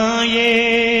कहां ये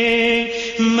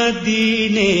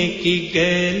मदीने की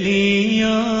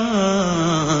गलियां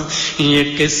ये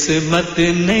किस्मत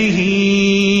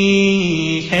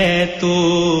नहीं है तो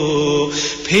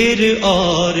फिर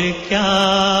और क्या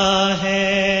है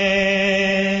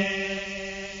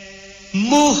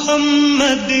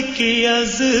मुहम्मद की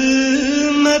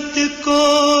अज़मत को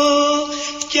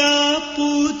क्या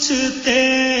पूछते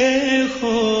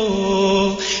हो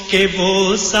कि वो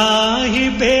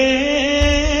साहिबे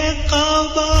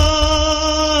क़बा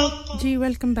जी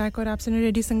वेलकम बैक और आप सुन रहे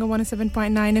रेडियो संगम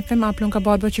 107.9 एफएम आप लोगों का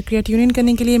बहुत-बहुत शुक्रिया ट्यून इन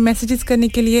करने के लिए मैसेजेस करने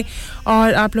के लिए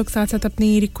और आप लोग साथ-साथ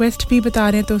अपनी रिक्वेस्ट भी बता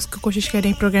रहे हैं तो उसको कोशिश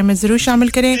करें प्रोग्राम में जरूर शामिल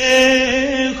करें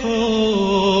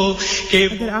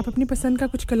अगर आप अपनी पसंद का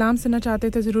कुछ कलाम सुनना चाहते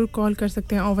हैं तो जरूर कॉल कर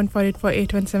सकते हैं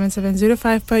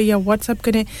 01484817705 पर या व्हाट्सएप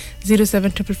करें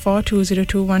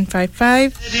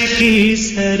 07442022155 की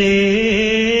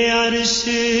सरे अर्श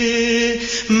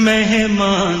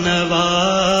मेहमान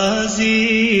नवाजी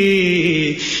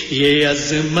ये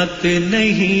अज़मत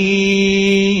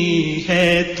नहीं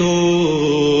है तो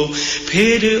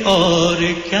फिर और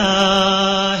क्या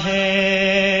है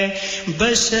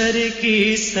बशर की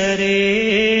सरे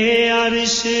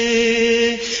अर्श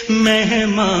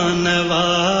मेहमान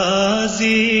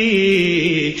नवाजी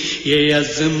ये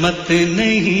अज़मत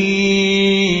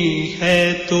नहीं है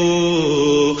तो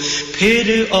फिर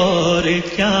और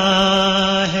क्या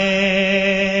है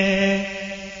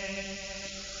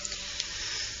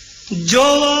जो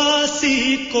आसी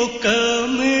को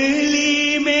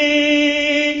कमली में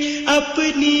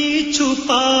अपनी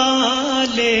छुपा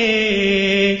ले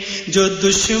जो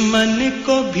दुश्मन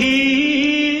को भी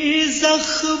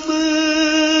जख्म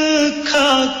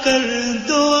खाकर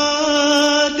दुआ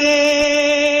दे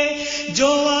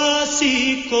जो आसी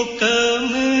को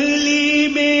कमली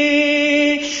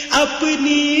में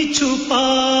अपनी छुपा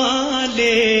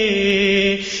ले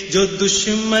जो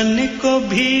दुश्मन को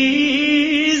भी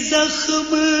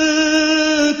जख्म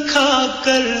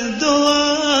खाकर दुआ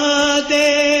दे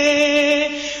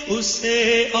उसे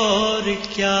और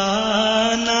क्या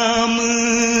नाम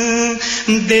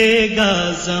देगा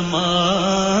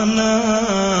ज़माना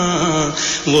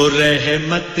वो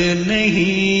रहमत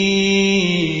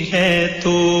नहीं है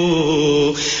तो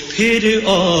फिर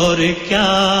और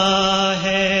क्या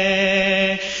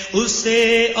है उसे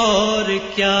और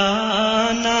क्या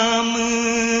नाम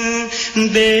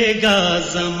देगा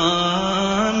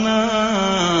ज़माना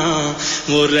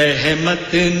वो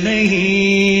रहमत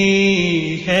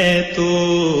नहीं है तो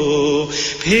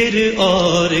फिर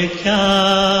और क्या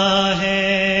है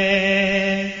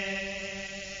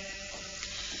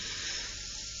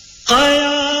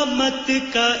क़यामत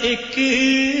का एक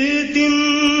दिन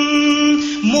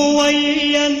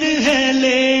मुअय्यन है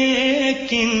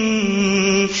लेकिन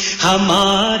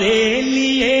हमारे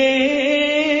लिए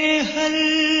हर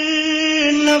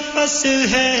नफस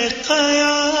है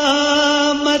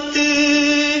क़यामत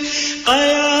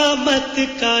क़यामत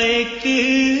का एक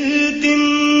दिन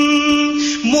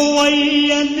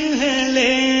मुअय्यन है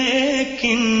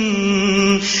लेकिन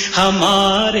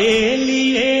हमारे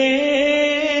लिए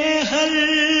हर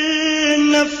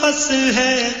नफस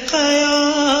है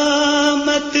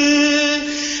क़यामत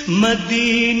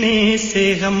मदीने से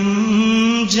हम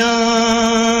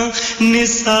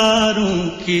जानिसारों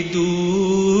की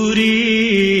दूरी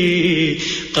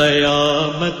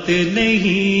क़यामत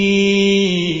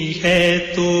नहीं है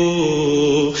तो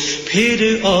फिर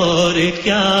और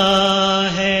क्या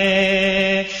है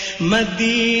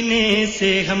मदीने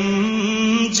से हम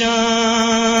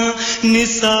जानिसारों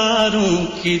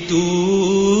की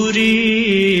दूरी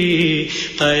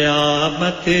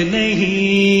क़यामत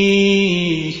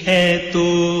नहीं है तो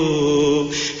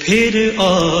फिर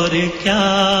और क्या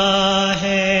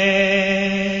है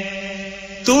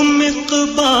तुम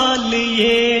इक़बाल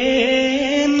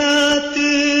ये नात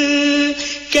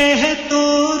कह तो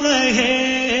रहे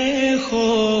हो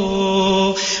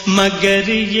मगर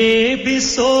ये भी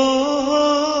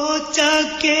सोचा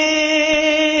के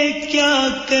क्या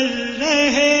कर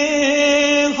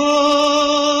रहे हो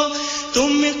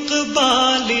तुम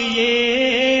इकबाल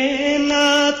ये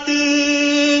नात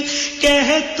कह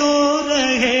तो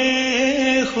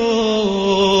रहे हो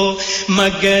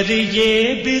मगर ये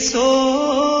भी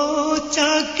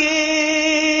सोचा के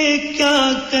क्या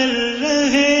कर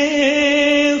रहे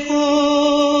हो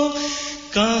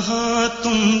कहाँ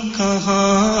तुम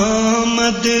कहाँ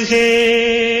मद है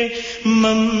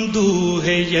ममदूह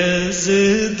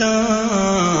यज़दां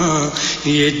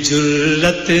ये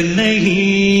जुर्रत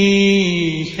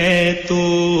नहीं है तो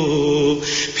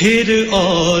फिर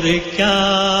और क्या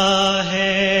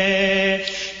है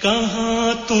कहाँ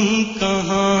तुम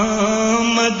कहाँ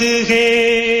मद है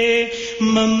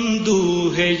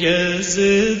ममदूह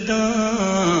यज़दां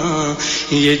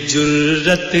ये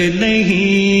जुर्रत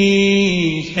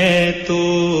नहीं है तो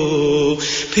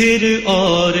फिर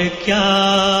और क्या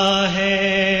है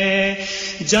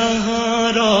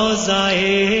जहाँ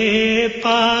रोज़ाए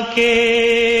पाके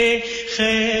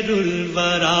खैरुल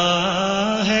वरा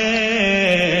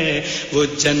है वो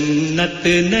जन्नत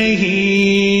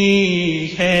नहीं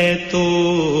है तो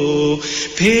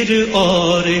फिर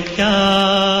और क्या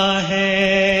है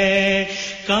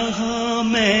कहाँ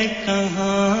मैं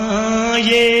कहाँ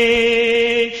ये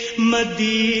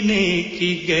मदीने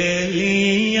की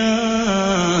गलियां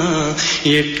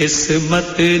ये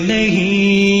किस्मत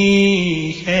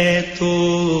नहीं है तो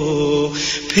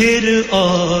फिर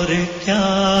और क्या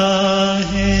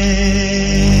है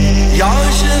या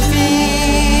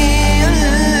शफीअल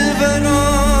वरा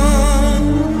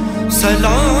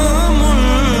सलामुन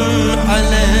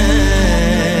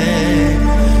अलैक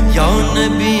या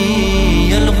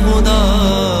नबीअल खुदा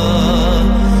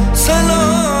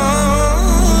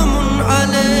सलामुन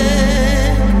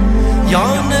अलैक या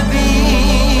नबी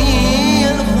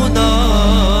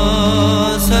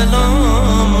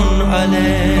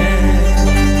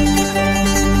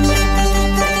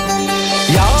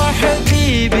या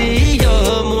हबीबी या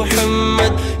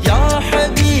मुहम्मद या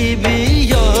हबीबी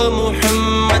या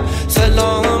मुहम्मद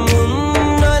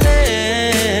सलामुन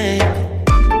अलैक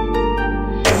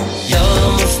या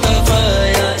मुस्तफा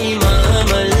या इमाम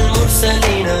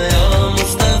المرسلين या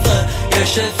मुस्तफा या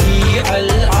शफीअ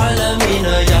العالمين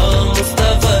या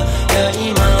मुस्तफा या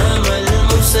इमाम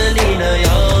المرسلين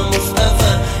या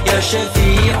मुस्तफा या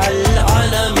शफीअ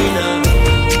العالمين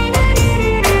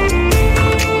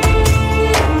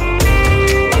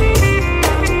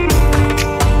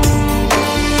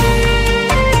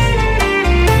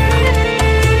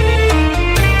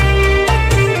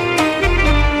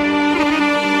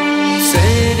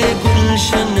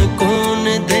गुलशन कौन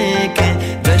देखे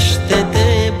रश्ते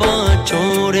तेबा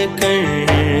छोड़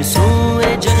कर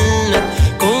सोए जन्नत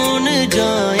कौन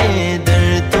जाए दर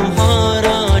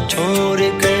तुम्हारा छोड़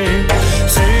कर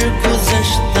सर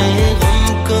गुज़श्ते गम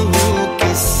कहूँ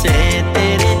किससे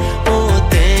तेरे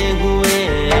होते हुए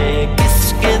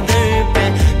किसके दर पे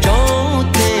जाऊँ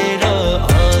तेरा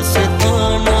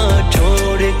आस्ताना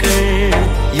छोड़ कर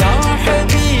या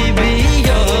हबीबी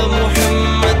या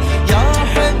मुहम्मद या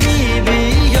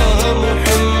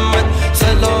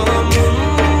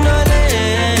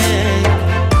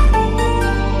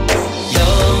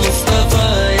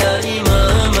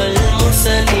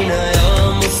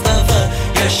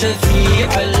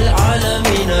شفيع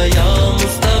العالمين يا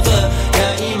مصطفى يا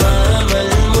إمام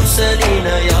المرسلين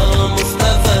يا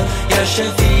مصطفى يا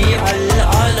شفيع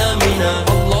العالمين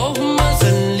اللهم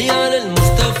صل على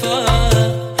المصطفى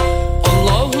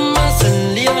اللهم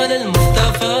صل على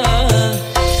المصطفى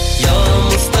يا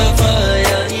مصطفى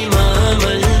يا إمام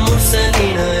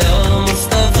المرسلين يا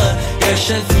مصطفى يا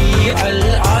شفيع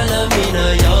العالمين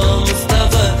يا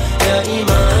مصطفى يا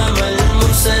إمام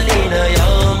المرسلين يا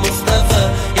مصطفى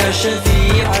يا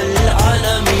شفيع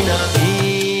العالمين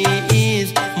He is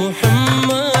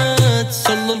Muhammad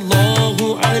sallallahu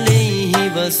alayhi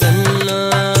wa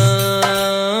sallam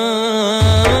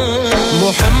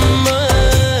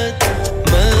Muhammad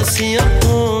mercy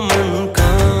upon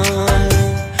mankind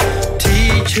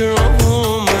teacher of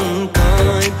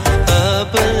mankind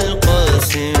Abul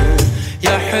Qasim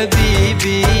ya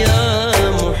habibi ya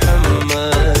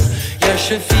Muhammad ya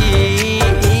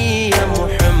shafi'i ya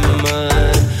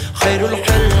Muhammad خير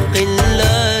الخلق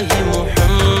الله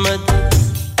محمد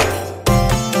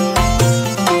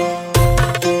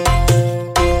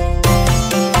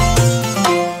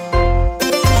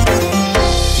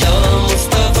يا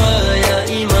مصطفى يا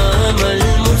إمام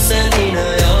المرسلين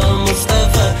يا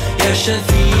مصطفى يا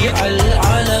شفيع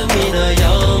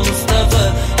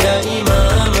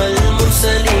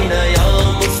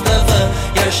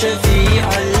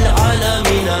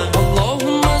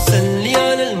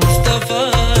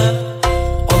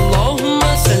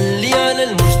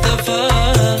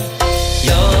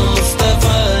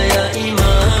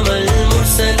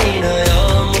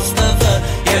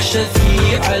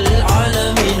شفيع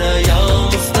العالمين يا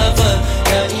مصطفى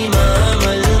يا إمام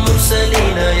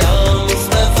المرسلين يا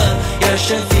مصطفى يا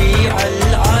شفيع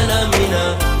العالمين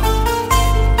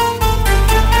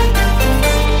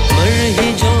مر ہی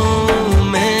جاؤں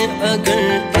میں اگر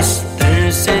اس در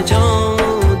سے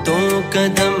جاؤں دو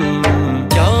قدم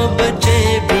کیا بچے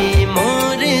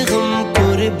بیمار غم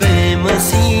قرب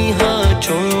مسیحا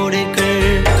چھوڑ کر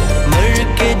مر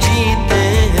کے جیتے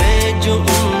ہیں جو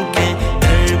ان کے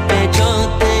گھر پہ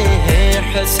جاتے ہیں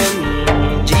حسن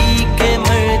جی کے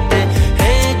مرتے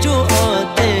ہیں جو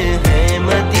آتے ہیں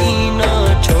مدینہ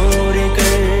چھوڑ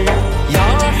کر یا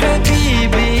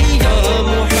حبیبی یا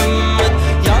محمد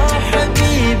یا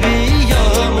حبیبی یا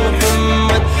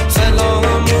محمد سلام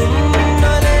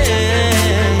علیک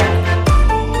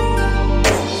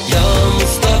یا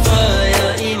مصطفی یا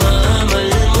امام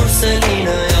المرسلین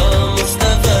یا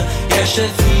مصطفی یا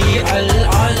شفیع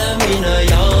العالمین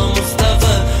یا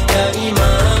مصطفی یا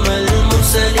امام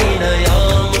المرسلین یا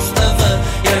مصطفی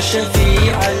یا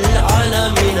شفیع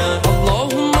العالمین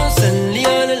اللهم صل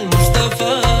على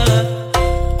المصطفى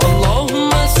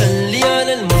اللهم صل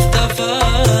على المصطفى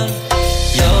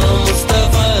يا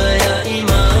مصطفى يا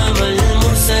إمام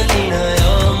المرسلين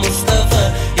يا مصطفى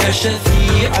يا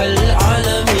شفيع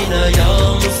العالمين يا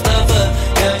مصطفى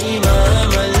يا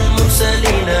إمام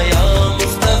المرسلين يا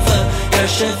مصطفى يا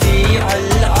شفيع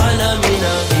العالمين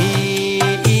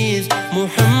He is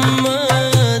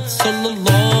Muhammad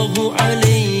sallallahu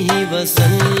alayhi wa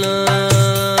sallam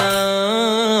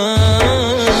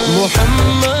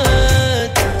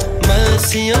Muhammad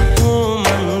mercy upon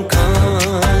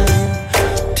mankind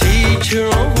teacher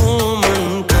of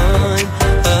mankind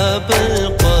Abul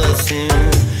Qasim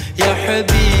ya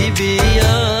habibi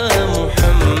ya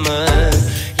Muhammad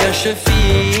ya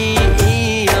shafi'i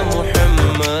ya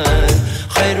Muhammad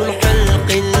khairul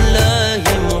khalqi Allah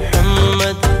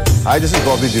Muhammad Hi, this is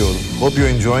Bobby Deol. Hope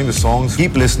you're enjoying the songs.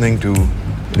 Keep listening to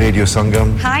Radio Sangam.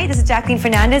 Hi, this is Jacqueline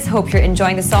Fernandez. Hope you're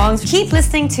enjoying the songs. Keep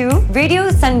listening to Radio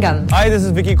Sangam. Hi, this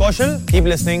is Vicky Kaushal. Keep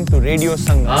listening to Radio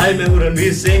Sangam. Hi, मैं हूँ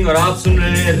रणवीर सिंह और आप सुन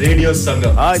रहे हैं Radio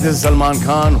Sangam. Hi, this is Salman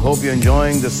Khan. Hope you're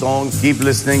enjoying the songs. Keep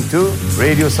listening to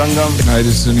Radio Sangam. Hi,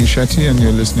 this is Anish Shetty and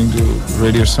you're listening to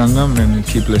Radio Sangam and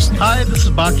keep listening. Hi, this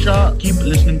is Baksha. Keep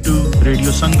listening to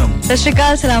Radio Sangam. Sat Shri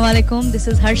Akal, Assalamu Alaikum. This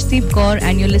is Harshdeep Kaur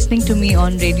and you're listening to me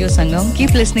on Radio Sangam.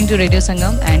 Keep listening to Radio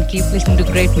Sangam and keep listening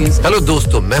to great music. Hello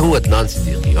دوستو میں ہوں عدنان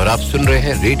صدیقی اور آپ سن رہے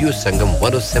ہیں radio سنگم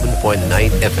 107.9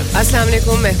 FM. السلام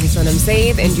علیکم میں ہوں سونم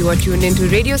سعید and you are tuned into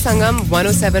Radio Sangam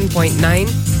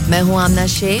 107.9. میں ہوں آمنہ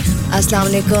شیخ. السلام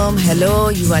علیکم. Hello,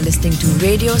 you are listening to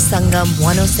Radio Sangam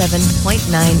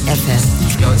 107.9 FM.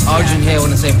 Yo, it's Arjun here. I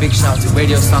want to say a big shout out to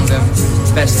Radio Sangam,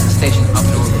 best station up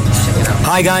north. Check it out.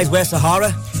 Hi guys, we're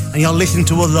Sahara and you're listening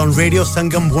to us on Radio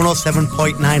Sangam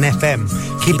 107.9 FM.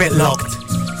 Keep it locked.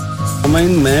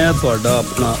 میں ਤੁਹਾਡਾ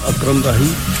ਆਪਣਾ ਅਕਰਮ ਰਾਹੀ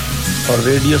ਔਰ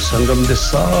radio ਸੰਗਮ ਦੇ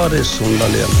ਸਾਰੇ ਸੁਣਨ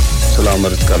ਵਾਲਿਆਂ ਨੂੰ ਸਲਾਮ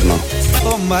ਅਰਜ਼ ਕਰਨਾ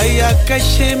ਓ ਮਾਇਆ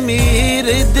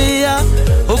ਕਸ਼ਮੀਰ ਦਿਆ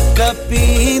ਹੁੱਕਾ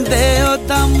ਪੀਂਦੇ ਓ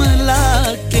ਦਮ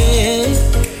ਲਾ ਕੇ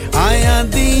ਆਇਆਂ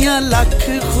ਦੀਆਂ ਲੱਖ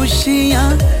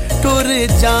ਖੁਸ਼ੀਆਂ ਟੁਰ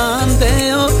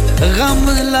ਜਾਂਦੇ ਓ ਗਮ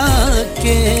ਲਾ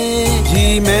ਕੇ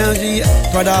ਜੀ ਮੈਂ ਜੀ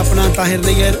ਤੁਹਾਡਾ ਆਪਣਾ ਤਾਹਿਰ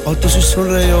ਨਈਰ ਔਰ ਤੁਸੀਂ ਸੁਣ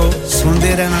ਰਹੇ ਹੋ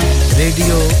ਸੁਣਦੇ ਰਹਿਣਾ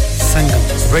radio Sangam.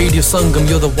 Radio Sangam,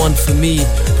 you're the one for me.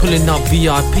 Pulling up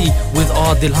VIP with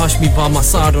Adil Hashmi by my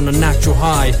side on a natural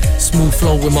high. Smooth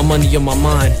flow with my money in my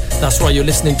mind. That's right, you're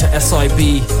listening to SIB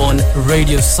on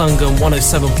Radio Sangam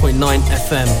 107.9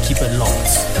 FM. Keep it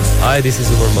locked. Hi, this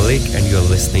is Umar Malik and you're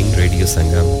listening to Radio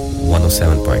Sangam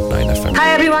 107.9 FM. Hi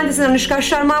everyone, this is Anushka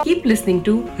Sharma. Keep listening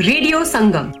to Radio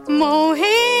Sangam.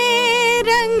 Mohe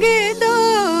rang do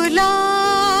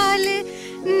laal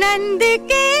nand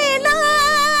ke लाल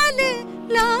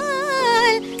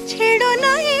छेड़ो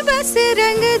नहीं बस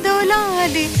रंग दो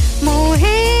लाल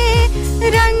मोहे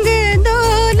रंग दो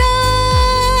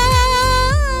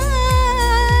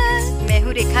लाल मैं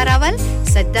हूँ रेखा रावल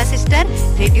सज्जा सिस्टर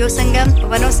रेडियो संगम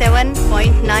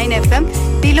 107.9 FM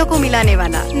दिलों को मिलाने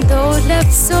वाला दो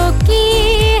लफ्जों की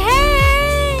है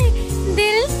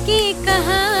दिल की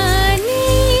कहानी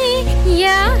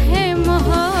या है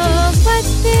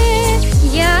मोहब्बत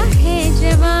या है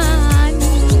जवानी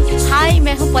हाय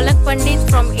मैं हूं पलक पंडित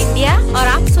फ्रॉम इंडिया और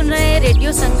आप सुन रहे हैं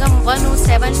रेडियो संगम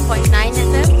 107.9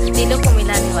 FM दिलों को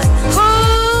मिलाने वाला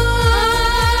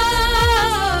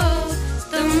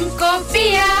तुमको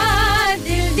पिया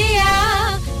दिल दिया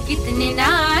कितने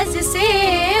नाज से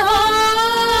हो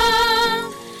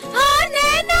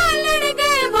नैना लड़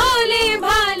गए भोले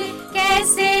भाले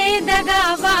कैसे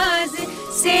दगाबाज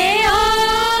से हो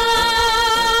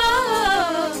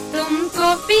तुमको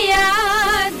पिया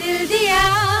दिल दिया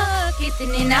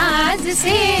कितने नाज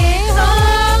से हो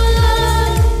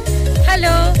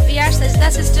hello we are Sajda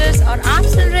sisters और आप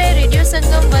सुन रहे हैं रेडियो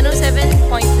संगम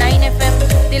 107.9 एफएम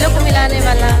दिलों को मिलाने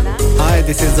वाला Hi,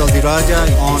 this is Zaldi Raja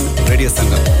on Radio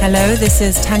Sangam. Hello, this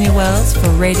is Tanya Wells for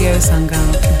Radio Sangam.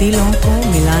 Dilon ko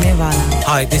milane wala.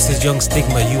 Hi, this is Young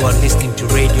Stigma. You are listening to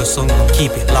Radio Sangam.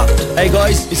 Keep it locked. Hey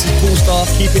guys, this is Cool Star.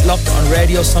 Keep it locked on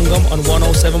Radio Sangam on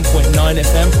 107.9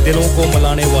 FM. Dilon ko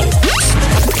milane wala.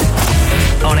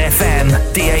 On FM,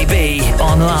 DAB,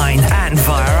 online and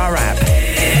via our app.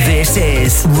 This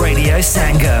is Radio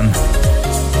Sangam.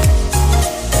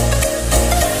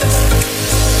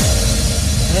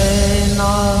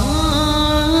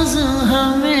 नाज़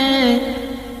हमें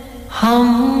हम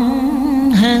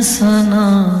हैं सना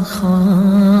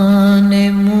खाने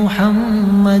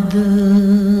मुहम्मद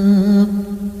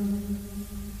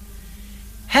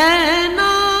है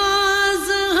नाज़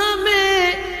हमें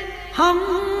हम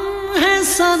हैं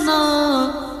सना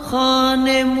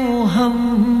खाने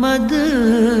मुहम्मद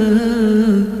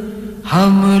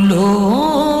हम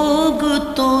लोग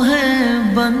तो हैं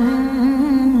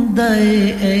बंदे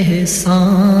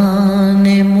एहसान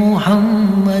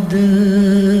मुहम्मद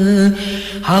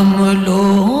हम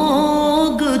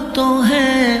लोग तो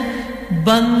हैं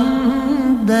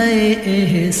बंदे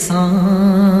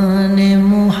एहसान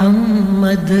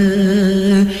मुहम्मद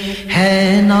है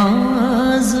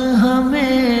नाज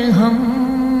हमें हम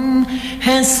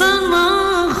हैं सना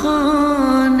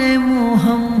खान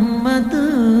मुहम्मद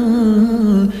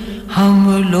हम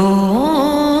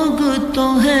लोग तो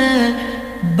हैं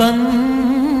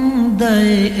बंदे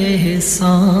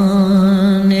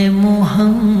एहसान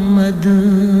मुहम्मद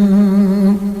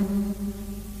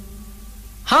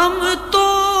हम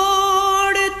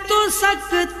तोड़ तो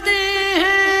सकते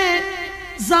हैं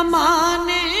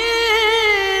ज़माने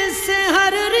से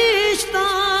हर रिश्ता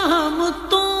हम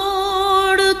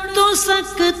तोड़ तो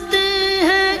सकते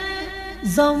हैं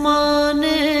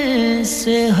ज़माने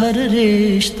से हर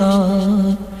रिश्ता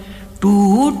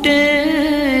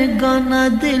टूटेगा न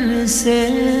दिल से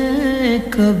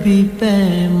कभी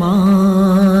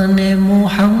पैमान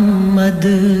मुहम्मद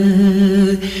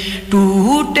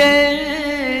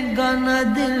टूटेगा न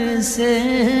दिल से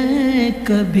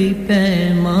कभी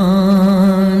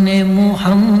पैमान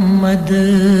मुहम्मद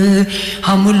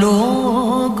हम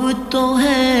लोग तो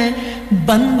हैं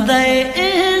बंदे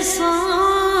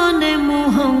एहसान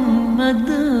मुहम्मद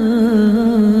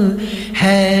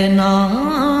है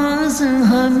नाज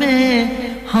हमें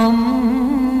हम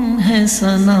हैं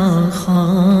सना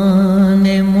खान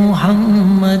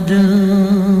मुहम्मद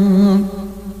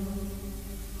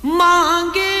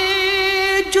मांगे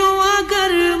जो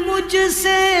अगर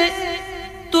मुझसे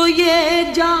तो ये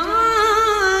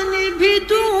जान भी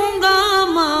दूंगा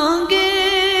मांगे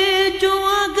जो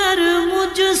अगर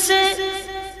मुझसे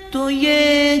तो ये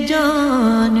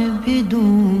जान भी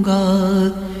दूंगा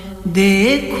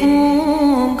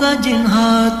देखूंगा जिन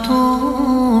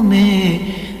हाथों में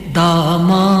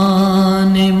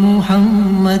दामान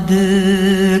मुहम्मद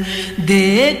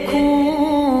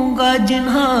देखूंगा जिन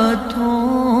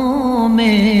हाथों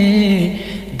में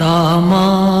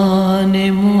दामान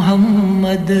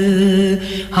मुहम्मद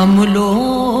हम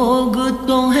लोग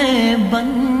तो हैं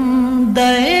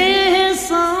बंदे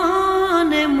एहसान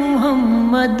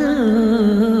मुहम्मद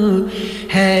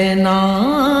है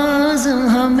नाज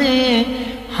हमें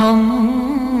हम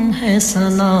है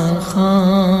सना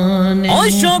खान ओ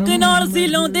शौक नाल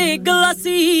जिलों दे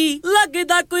गलासी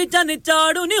लगदा कोई जन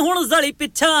चाड़ू नहीं हुन जली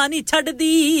पिछा नहीं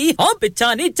छड़दी ओ पिछा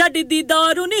नहीं छड़दी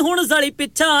दारू नहीं हुन जली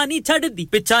पिछा नहीं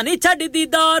छड़दी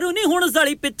दारू नहीं हुन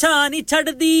जली पिछा नहीं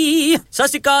छड़दी सत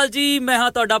श्री अकाल जी मैं हां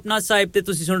ਤੁਹਾਡਾ ਆਪਣਾ ਸਾਹਿਬ ਤੇ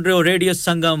ਤੁਸੀਂ ਸੁਣ ਰਹੇ ਹੋ radio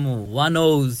Sangam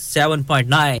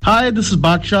 107.9 Hi, this is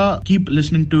Baksha. Keep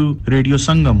listening to Radio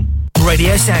Sangam.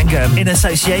 Radio Sangam in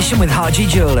association with Haji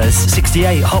Jewellers,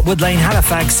 68 Hotwood Lane,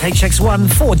 Halifax, HX1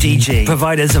 4DG.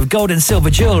 Providers of gold and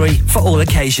silver jewellery for all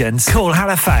occasions. Call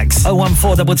Halifax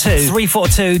 01422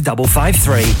 342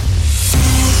 553.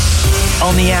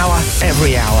 On the hour,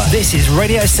 every hour. This is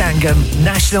Radio Sangam,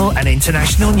 national and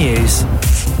international news.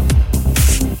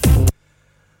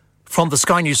 From the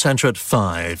Sky News Centre at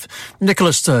 5,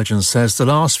 Nicola Sturgeon says the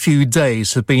last few days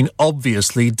have been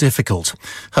obviously difficult.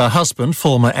 Her husband,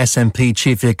 former SNP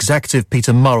Chief Executive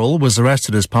Peter Murrell, was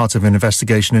arrested as part of an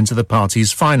investigation into the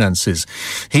party's finances.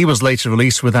 He was later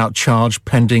released without charge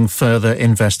pending further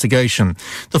investigation.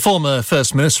 The former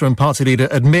First Minister and party leader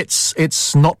admits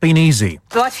it's not been easy.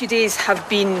 The last few days have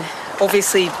been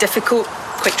obviously difficult,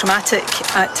 quite traumatic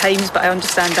at times, but I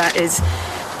understand that is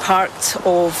part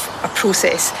of a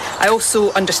process. I also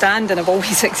understand and I've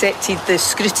always accepted the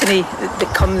scrutiny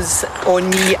that comes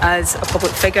on me as a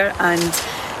public figure, and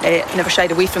never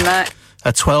shied away from that.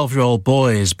 A 12-year-old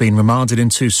boy has been remanded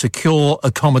into secure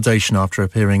accommodation after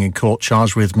appearing in court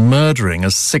charged with murdering a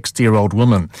 60-year-old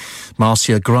woman.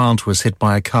 Marcia Grant was hit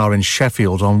by a car in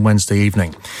Sheffield on Wednesday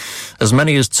evening. As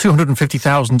many as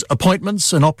 250,000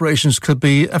 appointments and operations could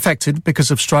be affected because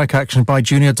of strike action by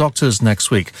junior doctors next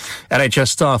week. NHS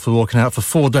staff are walking out for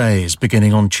 4 days,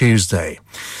 beginning on Tuesday.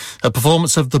 A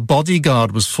performance of The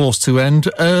Bodyguard was forced to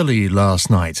end early last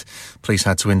night. Police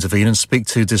had to intervene and speak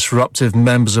to disruptive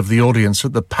members of the audience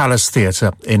at the Palace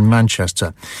Theatre in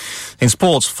Manchester. In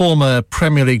sports, former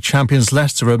Premier League champions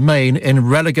Leicester remain in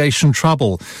relegation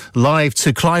trouble. Live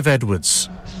to Clive Edwards.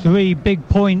 3 big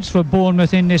points for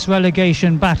Bournemouth in this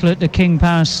relegation battle at the King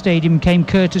Power Stadium came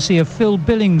courtesy of Phil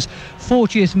Billings'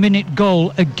 40th minute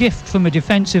goal, a gift from a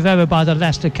defensive error by the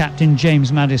Leicester captain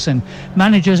James Maddison.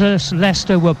 Managers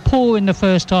Leicester were poor in the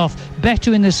first half,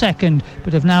 better in the second,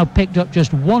 but have now picked up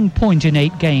just 1 point in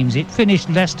 8 games. It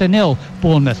finished Leicester 0,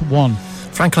 Bournemouth 1.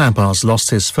 Frank Lampard's lost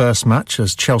his first match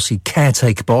as Chelsea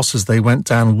caretaker boss as they went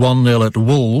down 1-0 at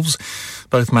Wolves.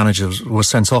 Both managers were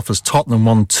sent off as Tottenham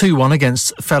won 2-1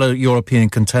 against fellow European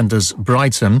contenders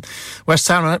Brighton. West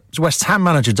Ham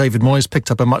manager David Moyes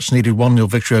picked up a much-needed 1-0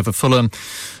 victory over Fulham,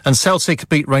 and Celtic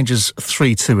beat Rangers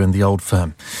 3-2 in the Old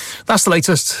Firm. That's the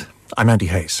latest. I'm Andy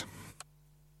Hayes.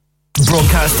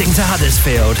 Broadcasting to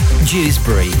Huddersfield,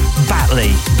 Dewsbury,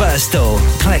 Batley, Birstall,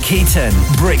 Cleckheaton,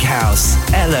 Brickhouse,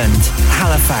 Elland,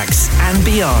 Halifax and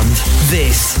beyond.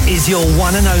 This is your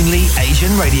one and only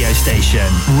Asian radio station.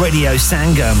 Radio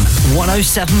Sangam,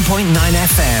 107.9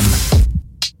 FM.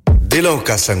 Dilon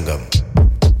ka Sangam,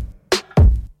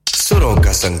 Suron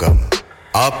ka Sangam,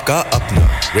 Aapka Apna,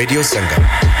 Radio Sangam.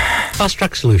 Fast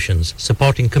Track Solutions,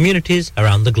 supporting communities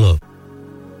around the globe.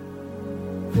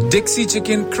 डिक्सी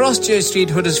chicken Cross Church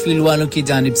Street Huddersfield वालों की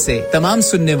जानिब से तमाम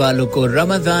सुनने वालों को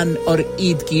रमजान और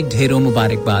ईद की ढेरों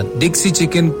मुबारकबाद Dixy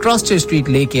chicken Cross Church Street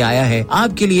लेके आया है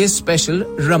आपके लिए special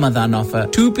Ramzan offer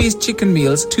 2-piece chicken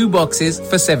meals 2 boxes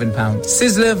for £7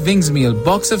 sizzler wings meal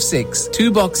box of 6 2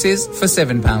 boxes for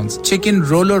 £7 chicken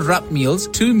roller wrap meals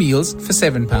 2 meals for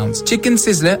 £7 chicken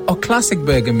sizzler or classic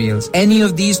burger meals any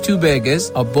of these 2 burgers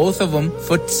or both of them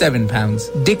for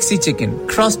 £7 Dixie Chicken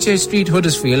Cross Church Street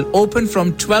Huddersfield open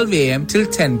from 12 a.m. till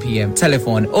 10 p.m.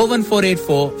 Telephone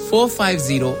 01484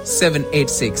 450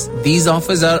 786. These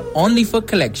offers are only for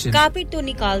collection. Carpet तो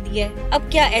निकाल दिया है अब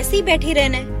क्या ऐसे ही बैठी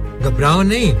रहना है घबराओ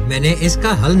नहीं मैंने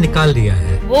इसका हल निकाल दिया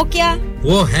है वो क्या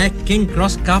वो है King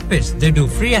Cross Carpets they do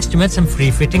free estimates and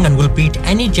free fitting and will beat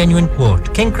any genuine quote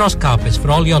King Cross Carpets for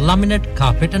all your laminate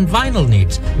carpet and vinyl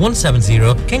needs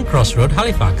 170 King Cross Road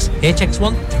Halifax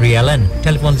HX1 3LN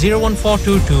telephone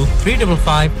 01422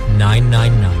 355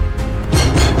 999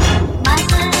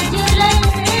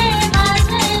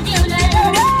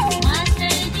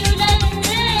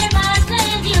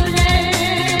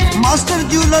 master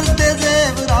jewellers दे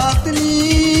जेवरात नी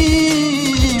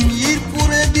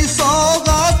मीरपुरे दी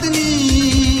सौगात नी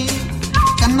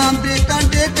कन्नां दे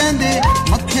कांटे कहंदे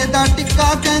मत्थे दा टिक्का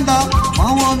कहंदा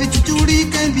बाहां विच चूड़ी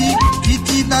कहंदी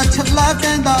चीची दा छल्ला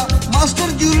कहंदा मास्टर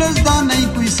ज्वेलर्स दा नहीं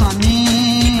कोई सानी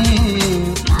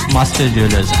master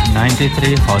jewellers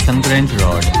 93 Houghton Grange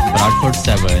Road Bradford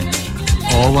 7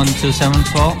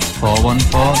 01274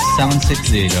 414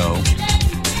 760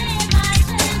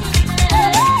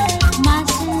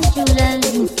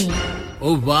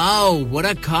 Oh wow, what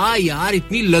a car यार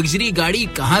इतनी लग्जरी गाड़ी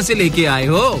कहां से लेके आए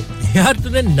हो यार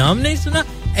तूने नाम नहीं सुना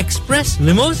Express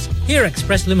Limos Here at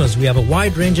Express Limos we have a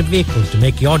wide range of vehicles to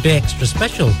make your day extra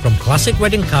special from classic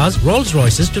wedding cars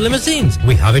Rolls-Royces to limousines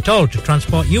we have it all to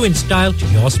transport you in style to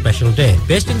your special day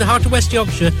based in the heart of West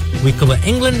Yorkshire we cover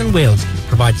England and Wales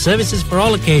provide services for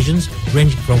all occasions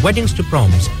ranging from weddings to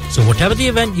proms so whatever the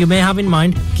event you may have in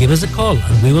mind give us a call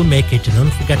and we will make it an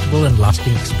unforgettable and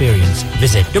lasting experience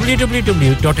visit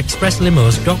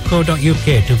www.expresslimos.co.uk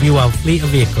to view our fleet of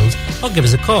vehicles or give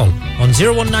us a call on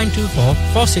 01924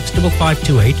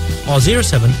 465528 or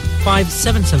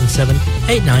 0757777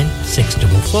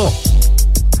 89644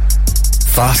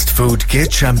 fast food के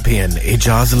champion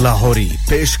Ijaz Lahori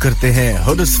पेश करते हैं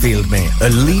Huddersfield में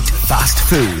elite fast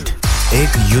food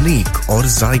एक unique और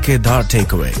जायकेदार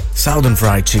takeaway southern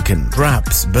fried chicken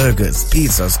wraps burgers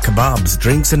pizzas kebabs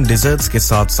drinks and desserts के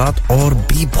साथ-साथ और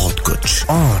भी बहुत कुछ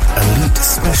और एलीट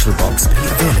स्पेशल बॉक्स भी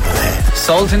अवेलेबल है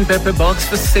Salt and pepper box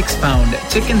for £6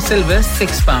 chicken silver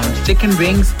 £6 chicken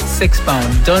wings £6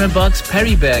 donut box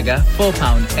peri burger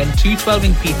 £4 and 2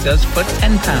 12-inch pizzas for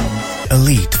 £10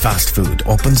 Elite Fast Food,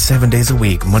 open 7 days a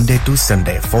week, Monday to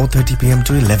Sunday, 4:30 p.m.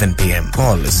 to 11 p.m.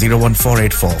 Call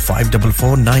 01484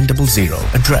 544 900.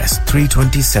 Address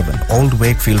 327 Old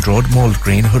Wakefield Road, Mould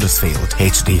Green, Huddersfield,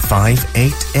 HD5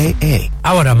 8AA.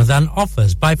 Our Ramadan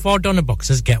offers: buy 4 donut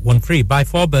boxes, get 1 free; buy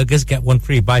 4 burgers, get 1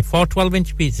 free; buy 4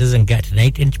 12-inch pizzas and get an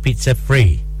 8-inch pizza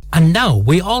free. And now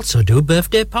we also do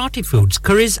birthday party foods,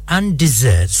 curries and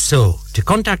desserts. So to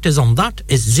contact us on that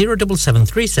is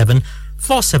 07737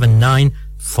 479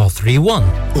 431.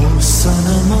 Oh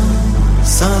Sanama,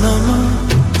 Sanama.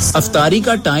 अफ्तारी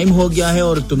का time हो गया है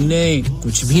और तुमने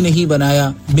कुछ भी नहीं बनाया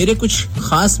मेरे कुछ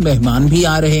खास मेहमान भी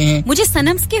आ रहे हैं मुझे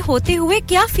सनम्स के होते हुए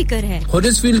क्या फिक्र है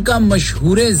हडर्सफील्ड का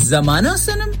मशहूर ज़माना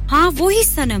सनम हाँ वो ही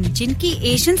सनम जिनकी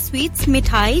एशियन स्वीट्स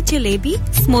मिठाई जलेबी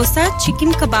समोसा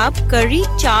चिकन कबाब करी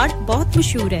चाट बहुत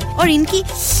मशहूर है और इनकी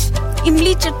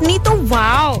इमली चटनी तो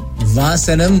वाओ वाह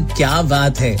सनम क्या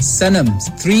बात है सनम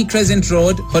 3 Crescent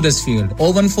Road Huddersfield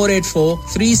 01484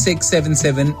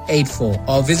 367784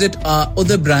 or visit our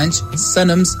other branch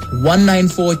Sanams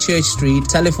 194 Church Street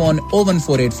telephone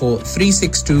 01484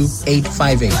 362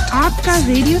 858 आपका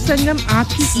रेडियो संगम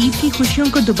आपकी ईद की खुशियों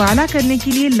को दुबारा करने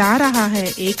के लिए ला रहा है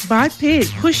एक बार फिर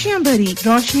खुशियां भरी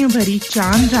रोशनियों भरी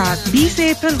चांद रात 20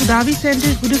 अप्रैल गुदावी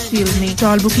सेंटर Huddersfield में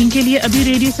टॉल बुकिंग के लिए अभी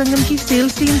रेडियो संगम की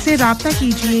सेल्स टीम से राब्ता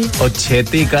कीजिए और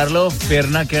छेती कर लो फिर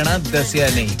ना कहना दसिया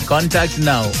नहीं कांटेक्ट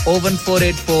नाउ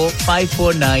 01484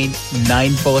 549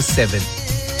 947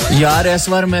 यार इस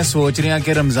बार मैं सोच रहा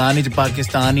कि रमजान विच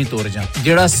पाकिस्तान ही तुर जा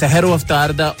जेड़ा सहर व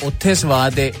इफ्तार दा उत्थे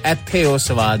स्वाद है ਇੱਥੇ ਉਹ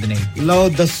स्वाद नहीं ਲਓ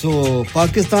ਦੱਸੋ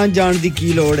ਪਾਕਿਸਤਾਨ ਜਾਣ ਦੀ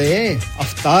ਕੀ ਲੋੜ ਹੈ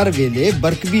ਇਫਤਾਰ ਵੇਲੇ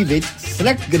ਬਰਕਬੀ ਵਿੱਚ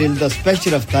ਸਿਲੈਕਟ ਗ੍ਰਿਲ ਦਾ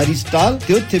ਸਪੈਸ਼ਲ ਇਫਤਾਰੀ ਸਟਾਲ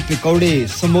ਤੇ ਉੱਥੇ ਪਕੌੜੇ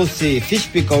ਸਮੋਸੇ ਫਿਸ਼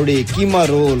ਪਕੌੜੇ ਕੀਮਾ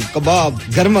ਰੋਲ ਕਬਾਬ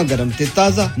ਗਰਮਾ ਗਰਮ ਤੇ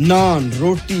ਤਾਜ਼ਾ ਨਾਨ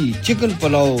ਰੋਟੀ ਚਿਕਨ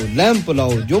ਪੁਲਾਓ ਲੈਂਬ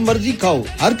ਪੁਲਾਓ ਜੋ ਮਰਜ਼ੀ ਖਾਓ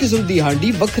ਹਰ ਕਿਸਮ ਦੀ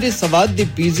ਹਾਂਡੀ ਵੱਖਰੇ ਸਵਾਦ ਦੇ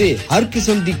ਪੀਜ਼ੇ ਹਰ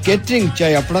ਕਿਸਮ ਦੀ ਕੇਟਰਿੰਗ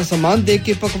ਚਾਹੇ ਆਪਣਾ ਸਾਮਾਨ ਦੇ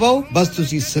ਕੇ ਪਕਵਾਓ ਬਸ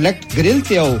ਤੁਸੀਂ Select Grill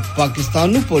te aao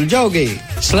Pakistan nu bhul jaoge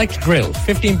Select Grill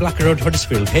 15 Black Road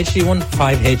Huddersfield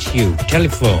HD15HU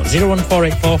telephone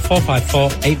 01484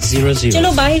 454 800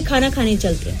 चलो बाहर खाना खाने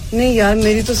चलते हैं नहीं यार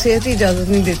मेरी तो सेहत ही इजाजत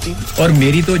नहीं देती और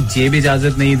मेरी तो जेब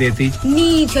इजाजत नहीं देती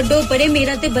नहीं छोड़ो परे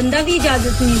मेरा ते बंदा भी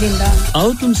इजाजत नहीं देता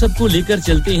आओ तुम सबको लेकर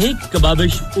चलते हैं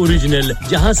कबाबिश ओरिजिनल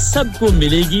जहां सबको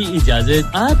मिलेगी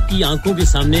इजाजत आपकी आंखों के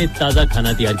सामने ताजा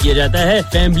खाना तैयार किया जाता है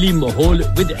फैमिली माहौल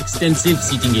with extensive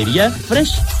seating area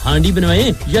fresh handi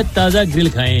बनवाएं या ताजा ग्रिल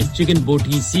खाएं chicken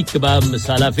boti seekh kebab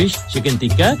masala fish chicken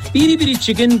tikka peri peri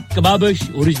chicken Kababish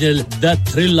original the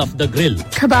thrill of the grill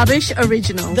Kababish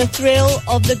Original The Thrill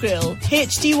of the Grill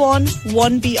HD1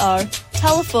 1BR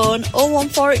Telephone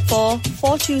 01484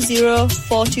 420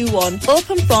 421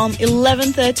 Open from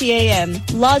 11:30 a.m.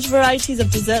 Large varieties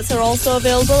of desserts are also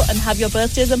available and have your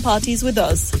birthdays and parties with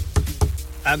us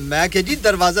मैं के जी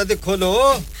दरवाजा दे खोलो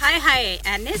हाय हाय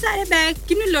एने सारे bag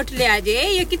किनु लुट ले आजे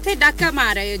ये किथे डाका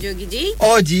मार रहे हो जोगी जी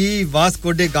ओ जी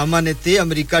वास्को डे गामा ने ते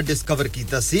अमेरिका डिस्कवर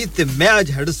कीता सी ते मैं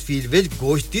आज हडर्सफील्ड विच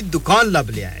गोश्त दी दुकान लब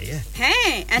ले आए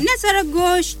हैं एने सारा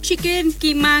गोश्त चिकन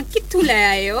कीमा किथु ले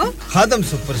आए हो खादम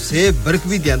सुपर से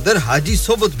बरकवी दे अंदर हाजी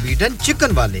सोबत मीट एंड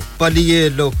चिकन वाले पलिए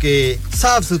लोके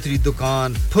साफ सुथरी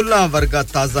दुकान फुल्ला वर्गा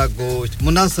ताजा गोश्त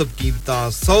मुनासिब कीमतां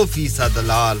 100%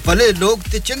 दलाल भले लोग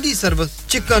ते चंगी service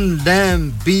chicken lamb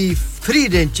beef free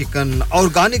range chicken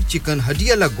organic chicken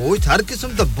हड्डियाला गोश्त हर किस्म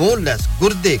दा बोनलेस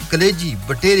गुर्दे कलेजी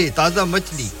बटेरे ताजा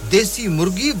मछली देसी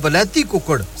मुर्गी बलाती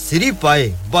कुकड़ सिरी पाए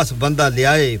बस बंदा ले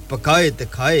आए पकाए ते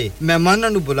खाए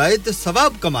मेहमानां नु बुलाए ते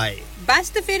सवाब कमाए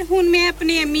बस तो फिर हुन मैं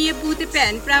अपने अम्मी अब्बू ते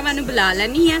भैन भरावां नु बुला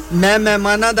लेनी है मैं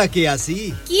मेहमानां दा किया सी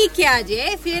की क्या जे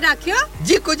फिर आखियो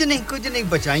जी कुछ नहीं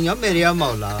बचाइयो मेरे आ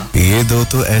मौला ये दो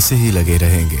तो ऐसे ही लगे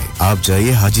रहेंगे आप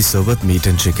जाइए हाजी सोबत meet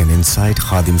and chicken inside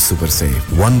Khadim super safe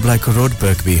 1 Black Road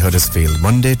Birkby Huddersfield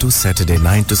Monday to Saturday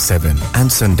 9 to 7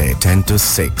 and Sunday 10 to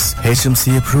 6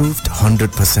 HMC approved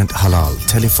 100% halal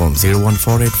telephone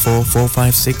 01484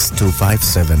 456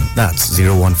 257 that's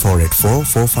 01484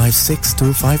 456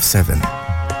 257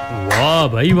 वाह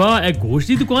भाई वाह ए गोश्त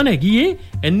दी दुकान हैगी ये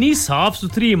इतनी साफ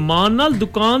सुथरी ईमान नाल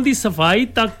दुकान दी सफाई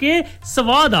तक के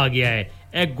स्वाद आ गया है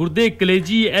ए गुर्दे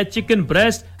कलेजी ए चिकन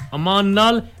ब्रेस्ट अमान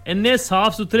नाल इन्ने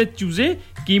साफ सुथरे चूजे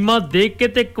कीमा देख के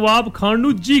ते कबाब खान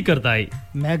नु जी करदा है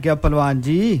मैं क्या पहलवान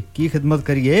जी की खिदमत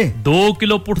करिए 2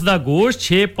 किलो पुठ दा गोश्त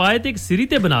 6 पाए ते एक सिरी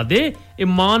ते बना दे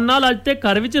ईमान नाल आज ते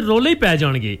घर विच रोले ही पै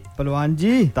जाणगे पहलवान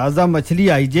जी ताजा मछली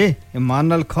आई जे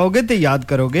ईमान नाल खाओगे ते याद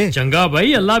करोगे चंगा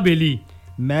भाई अल्लाह बेली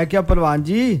मैं क्या पहलवान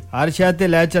जी हर शहर ते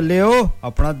ले चले हो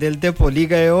अपना दिल ते भूल ही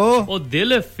गए हो ओ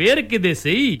दिल फेर किदे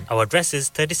सही Our address is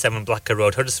 37 Blacker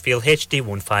Road Huddersfield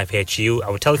HD15HU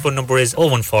Our telephone number is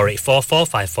 01484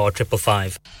 454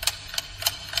 555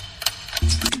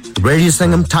 Radio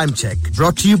Sangam Time Check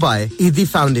brought to you by Eidi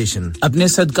Foundation. अपने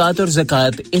सदकात और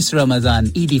ज़कात इस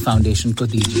रमज़ान ईदी फाउंडेशन को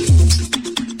दीजिए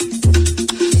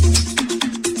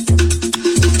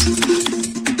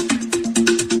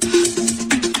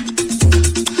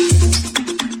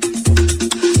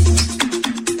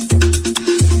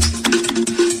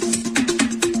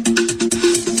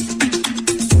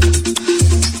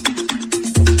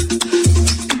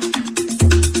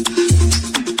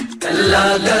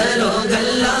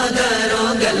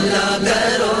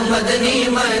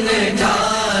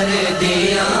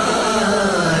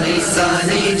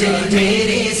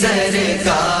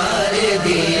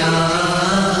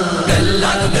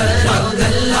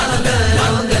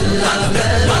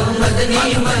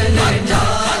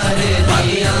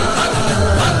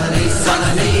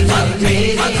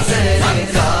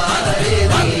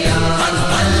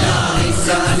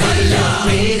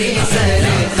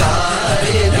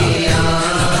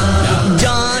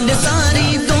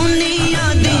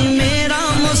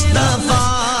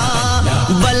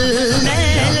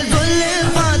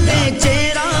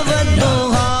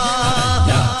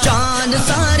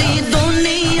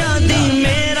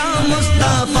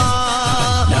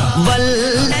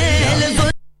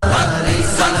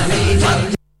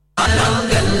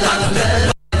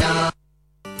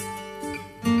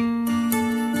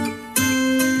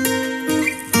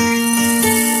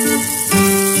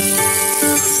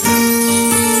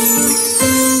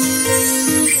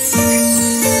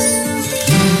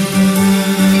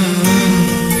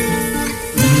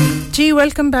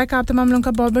वेलकम बैक आप तमाम लोगों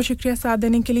का बहुत-बहुत शुक्रिया साथ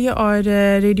देने के लिए और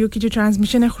रेडियो की जो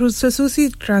ट्रांसमिशन है खुसूसी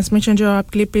ट्रांसमिशन जो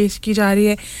आपके लिए पेश की जा रही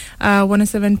है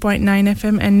 107.9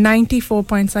 एफएम एंड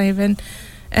 94.7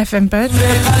 एफएम पर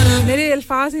मेरे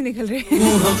अल्फाज ही निकल रहे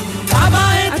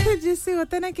हैं अच्छा जिससे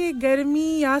होता है ना कि गर्मी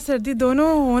या सर्दी दोनों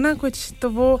हो ना कुछ तो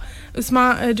वो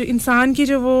उसमें जो इंसान की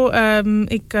जो वो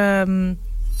एक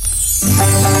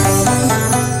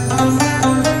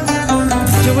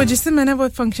जो वो जिस्म है ना वो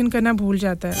फंक्शन करना भूल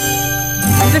जाता है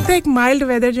मुझे लगता है एक माइल्ड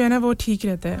वेदर जो है ना वो ठीक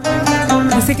रहता है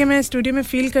जैसे कि मैं स्टूडियो में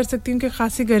फील कर सकती हूँ कि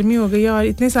खासी गर्मी हो गई है और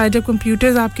इतने सारे जब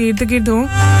कंप्यूटर्स आपके इर्द-गिर्द हों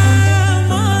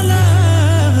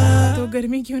तो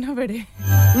गर्मी क्यों ना बढ़े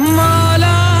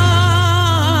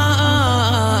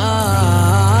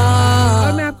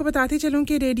आपको बताती चलूं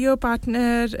कि रेडियो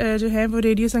पार्टनर जो है वो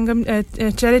रेडियो संगम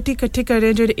चैरिटी इकट्ठे कर रहे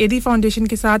हैं जो एदी फाउंडेशन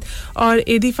के साथ और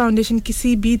एदी फाउंडेशन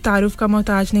किसी भी तारुफ का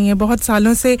मोहताज नहीं है बहुत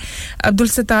सालों से अब्दुल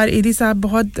सत्तार एदी साहब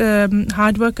बहुत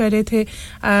हार्ड वर्क कर रहे थे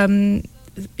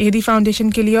एदी फाउंडेशन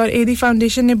के लिए और एदी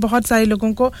फाउंडेशन ने बहुत सारे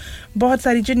लोगों को बहुत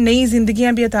सारी जो नई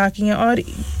जिंदगियां भी अता की हैं और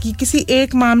किसी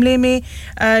एक मामले में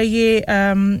ये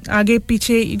आगे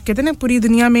पीछे कहते हैं ना पूरी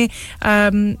दुनिया में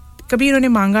कभी इन्होंने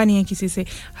मांगा नहीं है किसी से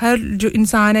हर जो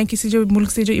इंसान है किसी जो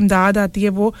मुल्क से जो इमदाद आती है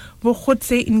वो खुद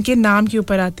से इनके नाम के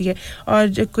ऊपर आती है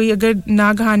और कोई अगर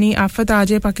नागहानी आफत आ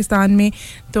जाए पाकिस्तान में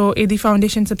तो एदी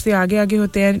फाउंडेशन सबसे आगे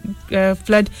होते हैं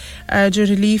फ्लड जो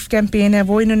रिलीफ कैंपेन है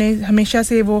वो इन्होंने हमेशा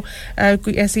से वो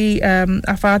कोई ऐसी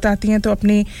आफत आती हैं तो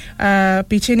अपने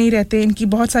पीछे नहीं रहते इनकी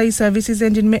बहुत सारी सर्विसेज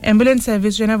हैं जिनमें एम्बुलेंस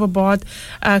सर्विस जो है ना वो बहुत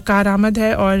कारआमद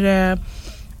है और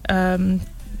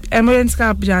एम्बुलेंस का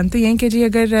आप जानते हैं कि जी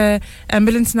अगर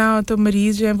एम्बुलेंस ना हो तो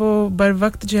मरीज जो है वो बर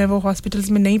वक्त जो है वो हॉस्पिटल्स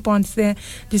में नहीं पहुंचते हैं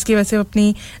जिसकी वजह से वो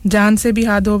अपनी जान से भी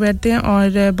हाथ धो बैठते हैं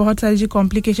और बहुत सारी जो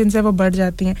कॉम्प्लिकेशंस है वो बढ़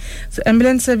जाती हैं सो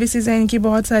एम्बुलेंस सर्विसेज हैं इनकी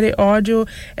बहुत सारे और जो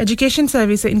एजुकेशन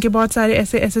सर्विस है इनके बहुत सारे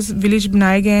ऐसे विलेज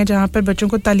बनाए गए हैं जहां पर बच्चों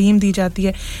को तालीम दी जाती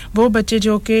है वो बच्चे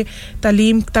जो कि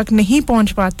तालीम तक नहीं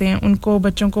पहुंच पाते हैं उनको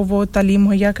बच्चों को वो तालीम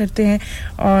मुहैया करते हैं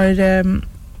और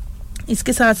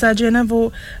इसके साथ-साथ जो है ना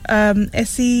वो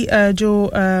ऐसी जो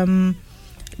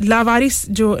लावारिस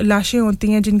जो लाशें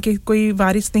होती हैं जिनके कोई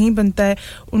वारिस नहीं बनता है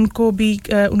उनको भी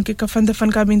उनके कफन दफन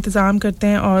का भी इंतजाम करते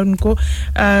हैं और उनको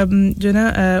जो ना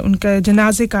उनका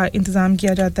जनाजे का इंतजाम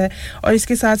किया जाता है और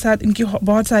इसके साथ-साथ इनकी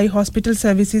बहुत सारी हॉस्पिटल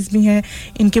सर्विसेज भी हैं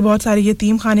इनके बहुत सारे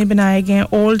यतीम खाने बनाए गए हैं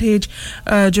ओल्ड एज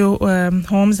जो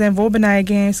होम्स हैं वो बनाए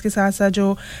गए हैं इसके साथ-साथ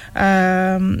जो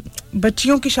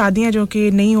बच्चियों की शादियां जो कि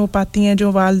नहीं हो पाती हैं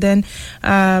जो वालिदैन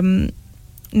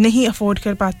नहीं अफोर्ड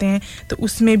कर पाते हैं तो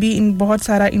उसमें भी इन बहुत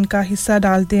सारा इनका हिस्सा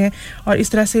डालते हैं और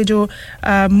इस तरह से जो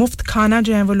मुफ्त खाना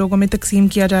जो है वो लोगों में तकसीम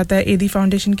किया जाता है एदी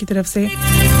फाउंडेशन की तरफ से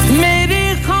मेरे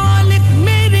खालिक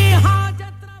मेरी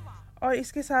हाजत रवा और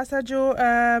इसके साथ-साथ जो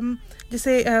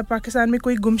जैसे पाकिस्तान में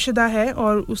कोई गुमशुदा है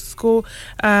और उसको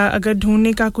अगर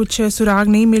ढूंढने का कुछ सुराग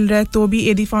नहीं मिल रहा है तो भी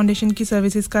एदी फाउंडेशन की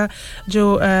सर्विसेज का जो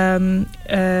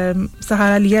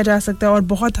सहारा लिया जा सकता है और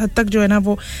बहुत हद तक जो है ना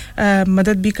वो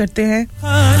मदद भी करते हैं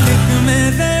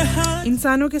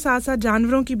इंसानों के साथ-साथ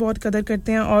जानवरों की बहुत कदर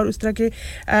करते हैं और उस तरह के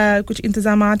कुछ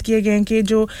इंतजामात किए गए हैं कि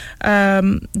जो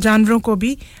जानवरों को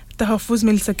भी तहफ़्फ़ुज़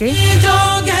मिल सके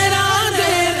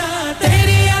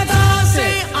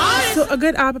तो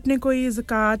अगर आप अपने कोई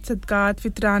ज़कात सदक़ात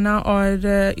फ़ितराना और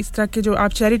इस तरह के जो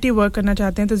आप चैरिटी वर्क करना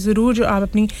चाहते हैं तो ज़रूर जो आप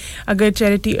अपनी अगर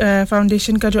चैरिटी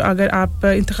फाउंडेशन का जो अगर आप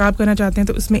इंतखाब करना चाहते हैं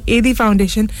तो उसमें एदी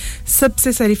फाउंडेशन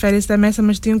सबसे सरी फहरिस्त है मैं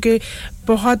समझती हूँ कि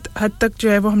बहुत हद तक जो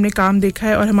है वो हमने काम देखा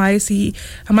है और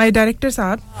हमारे डायरेक्टर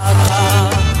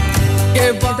साहब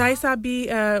दाई साहब भी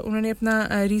उन्होंने अपना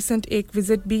रीसेंट एक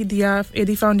विजिट भी दिया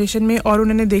एदी फाउंडेशन में और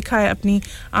उन्होंने देखा है अपनी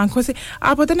आंखों से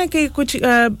आप होता ना कि कुछ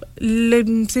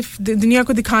सिर्फ दुनिया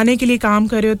को दिखाने के लिए काम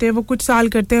कर रहे होते हैं वो कुछ साल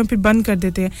करते हैं फिर बंद कर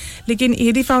देते हैं लेकिन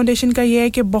एदी फाउंडेशन का ये है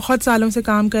कि बहुत सालों से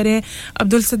काम कर रहे हैं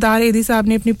अब्दुल सत्तार एदी साहब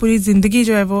ने अपनी पूरी ज़िंदगी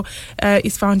जो है वो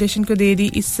इस फाउंडेशन को दे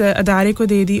दी इस अदारे को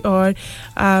दे दी और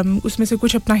उसमें से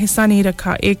कुछ अपना हिस्सा नहीं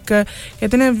रखा एक कहते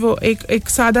हैं ना वो एक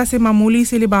सादा से मामूली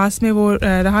से लिबास में वो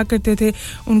रहा करते थे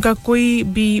उनका कोई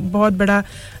भी बहुत बड़ा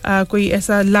कोई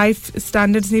ऐसा लाइफ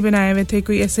स्टैंडर्ड्स नहीं बनाए हुए थे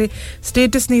कोई ऐसे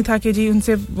स्टेटस नहीं था कि जी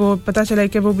उनसे वो पता चला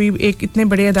कि वो भी एक इतने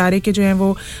बड़े अदारे के जो हैं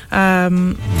वो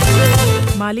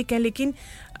मालिक हैं लेकिन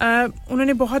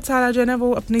उन्होंने बहुत सारा जो है ना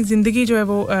वो अपनी ज़िंदगी जो है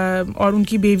वो और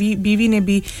उनकी बीवी ने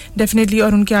भी डेफिनेटली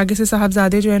और उनके आगे से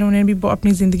साहबजादे जो हैं उन्होंने भी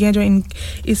अपनी ज़िंदगियां जो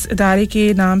इस इदारे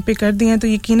के नाम पे कर दी हैं तो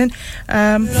यकीनन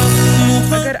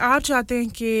अगर आप चाहते हैं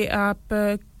कि आप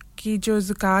की जो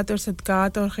ज़कात और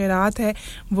सदक़ात और खैरात है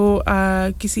वो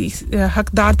किसी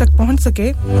हकदार तक पहुंच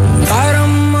सके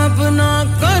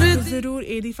ज़रूर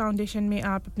एदी फाउंडेशन में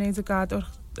आप अपने ज़कात और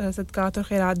सदक़ात और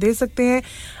खैरात दे सकते हैं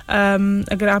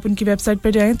अगर आप उनकी वेबसाइट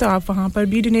पर जाएं तो आप वहां पर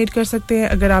भी डोनेट कर सकते हैं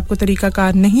अगर आपको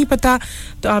तरीकाकार नहीं पता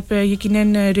तो आप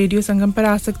यकीनन रेडियो संगम पर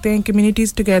आ सकते हैं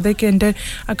कम्युनिटीज़ टुगेदर के अंडर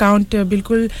अकाउंट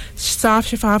बिल्कुल साफ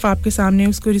शफाफ आपके सामने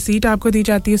उसको रिसीट आपको दी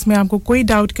जाती है उसमें आपको कोई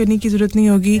डाउट करने की ज़रूरत नहीं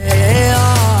होगी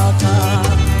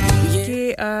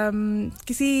कि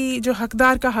किसी जो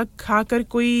हकदार का हक खाकर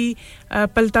कोई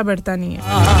पलता बढ़ता नहीं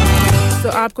है तो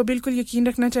आपको बिल्कुल यकीन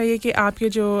रखना चाहिए कि आपके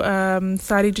जो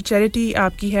सारी जो चैरिटी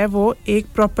आपकी है वो एक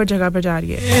प्रॉपर जगह पर जा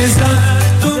रही है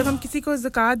जब हम किसी को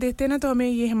ज़कात देते हैं ना तो हमें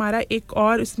ये हमारा एक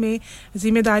और उसमें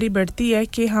ज़िम्मेदारी बढ़ती है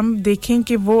कि हम देखें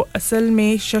कि वो असल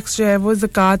में शख्स जो है वो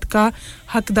ज़कात का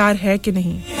हकदार है कि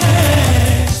नहीं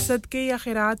सदक़े या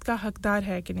खैरात का हकदार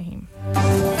है कि नहीं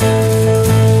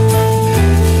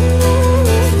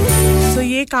तो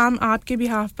ये काम आपके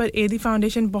बिहाफ पर एदी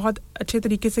फाउंडेशन बहुत अच्छे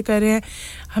तरीके से कर रहे हैं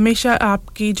हमेशा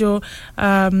आपकी जो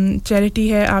चैरिटी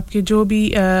है आपके जो भी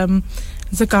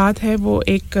ज़कात है वो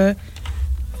एक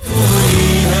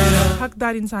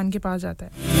हकदार इंसान के पास जाता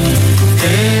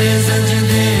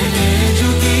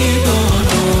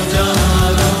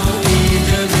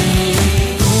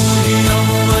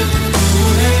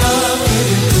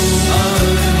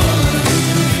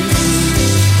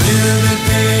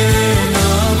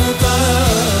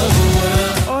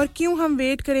क्यों हम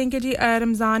वेट करेंगे जी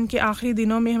रमज़ान के आखिरी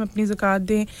दिनों में हम अपनी ज़कात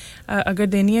दें अगर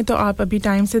देनी है तो आप अभी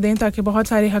टाइम से दें ताकि बहुत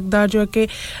सारे हकदार जो कि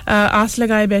आस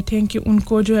लगाए बैठे हैं कि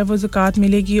उनको जो है वो ज़कात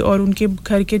मिलेगी और उनके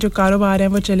घर के जो कारोबार हैं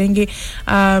वो चलेंगे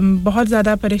बहुत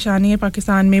ज़्यादा परेशानी है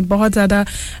पाकिस्तान में बहुत ज़्यादा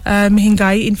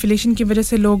महंगाई इन्फ्लेशन की वजह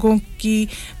से लोगों की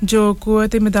जो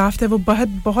क़ुव्वत मदाफ़त है वो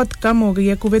बहुत कम हो गई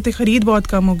है क़ुव्वत ख़रीद बहुत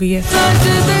कम हो गई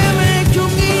है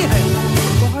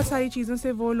बहुत सारी चीज़ों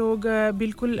से वो लोग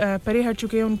बिल्कुल परे हट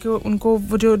चुके हैं उनको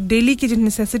वो जो डेली की जो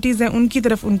नेसेसिटीज़ हैं उनकी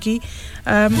तरफ उनकी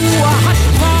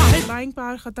बाइंग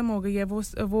पावर ख़त्म हो गई है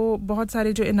वो बहुत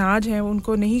सारे जो अनाज हैं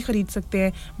उनको नहीं ख़रीद सकते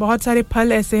हैं बहुत सारे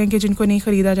फल ऐसे हैं कि जिनको नहीं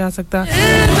ख़रीदा जा सकता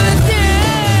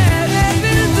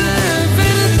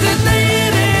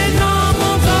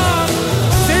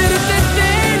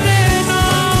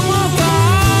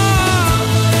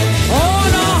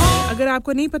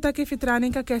आपको नहीं पता कि फितराने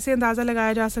का कैसे अंदाज़ा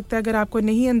लगाया जा सकता है अगर आपको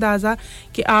नहीं अंदाज़ा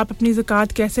कि आप अपनी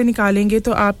ज़कात कैसे निकालेंगे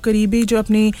तो आप करीबी जो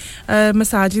अपनी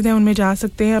मसाजिद हैं उनमें जा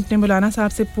सकते हैं अपने मौलाना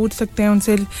साहब से पूछ सकते हैं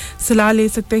उनसे सलाह ले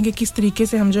सकते हैं कि किस तरीके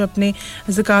से हम जो अपने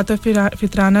ज़कात और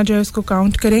फितराना जो है उसको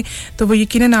काउंट करें तो वो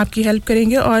यकीनन आपकी हेल्प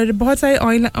करेंगे और बहुत सारे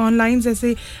ऑनलाइन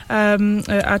जैसे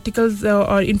आर्टिकल्स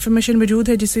और इन्फॉर्मेशन मौजूद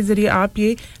है जिसके ज़रिए आप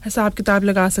ये हिसाब किताब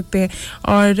लगा सकते हैं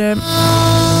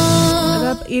और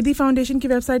आप एदी फाउंडेशन की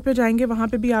वेबसाइट पर जाएंगे वहाँ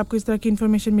पे भी आपको इस तरह की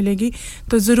इन्फॉर्मेशन मिलेगी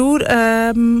तो ज़रूर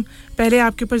पहले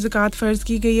आपके ऊपर ज़कात फ़र्ज़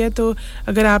की गई है तो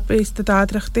अगर आप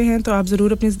इस्तिताअत रखते हैं तो आप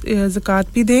ज़रूर अपनी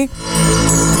ज़कात भी दें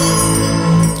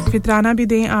फितराना भी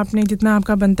दें आपने जितना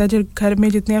आपका बनता है जो घर में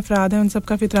जितने अफराद हैं उन सब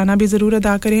का फितराना भी ज़रूर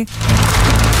अदा करें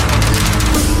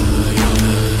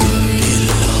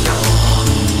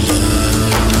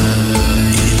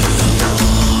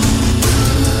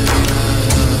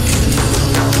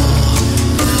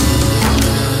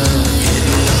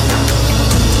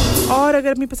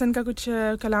अगर अपनी पसंद का कुछ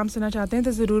कलाम सुनना चाहते हैं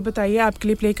तो ज़रूर बताइए आपके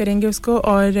लिए प्ले करेंगे उसको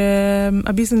और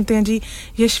अभी सुनते हैं जी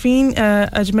यशफीन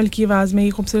अजमल की आवाज़ में ये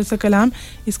खूबसूरत सा कलाम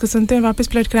इसको सुनते हैं वापस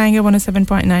प्ले कराएंगे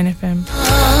 107.9 FM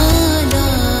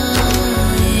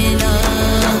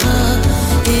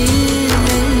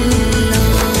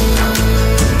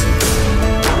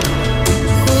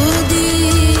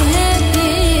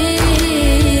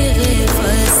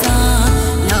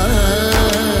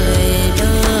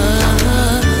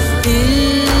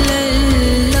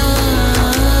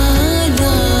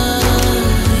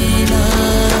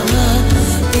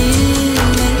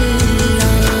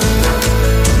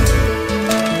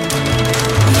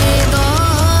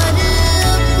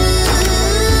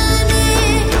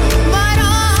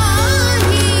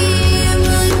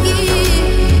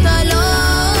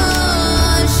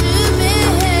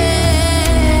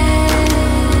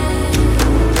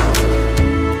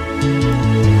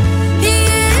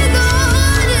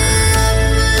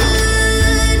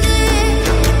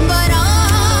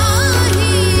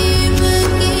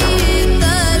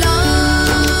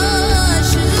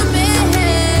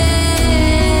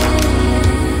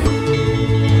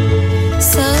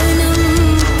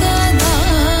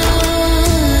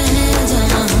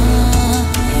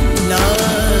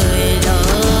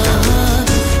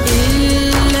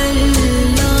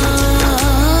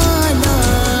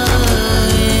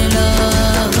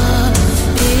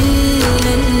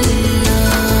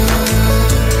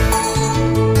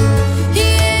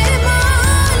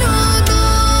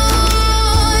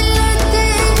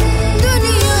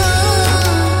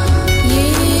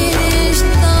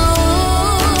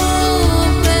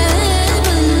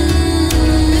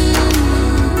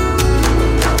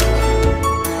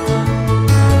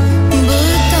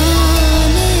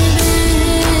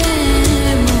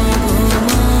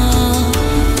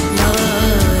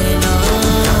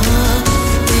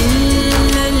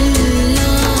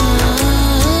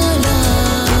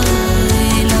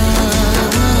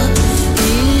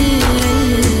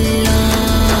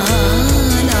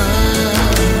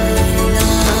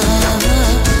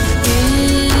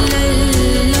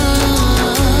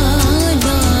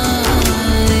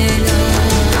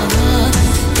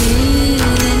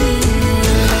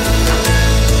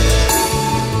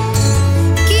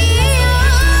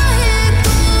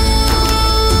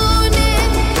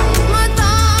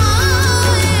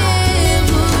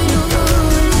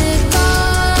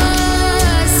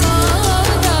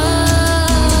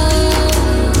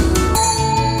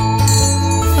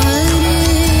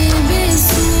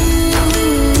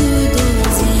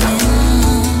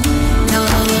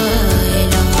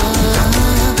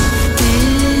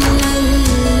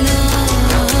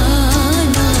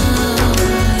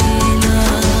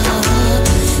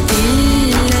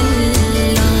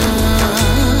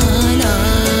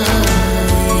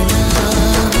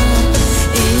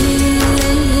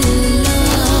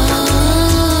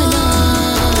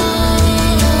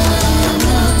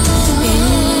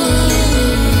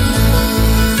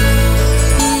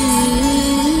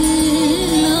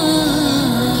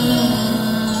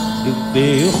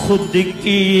खुद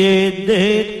किए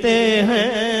देते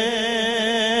हैं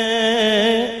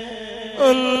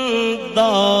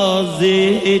अंदाज़े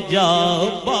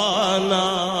जाबाना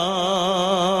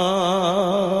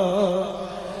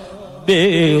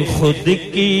बेखुद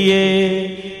किए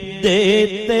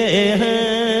देते हैं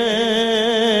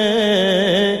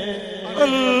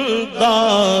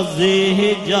अंदाज़े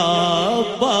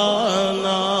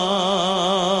जाबाना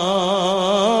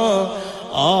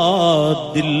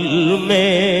दिल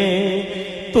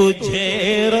में तुझे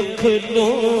रख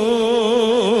लूं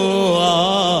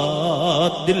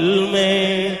दिल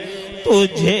में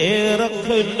तुझे रख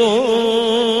लूं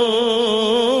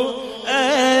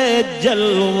ऐ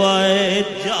जलवाए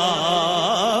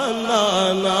जाना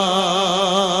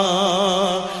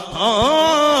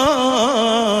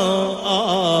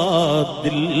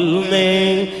दिल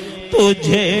में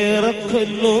तुझे रख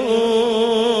लूं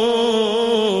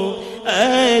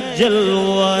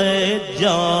जलवाए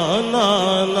जाना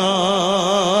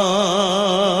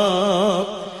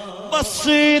बस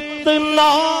इतना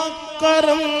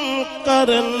करम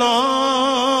करना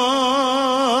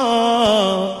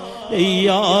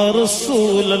या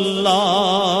रसूल अल्लाह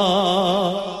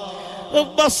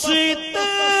बस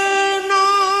इतना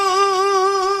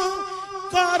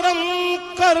करम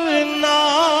करना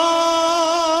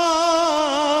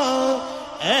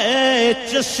ऐ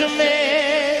चश्मे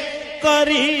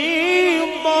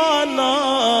करीमाना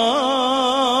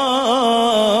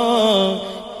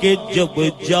कि जब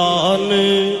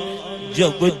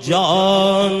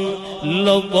जान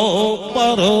लबों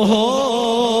पर हो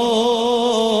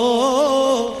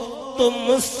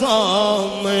तुम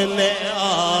सामने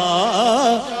आ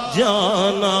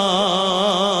जाना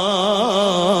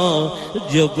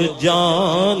जब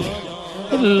जान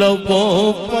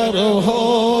लबों पर हो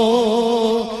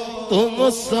तुम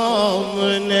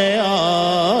सामने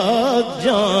आ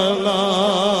जाना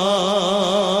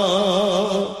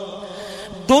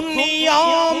दुनिया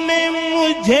में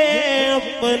मुझे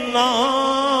अपना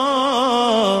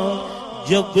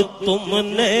जब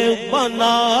तुमने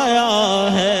बनाया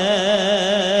है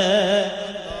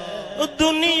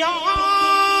दुनिया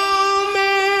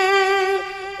में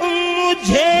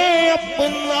मुझे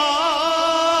अपना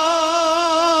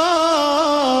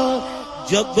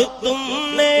जब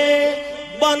तुमने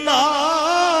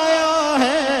बनाया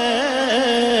है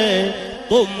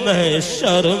तो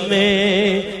महशर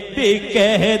में भी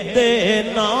कह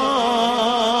देना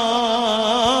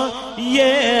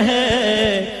ये है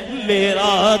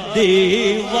मेरा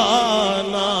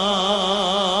दीवाना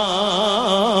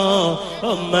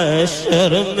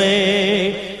महशर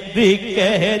में भी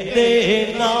कह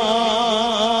देना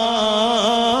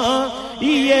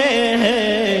ये है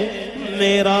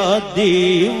मेरा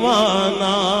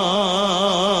दीवाना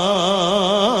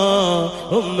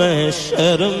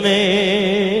महशर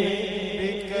में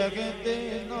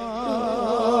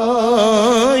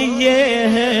ये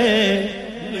है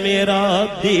मेरा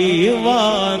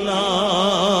दीवाना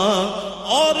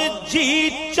और जी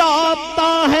चाहता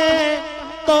है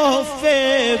तोहफे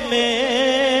में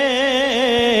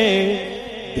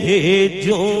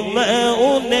भेजूं मैं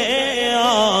उन्हें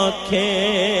आंखें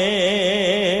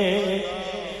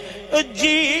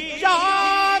जी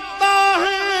चाहता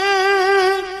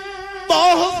है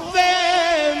तोहफे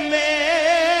में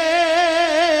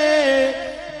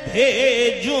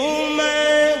भेजूं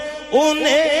मैं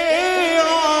उन्हें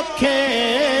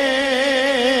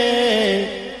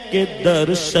के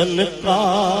दर्शन का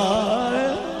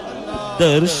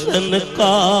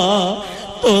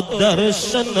तो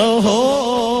दर्शन हो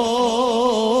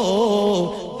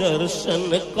दर्शन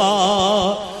का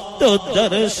तो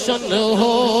दर्शन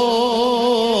हो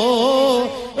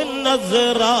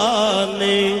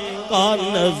नजराने का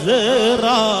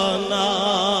नजराना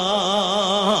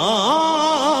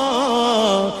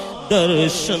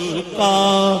दर्शन का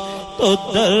तो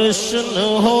दर्शन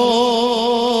हो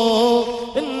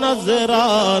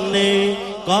नजराने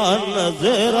का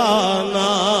नजराना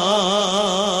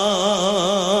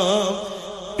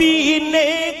पीने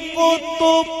को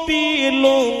तो पी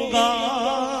लूंगा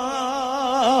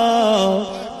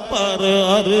पर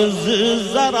अर्ज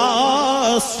जरा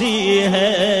सी है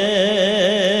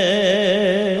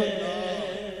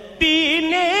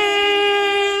पीने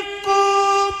को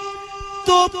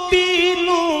तो पी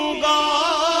लूंगा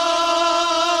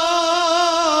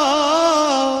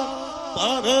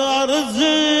पर अर्ज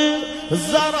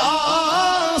जरा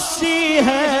सी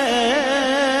है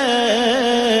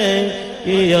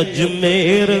कि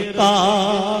अजमेर का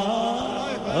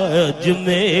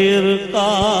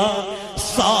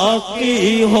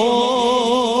साकी हो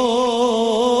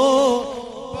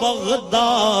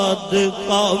बगदाद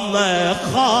का मैं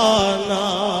खाना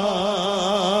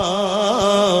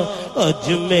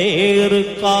अजमेर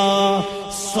का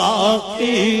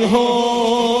साकी हो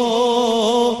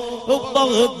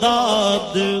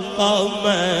बगदाद का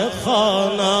मैं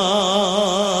खाना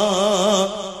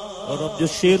और अब जो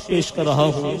शेर पेश कर रहा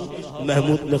हूँ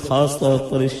महमूद ने खास तौर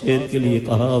पर इस शेर के लिए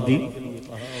कहा अभी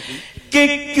कि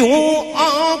क्यों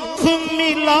आंख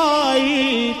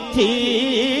मिलाई थी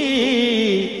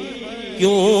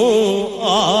क्यों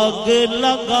आग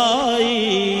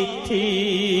लगाई थी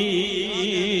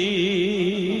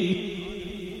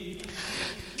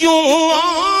क्यों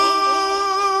आंख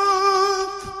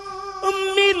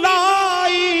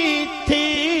मिलाई थी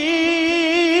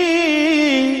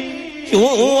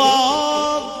क्यों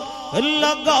आग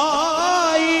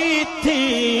लगाई थी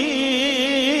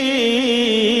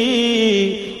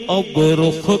अब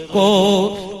रुख को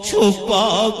छुपा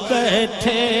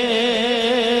बैठे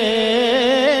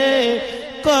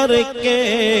करके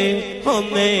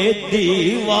हमें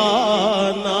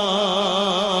दीवाना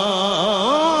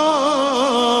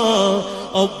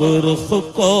अब रुख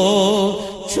को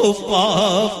छुपा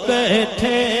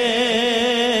बैठे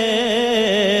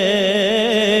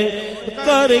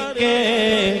करके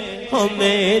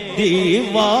हमें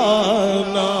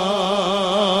दीवाना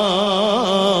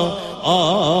आ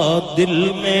दिल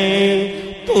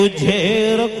में तुझे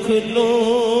रख लूं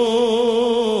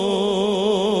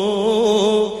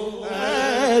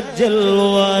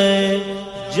जलवाए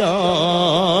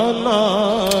जाना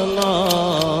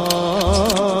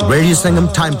Radio Sangam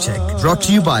Time Check brought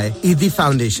to you by Eidi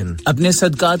Foundation. अपने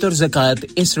सदकात और ज़कात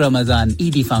इस रमज़ान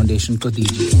ईदी फाउंडेशन को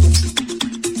दीजिए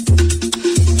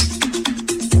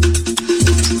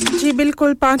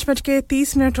बिल्कुल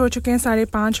 5:30 हो चुके हैं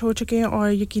 5:30 हो चुके हैं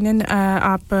और यकीनन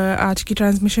आप आज की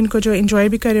ट्रांसमिशन को जो एंजॉय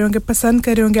भी कर रहे होंगे पसंद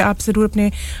कर रहे होंगे आप ज़रूर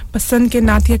अपने पसंद के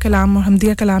नातिया कलाम और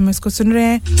हमदिया कलाम में इसको सुन रहे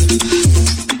हैं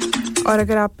और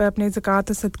अगर आप अपने ज़कात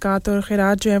और सदकात और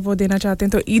खैरात जो है वो देना चाहते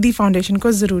हैं तो ईदी फाउंडेशन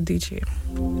को ज़रूर दीजिए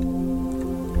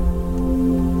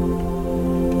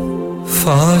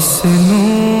फासलों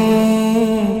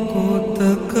को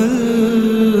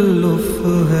तकल्लुफ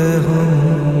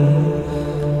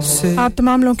है आप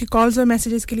तमाम लोगों की कॉल्स और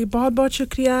मैसेजेस के लिए बहुत-बहुत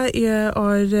शुक्रिया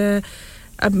और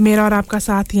अब मेरा और आपका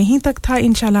साथ यहीं तक था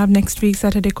इंशाल्लाह अब नेक्स्ट वीक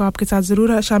सैटरडे को आपके साथ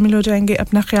ज़रूर शामिल हो जाएंगे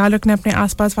अपना ख्याल रखना है अपने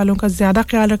आसपास वालों का ज़्यादा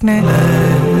ख्याल रखना है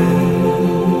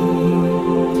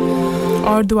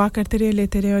और दुआ करते रहे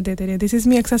लेते रहे और देते रहे this is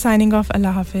me Aqsa signing off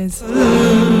अल्लाह हाफिज़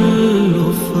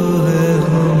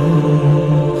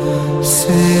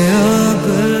से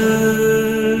अगर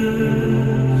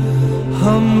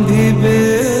हम भी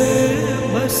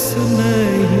बेबस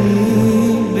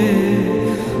नहीं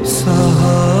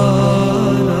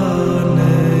बेसहारा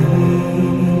नहीं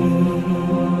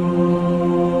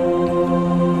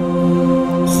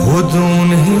खुद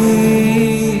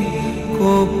उन्हीं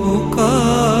को पुकारेंगे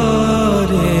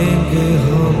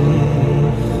हम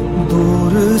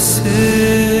दूर से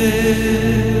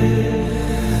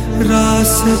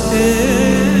रास्ते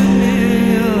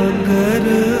में अगर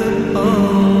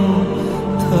पाँव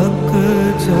थक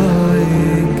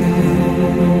जाएंगे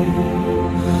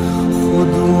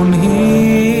खुद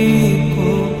उन्हीं को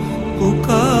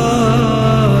पुकारेंगे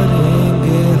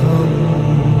हम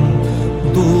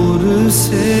दूर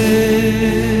से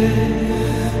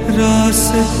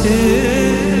रास्ते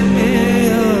में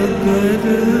अगर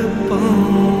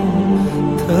पाँव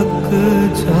थक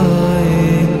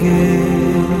जाएंगे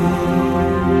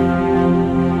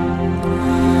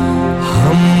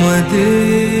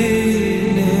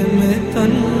मदीने में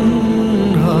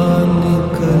तन्हा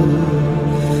निकल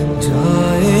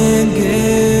जाएंगे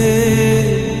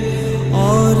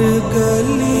और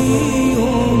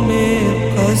गलियों में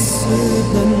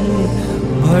कसदन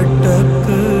भटक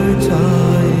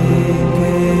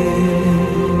जाएंगे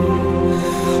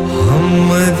हम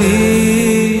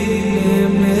मदीने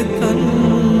में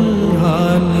तन्हा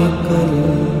निकल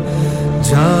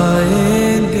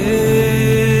जाएंगे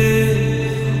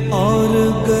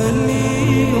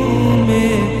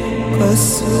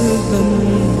कसदन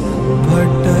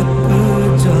भटक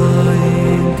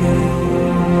जाएंगे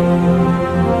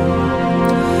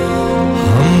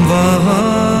हम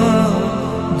वहाँ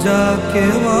जाके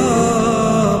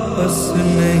वापस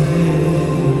नहीं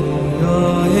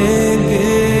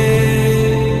आएंगे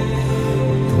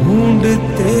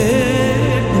ढूंढते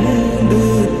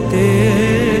ढूंढते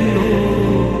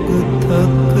लोग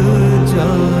थक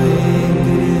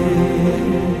जाएंगे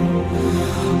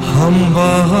हम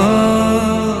वहाँ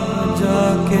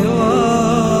जाके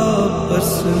वापस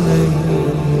नहीं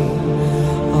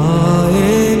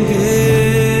आएंगे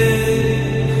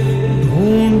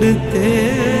ढूंढते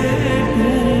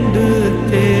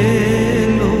ढूंढते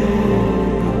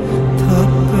लोग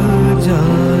थक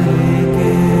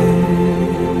जाएंगे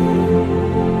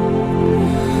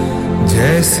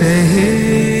जैसे ही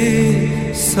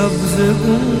सब्ज़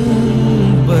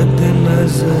गुंबद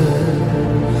नज़र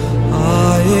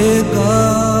आएगा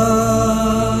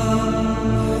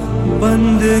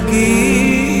बंदगी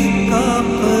का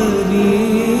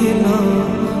करीना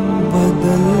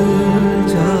बदल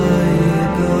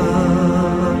जाएगा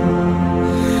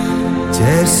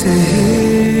जैसे ही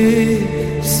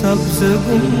सब्ज़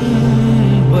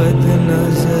गुंबद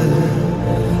नज़र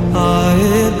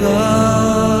आएगा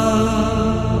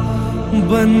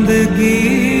बंदगी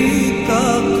का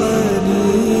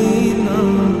करीना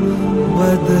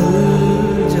बदल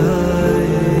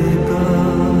जाएगा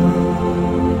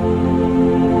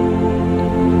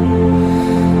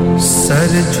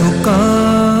सर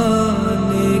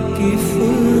झुकाने की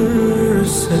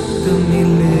फुर्सत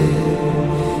मिलेगी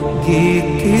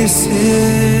किसे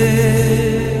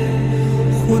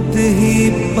खुद ही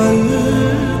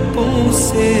पलकों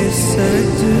से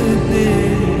सजदे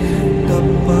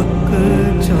टपक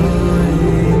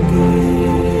जाएंगे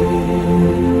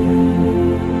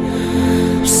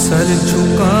सर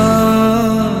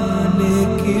झुकाने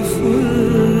की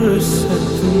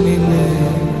फुर्सत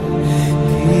मिलेगी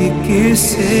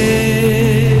किसे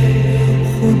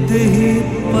खुद ही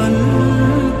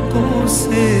पलकों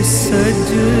से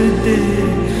सजदे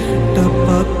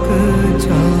टपक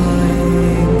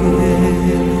जाएंगे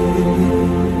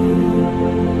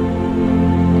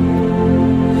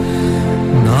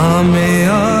नाम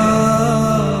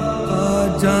आका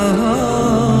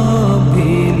जहां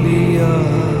भी लिया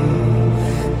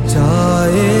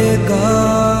जाएगा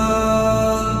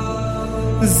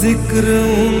जिक्र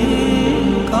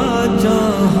उनका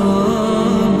जहां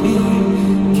भी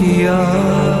किया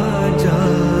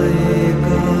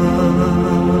जाएगा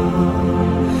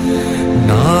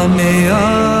नाम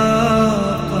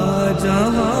आका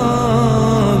जहां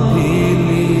भी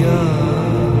लिया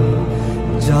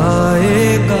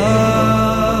जाएगा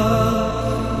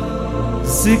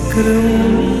जिक्र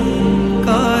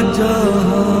उनका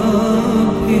जहां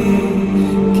भी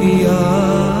किया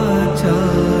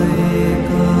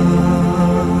जाएगा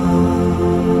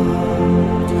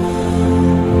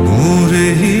नूर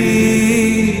ही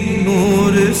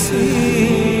नूर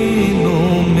सीनों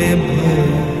में भर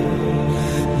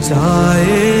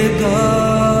जाएगा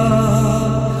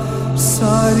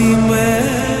सारी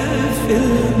महफिल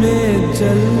में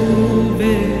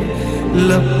जलवे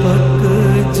लपक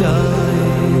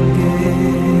जाएंगे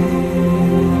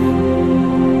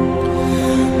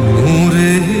नूर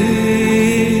ही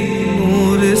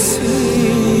नूर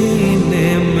सीने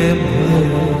में भर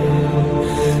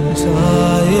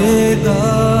जाएगा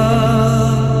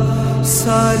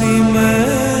सारी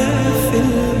महफिल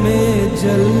में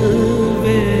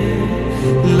जलवे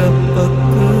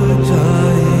लपक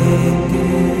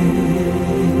जाएंगे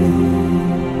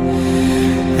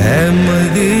है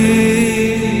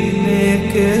मदीने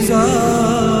के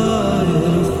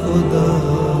ज़ाहिर खुदा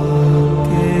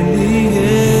के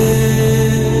लिए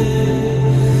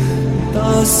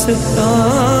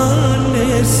दास्ताने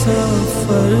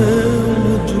सफर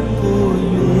मुझको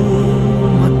यूं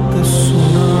मत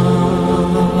सुना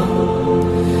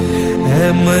है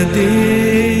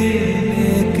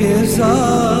मदीने के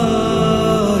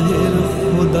ज़ाहिर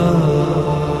खुदा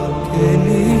के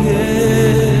लिए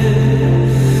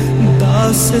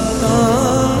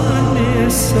दास्ताने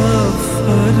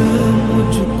सफर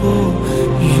मुझको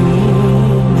यूं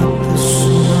मत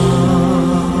सुना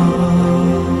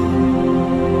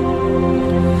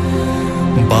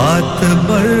बात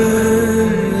बढ़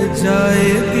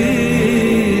जाएगी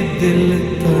दिल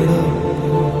तड़प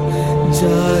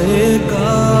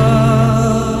जाएगा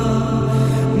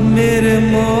मेरे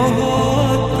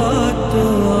मोहतात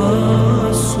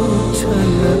आंसू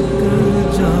छलक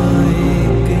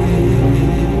जाएंगे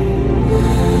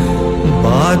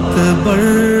बात बढ़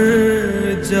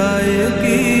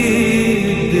जाएगी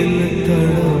दिल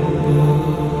तड़प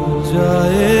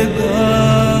जाएगा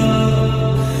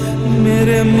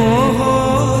मेरे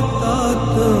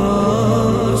मोहतात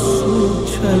आंसू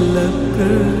छलक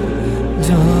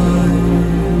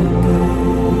जाएंगे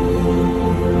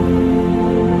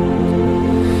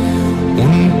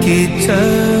उनकी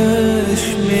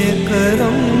चश्मे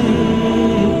करम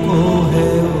को है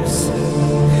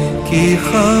उसकी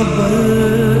खबर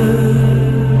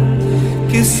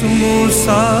किस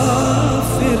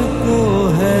मुसाफिर को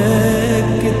है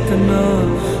कितना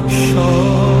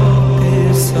शौक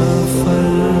सफर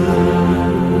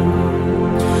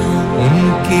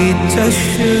उनकी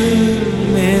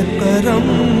चश्मे करम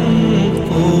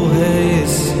को है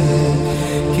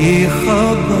इसकी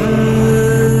खबर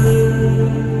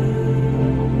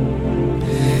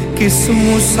किस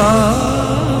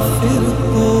मुसाफिर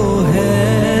को है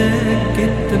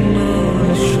कितना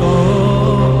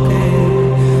शौक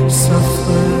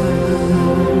सफर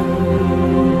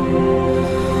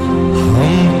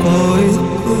हमको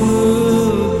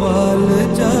इकबाल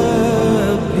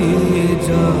जब भी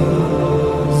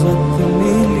इजाज़त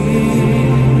मिली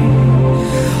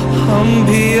हम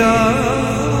भी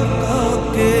आका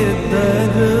के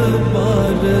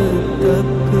दरबार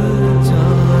तक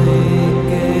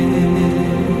जाएंगे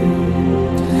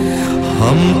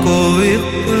हमको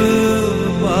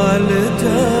इकबाल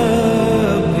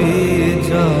जब भी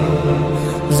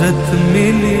इजाज़त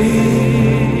मिली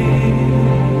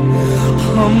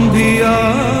हम भी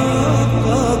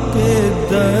आका के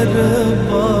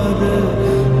दरबार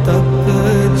तक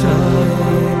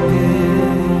जाएंगे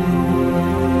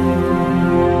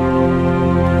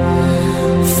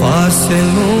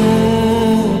फासिलों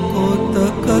को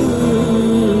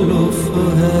तकल्लुफ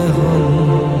है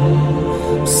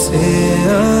हमसे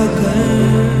अगर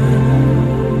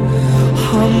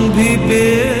हम भी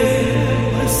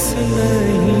बेबस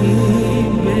नहीं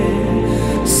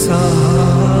बेसहारा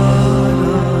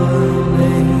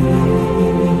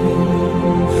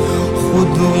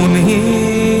खुद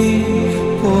उन्हीं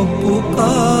को पुकारेंगे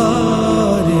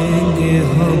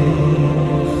हम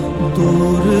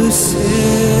दूर से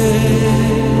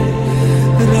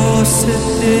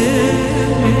रास्ते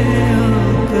में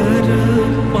अगर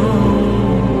पाऊं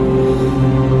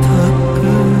थक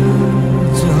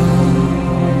जाएंगे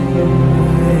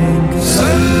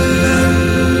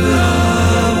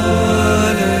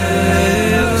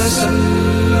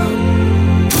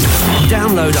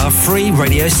Download our free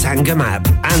Radio Sangam app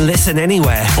and listen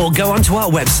anywhere or go onto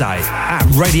our website at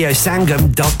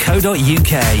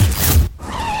radiosangam.co.uk.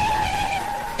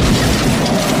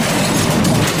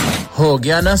 हो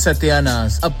गया ना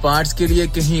सत्यानाश अब पार्ट्स के लिए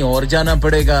कहीं और जाना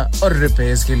पड़ेगा और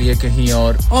रिपेयर्स के लिए कहीं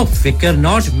और ओ फिकर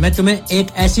नॉट मैं तुम्हें एक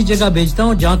ऐसी जगह भेजता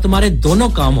हूं जहां तुम्हारे दोनों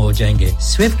काम हो जाएंगे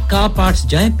स्विफ्ट कार पार्ट्स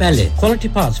जाएं पहले quality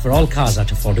parts for all cars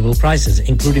at affordable prices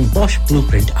including Bosch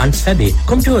Blueprint and Febi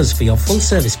come to us for your full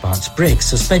service parts brakes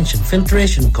suspension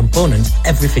filtration components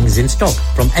everything is in stock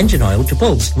from engine oil to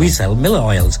bulbs we sell Miller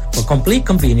oils for complete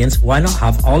convenience why not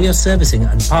have all your servicing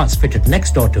and parts fitted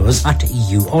next door to us at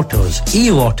EU Autos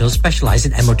EU Autos specialise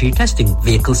in MOT testing,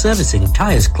 vehicle servicing,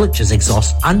 tyres, clutches,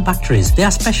 exhaust and batteries. They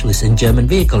are specialists in German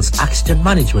vehicles, accident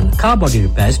management, car body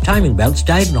repairs, timing belts,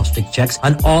 diagnostic checks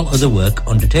and all other work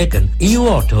undertaken. EU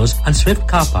Autos and Swift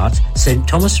Car Parts, St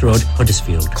Thomas Road,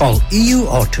 Huddersfield. Call EU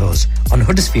Autos on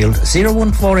Huddersfield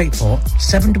 01484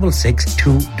 766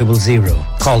 200.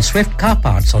 Call Swift Car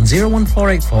Parts on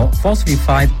 01484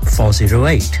 435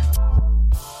 408.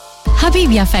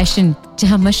 Habibia fashion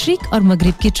जहां मशरिक और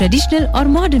मगरिब के traditional और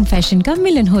modern fashion का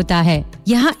मिलन होता है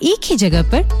यहां एक ही जगह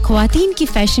पर ख्वातीन की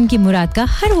फैशन की मुराद का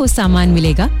हर वो सामान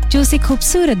मिलेगा जो उसे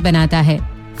खूबसूरत बनाता है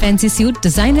fancy suit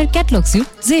designer catalogue suit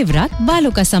जेवरात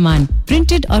बालों का सामान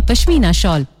प्रिंटेड और पश्मीना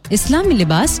शॉल इस्लामी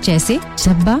लिबास जैसे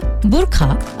झब्बा बुर्का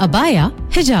अबाया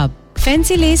हिजाब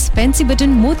फैंसी लेस फैंसी बटन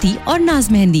मोती और नाज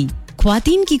मेहंदी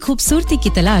ख्वातीन की खूबसूरती की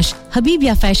तलाश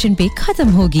हबीबिया फैशन पे खत्म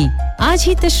होगी आज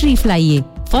ही तशरीफ लाइए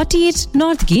 48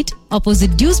 North Gate,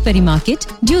 opposite Dewsbury Market,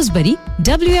 Dewsbury,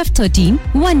 WF13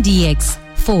 1DX.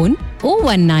 Phone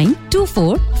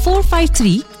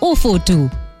 01924453042.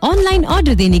 Online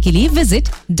order देने के लिए visit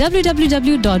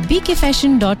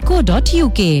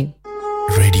www.bkfashion.co.uk.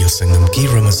 रेडियो संगम की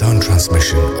रमजान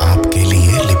ट्रांसमिशन आपके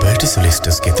लिए लिबर्टी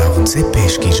सोलिसिटर्स के ताउन से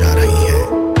पेश की जा रही है.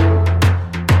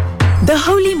 The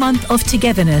holy month of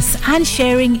togetherness and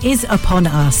sharing is upon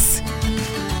us.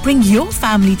 Bring your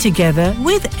family together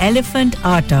with Elephant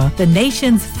Atta, the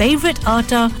nation's favorite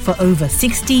atta for over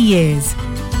 60 years.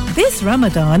 This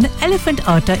Ramadan, Elephant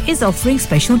Atta is offering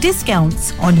special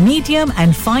discounts on medium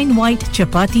and fine white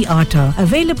chapati atta,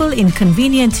 available in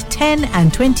convenient 10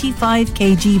 and 25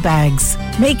 kg bags.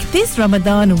 Make this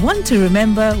Ramadan one to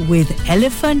remember with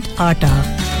Elephant Atta.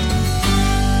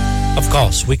 Of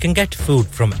course, we can get food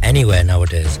from anywhere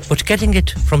nowadays, but getting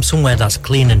it from somewhere that's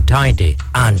clean and tidy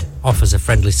and offers a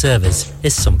friendly service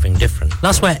is something different.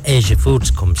 That's where Asia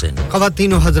Foods comes in.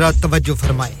 ख़वातीन और हज़रात तवज्जो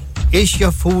फरमाएं.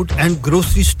 Asia Food and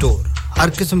Grocery Store. हर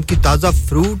किस्म की ताज़ा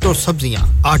fruit और सब्जियां,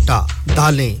 आटा,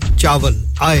 दालें, चावल,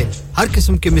 ऑयल, हर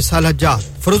किस्म के मसाला जात,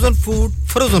 फ्रोजन फूड,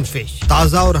 फ्रोजन फिश,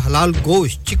 ताज़ा और हलाल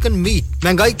गोश्त, चिकन मीट,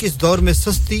 महंगाई के इस दौर में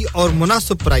सस्ती और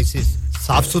मुनासिब प्राइसेस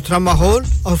साफ सुथरा माहौल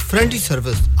और फ्रेंडली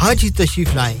सर्विस आज ही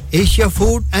तशरीफ लाएं Asia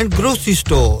food and grocery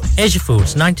store Asia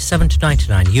Foods 97 to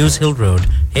 99 Hughes Hill Road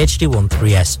HD1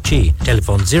 3SG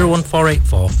telephone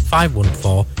 01484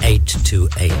 514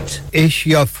 828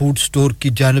 Asia food store की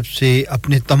जानिब से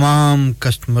अपने तमाम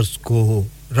कस्टमर्स को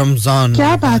रमजान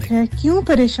क्या बात है क्यों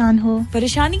परेशान हो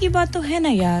परेशानी की बात तो है ना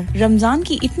यार रमजान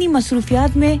की इतनी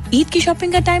मसरूफियात में ईद की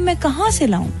शॉपिंग का टाइम मैं कहां से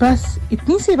लाऊं बस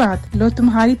इतनी सी बात लो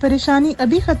तुम्हारी परेशानी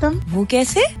अभी खत्म वो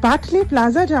कैसे बाटले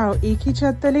प्लाजा जाओ एक ही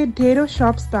छत तले ढेरों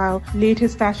शॉप्स पाओ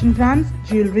latest fashion brands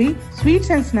jewellery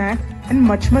sweets and snacks and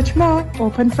much more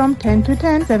open from 10 to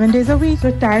 10 7 days a week so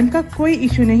time का कोई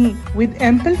issue नहीं with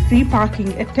ample free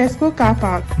parking at Tesco car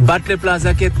park Batley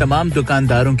plaza के तमाम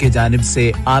दुकानदारों की जानिब से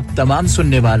आप तमाम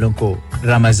सुनने वालों को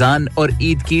रमजान और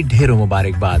ईद की ढेरों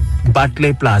मुबारकबाद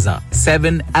Batley plaza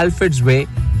 7 Alfred's Way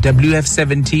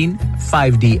WF17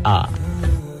 5DR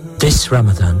This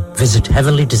Ramadan, visit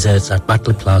Heavenly Desserts at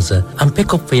Battle Plaza and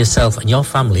pick up for yourself and your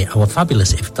family our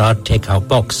fabulous iftar takeout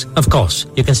box. Of course,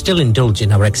 you can still indulge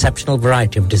in our exceptional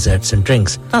variety of desserts and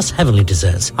drinks. That's Heavenly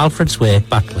Desserts, Alfred's Way,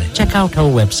 Batley. Check out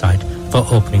our website for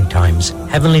opening times.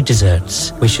 Heavenly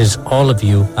Desserts wishes all of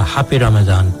you a happy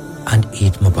Ramadan and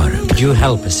Eid Mubarak. Could you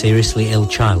help a seriously ill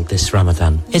child this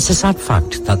Ramadan? It's a sad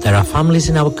fact that there are families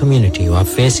in our community who are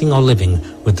facing or living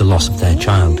with the loss of their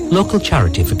child. Local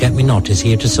charity Forget Me Not is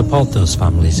here to support those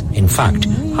families. In fact,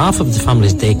 half of the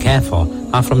families they care for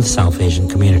are from the South Asian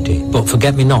community. But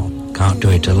Forget Me Not can't do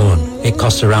it alone. It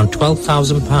costs around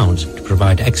 £12,000 to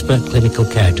provide expert clinical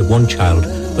care to one child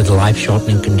with a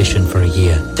life-shortening condition for a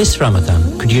year. This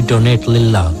Ramadan, could you donate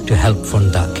Lillah to help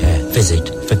fund that care? Visit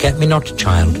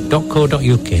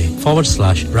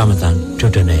forgetmenotchild.co.uk/Ramadan to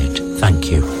donate. Thank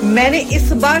you. मैंने इस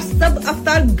बार सब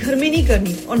अफ्तार घर में नहीं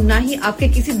करनी और ना ही आपके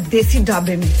किसी देसी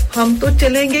ढाबे में हम तो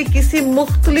चलेंगे किसी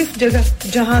मुख्तलिफ जगह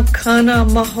जहां खाना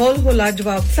माहौल हो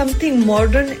लाजवाब समथिंग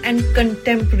मॉडर्न एंड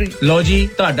कंटेम्परेरी लो जी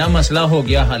ਤੁਹਾਡਾ मसला हो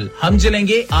गया हल हम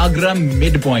चलेंगे आगरा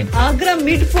मिड पॉइंट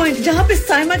जहां पे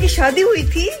साइमा की शादी हुई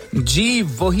थी जी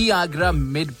वही Agra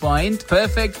mid point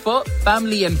perfect for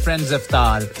family and friends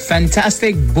iftar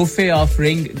fantastic buffet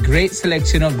offering great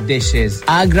selection of dishes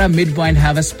Agra Mid Point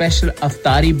have a special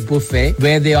Aftari buffet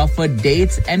where they offer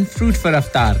dates and fruit for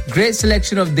Aftar. Great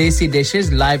selection of desi dishes,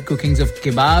 live cookings of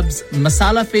kebabs,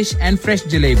 masala fish and fresh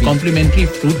jalebi. Complimentary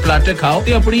fruit platter khao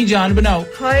te apni jaan banao.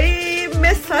 हाय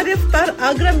मैं सारे अफ्तार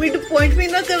Agra mid point में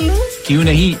ना कर लूं क्यों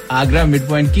नहीं Agra mid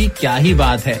point की क्या ही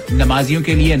बात है नमाजियों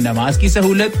के लिए नमाज की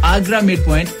सहूलत Agra mid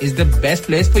point is the best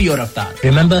place for your अफ्तार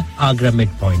Remember Agra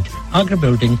Mid Point, Agra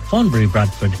Building, Thornbury,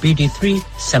 Bradford, BD3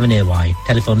 7AY.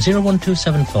 Telephone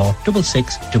 01274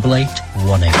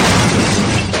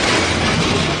 668818.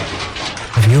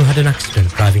 Have you had an accident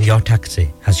driving your taxi?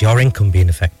 Has your income been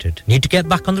affected? Need to get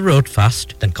back on the road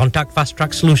fast? Then contact Fast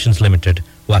Track Solutions Limited,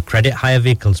 who are credit hire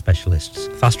vehicle specialists.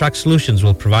 Fast Track Solutions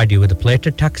will provide you with a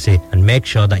plated taxi and make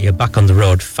sure that you're back on the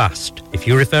road fast. If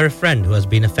you refer a friend who has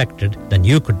been affected, then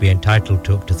you could be entitled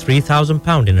to up to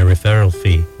 £3,000 in a referral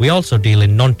fee. We also deal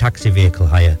in non-taxi vehicle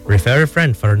hire. Refer a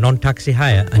friend for a non-taxi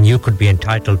hire and you could be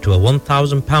entitled to a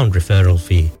 £1,000 referral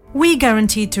fee. We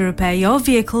guarantee to repair your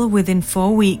vehicle within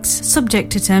 4 weeks, subject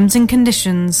to terms and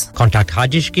conditions. Contact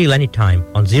Haji Shkil anytime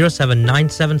on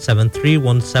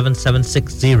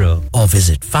 07977317760 or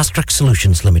visit Fast Track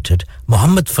Solutions Limited,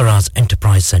 Mohammed Faraz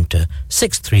Enterprise Centre,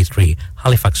 633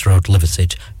 Halifax Road,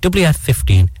 Liversedge,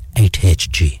 WF15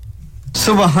 8HG.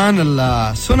 सुबहान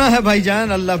अल्लाह सुना है भाईजान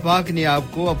अल्लाह पाक ने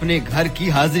आपको अपने घर की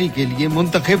हाजिरी के लिए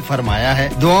मुंतखब फरमाया है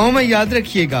दुआओं में याद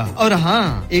रखिएगा और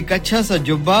हाँ एक अच्छा सा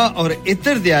जुब्बा और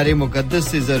इत्र दियारे मुकद्दस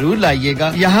से जरूर लाइएगा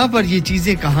यहाँ पर ये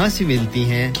चीजें कहाँ से मिलती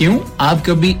हैं क्यों आप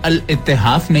कभी अल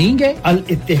इत्तेहाफ नहीं गए अल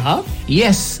इत्तेहाफ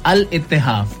yes Al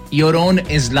इत्तेहाफ your own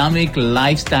Islamic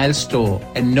lifestyle store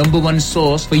and #1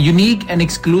 source for unique and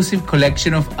exclusive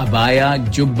collection of abaya,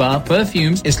 jubba,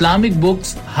 perfumes, Islamic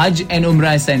books, Hajj and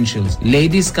Umrah essentials,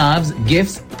 ladies scarves,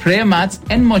 gifts, prayer mats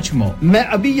and much more. मैं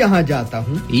अभी यहाँ जाता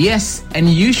हूँ. Yes, and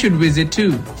you should visit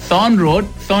too. Thorn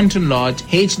Road, Thornton Lodge,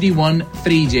 HD1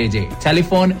 3JJ.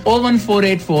 Telephone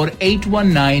 01484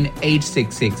 819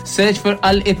 866. Search for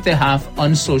Al Ittihaf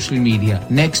on social media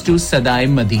next to Sadai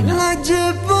Madina.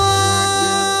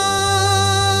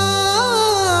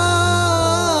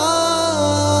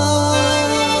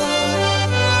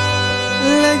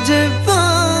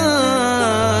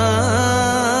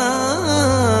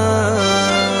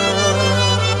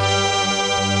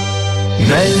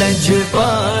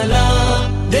 लजपाला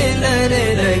दिल रे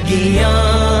लगियां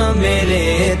मेरे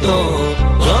तो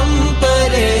गम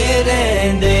परे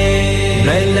रहंदे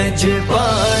मैं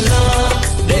लजपाला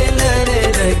दिल रे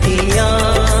लगियां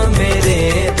मेरे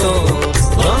तो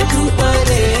गम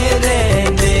परे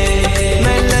रहंदे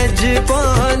मैं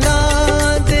लजपाला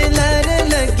दिल रे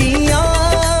लगियां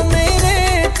मेरे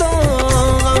तो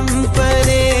गम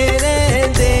परे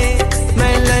रहंदे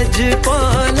मैं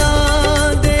लजपाला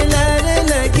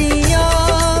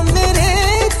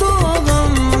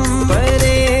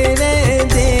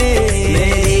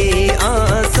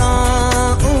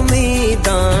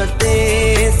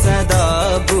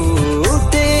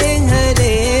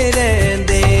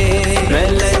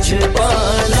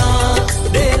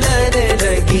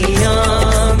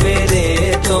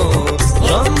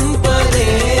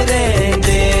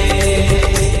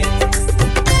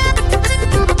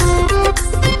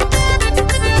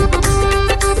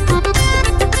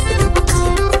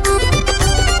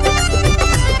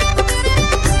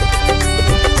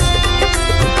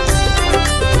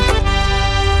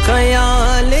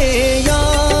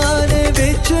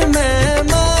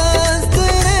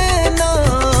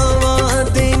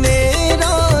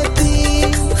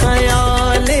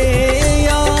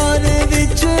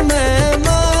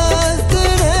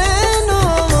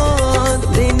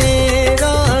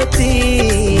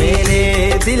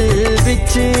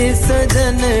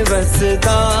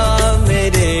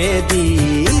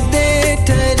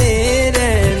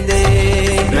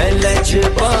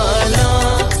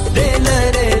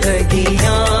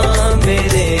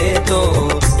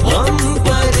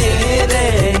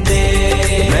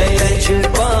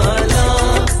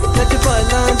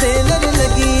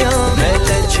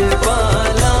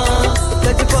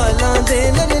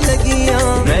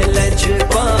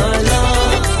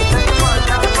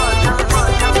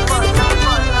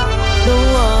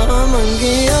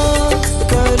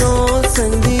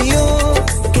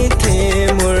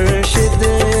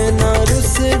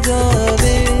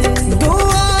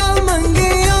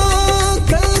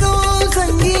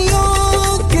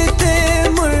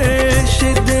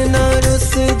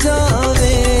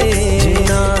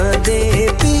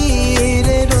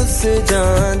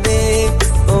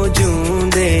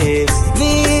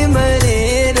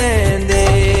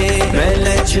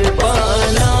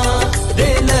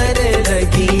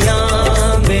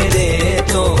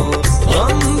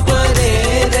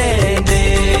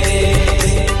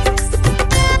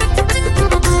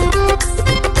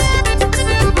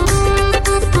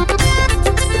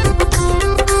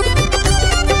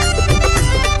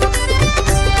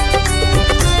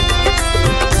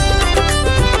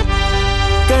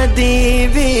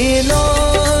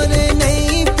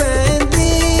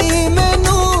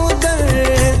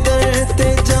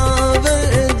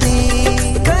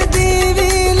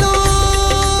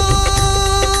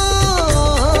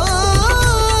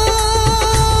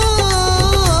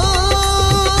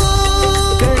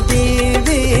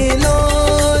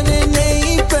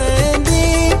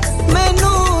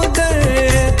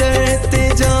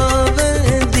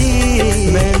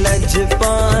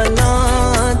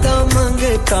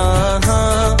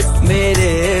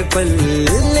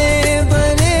पल्ले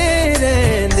बने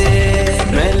रहंदे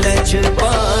मैं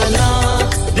लजपाला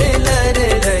दिल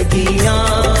रगियां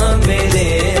मेरे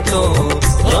तो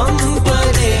गम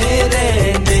परे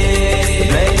रहंदे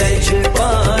मैं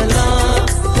लजपाला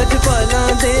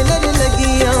दिल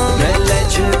लगियां मैं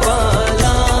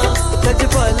लजपाला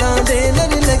दिल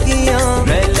लगियां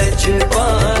मैं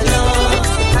लजपाला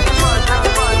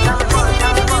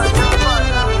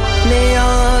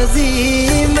नियाज़ी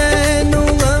मैनू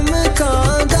गम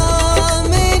खादा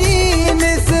मेरी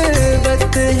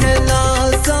निस्बत है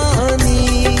लासानी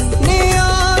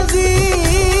नियाज़ी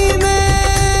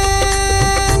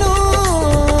मैनू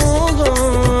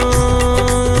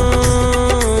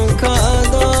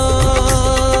खादा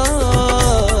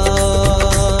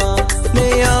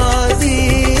नियाज़ी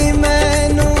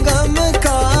मैनू गम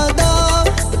खादा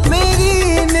मेरी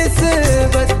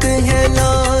निस्बत है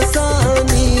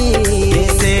लासानी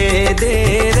इसे दे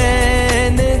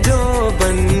रैन जो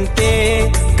बनके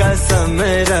कसम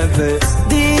रब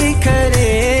दी खरे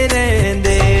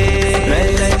रहंदे मैं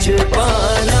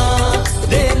लजपाला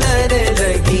दिल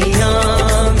लगियां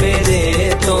मेरे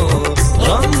तो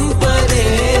गम परे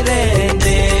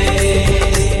रहंदे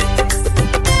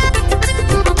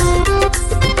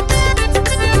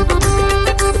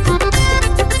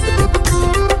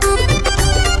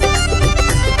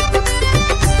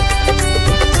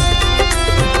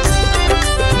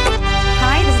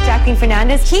Hi, this is Jacqueline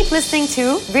Fernandez. Keep listening to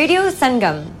Radio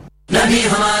Sangam. नबी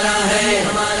हमारा है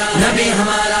नबी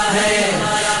हमारा है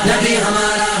नबी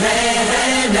हमारा है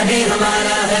नबी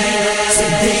हमारा है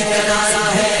सिद्दीक का नारा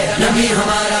है नबी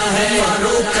हमारा है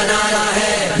फारूक का नारा है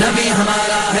नबी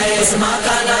हमारा है उस्मान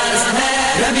का नारा है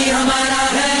नबी हमारा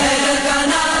है हैदर का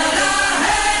नारा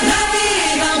है नबी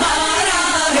हमारा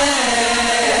है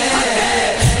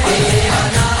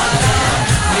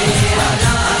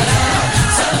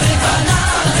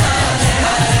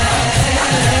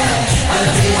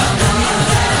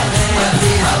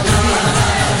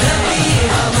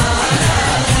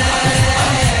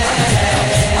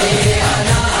तेरा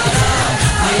नारा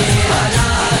मेरा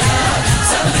नारा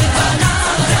सबका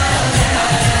नारा है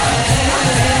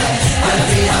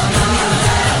नबी हमारा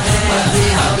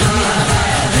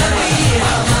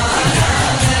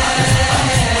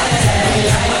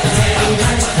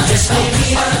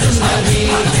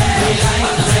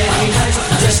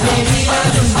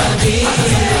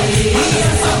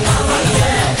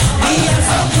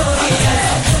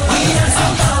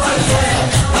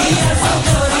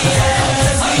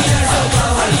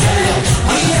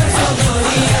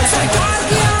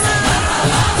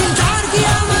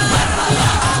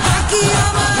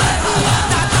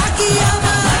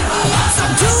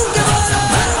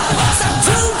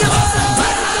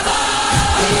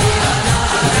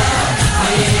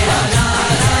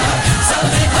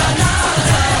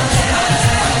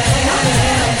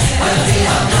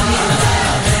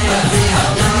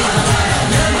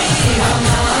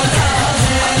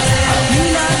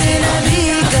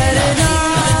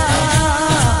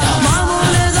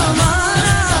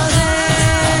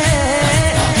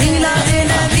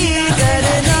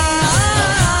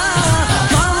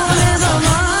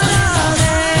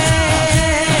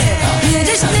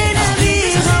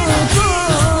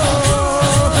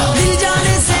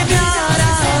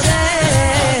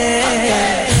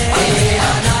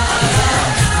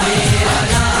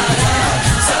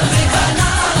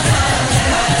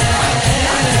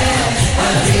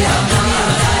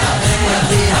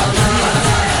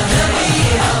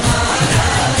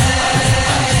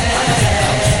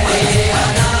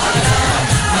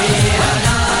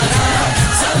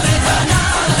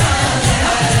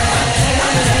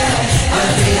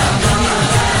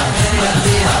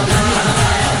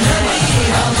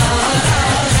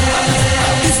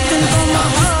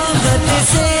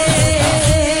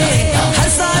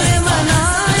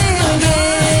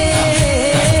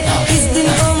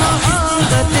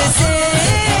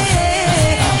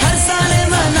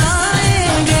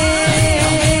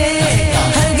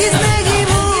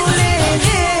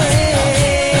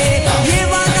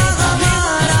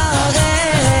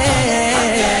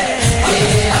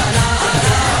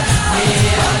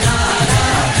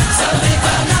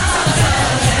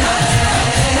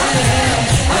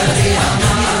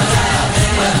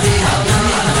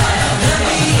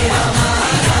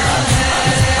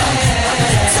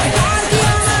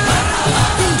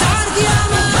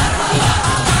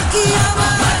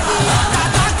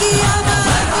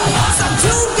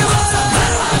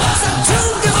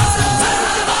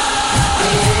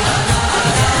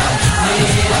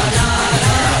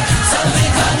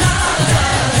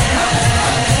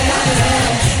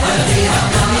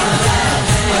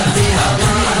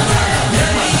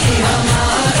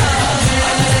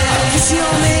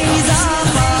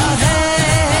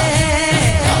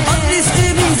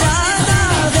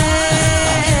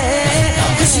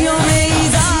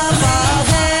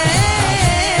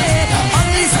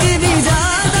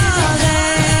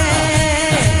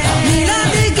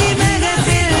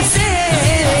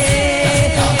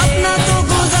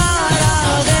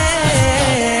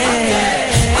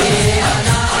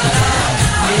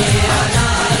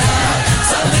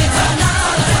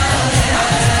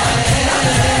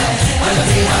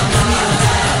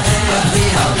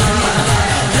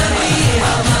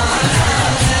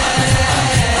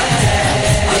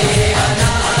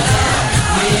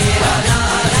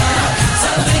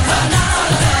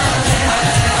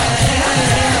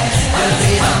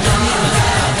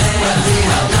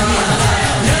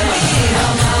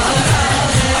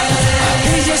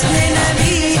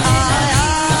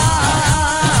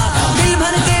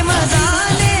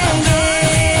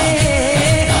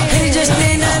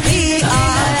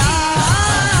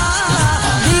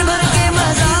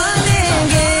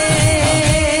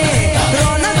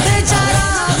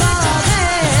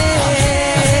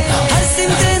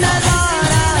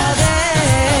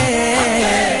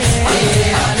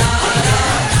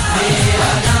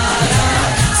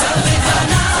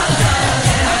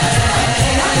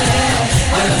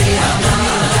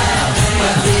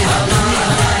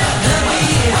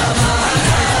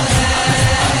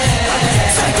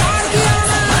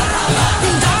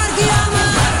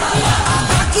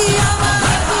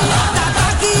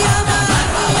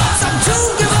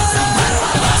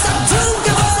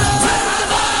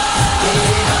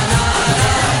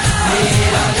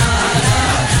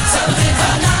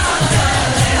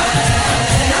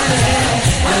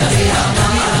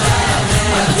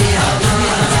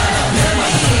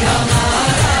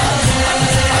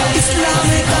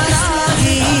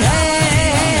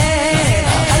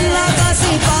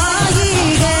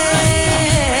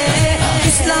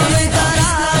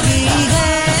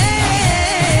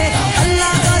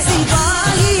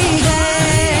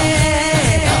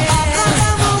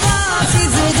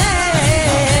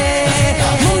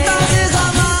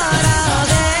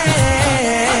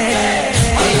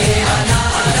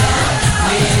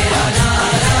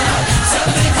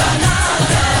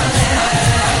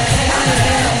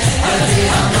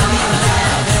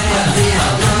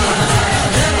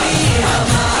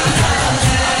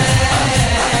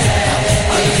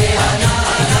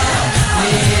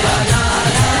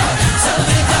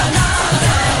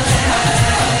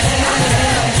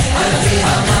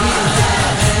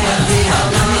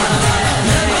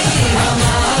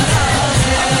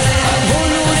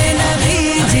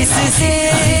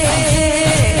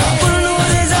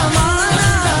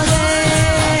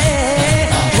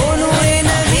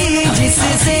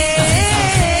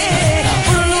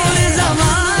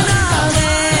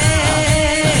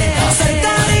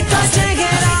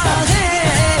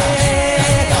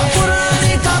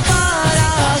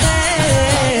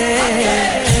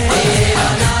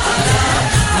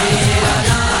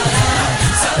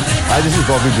is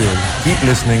Bobby Deol. Keep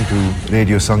listening to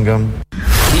Radio Sangam.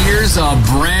 Here's a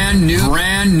brand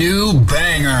new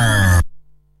banger.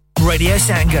 Radio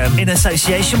Sangam in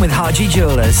association with Haji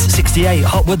Jewellers, 68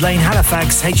 Hotwood Lane,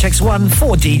 Halifax, HX1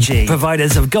 4DG.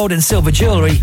 Providers of gold and silver jewellery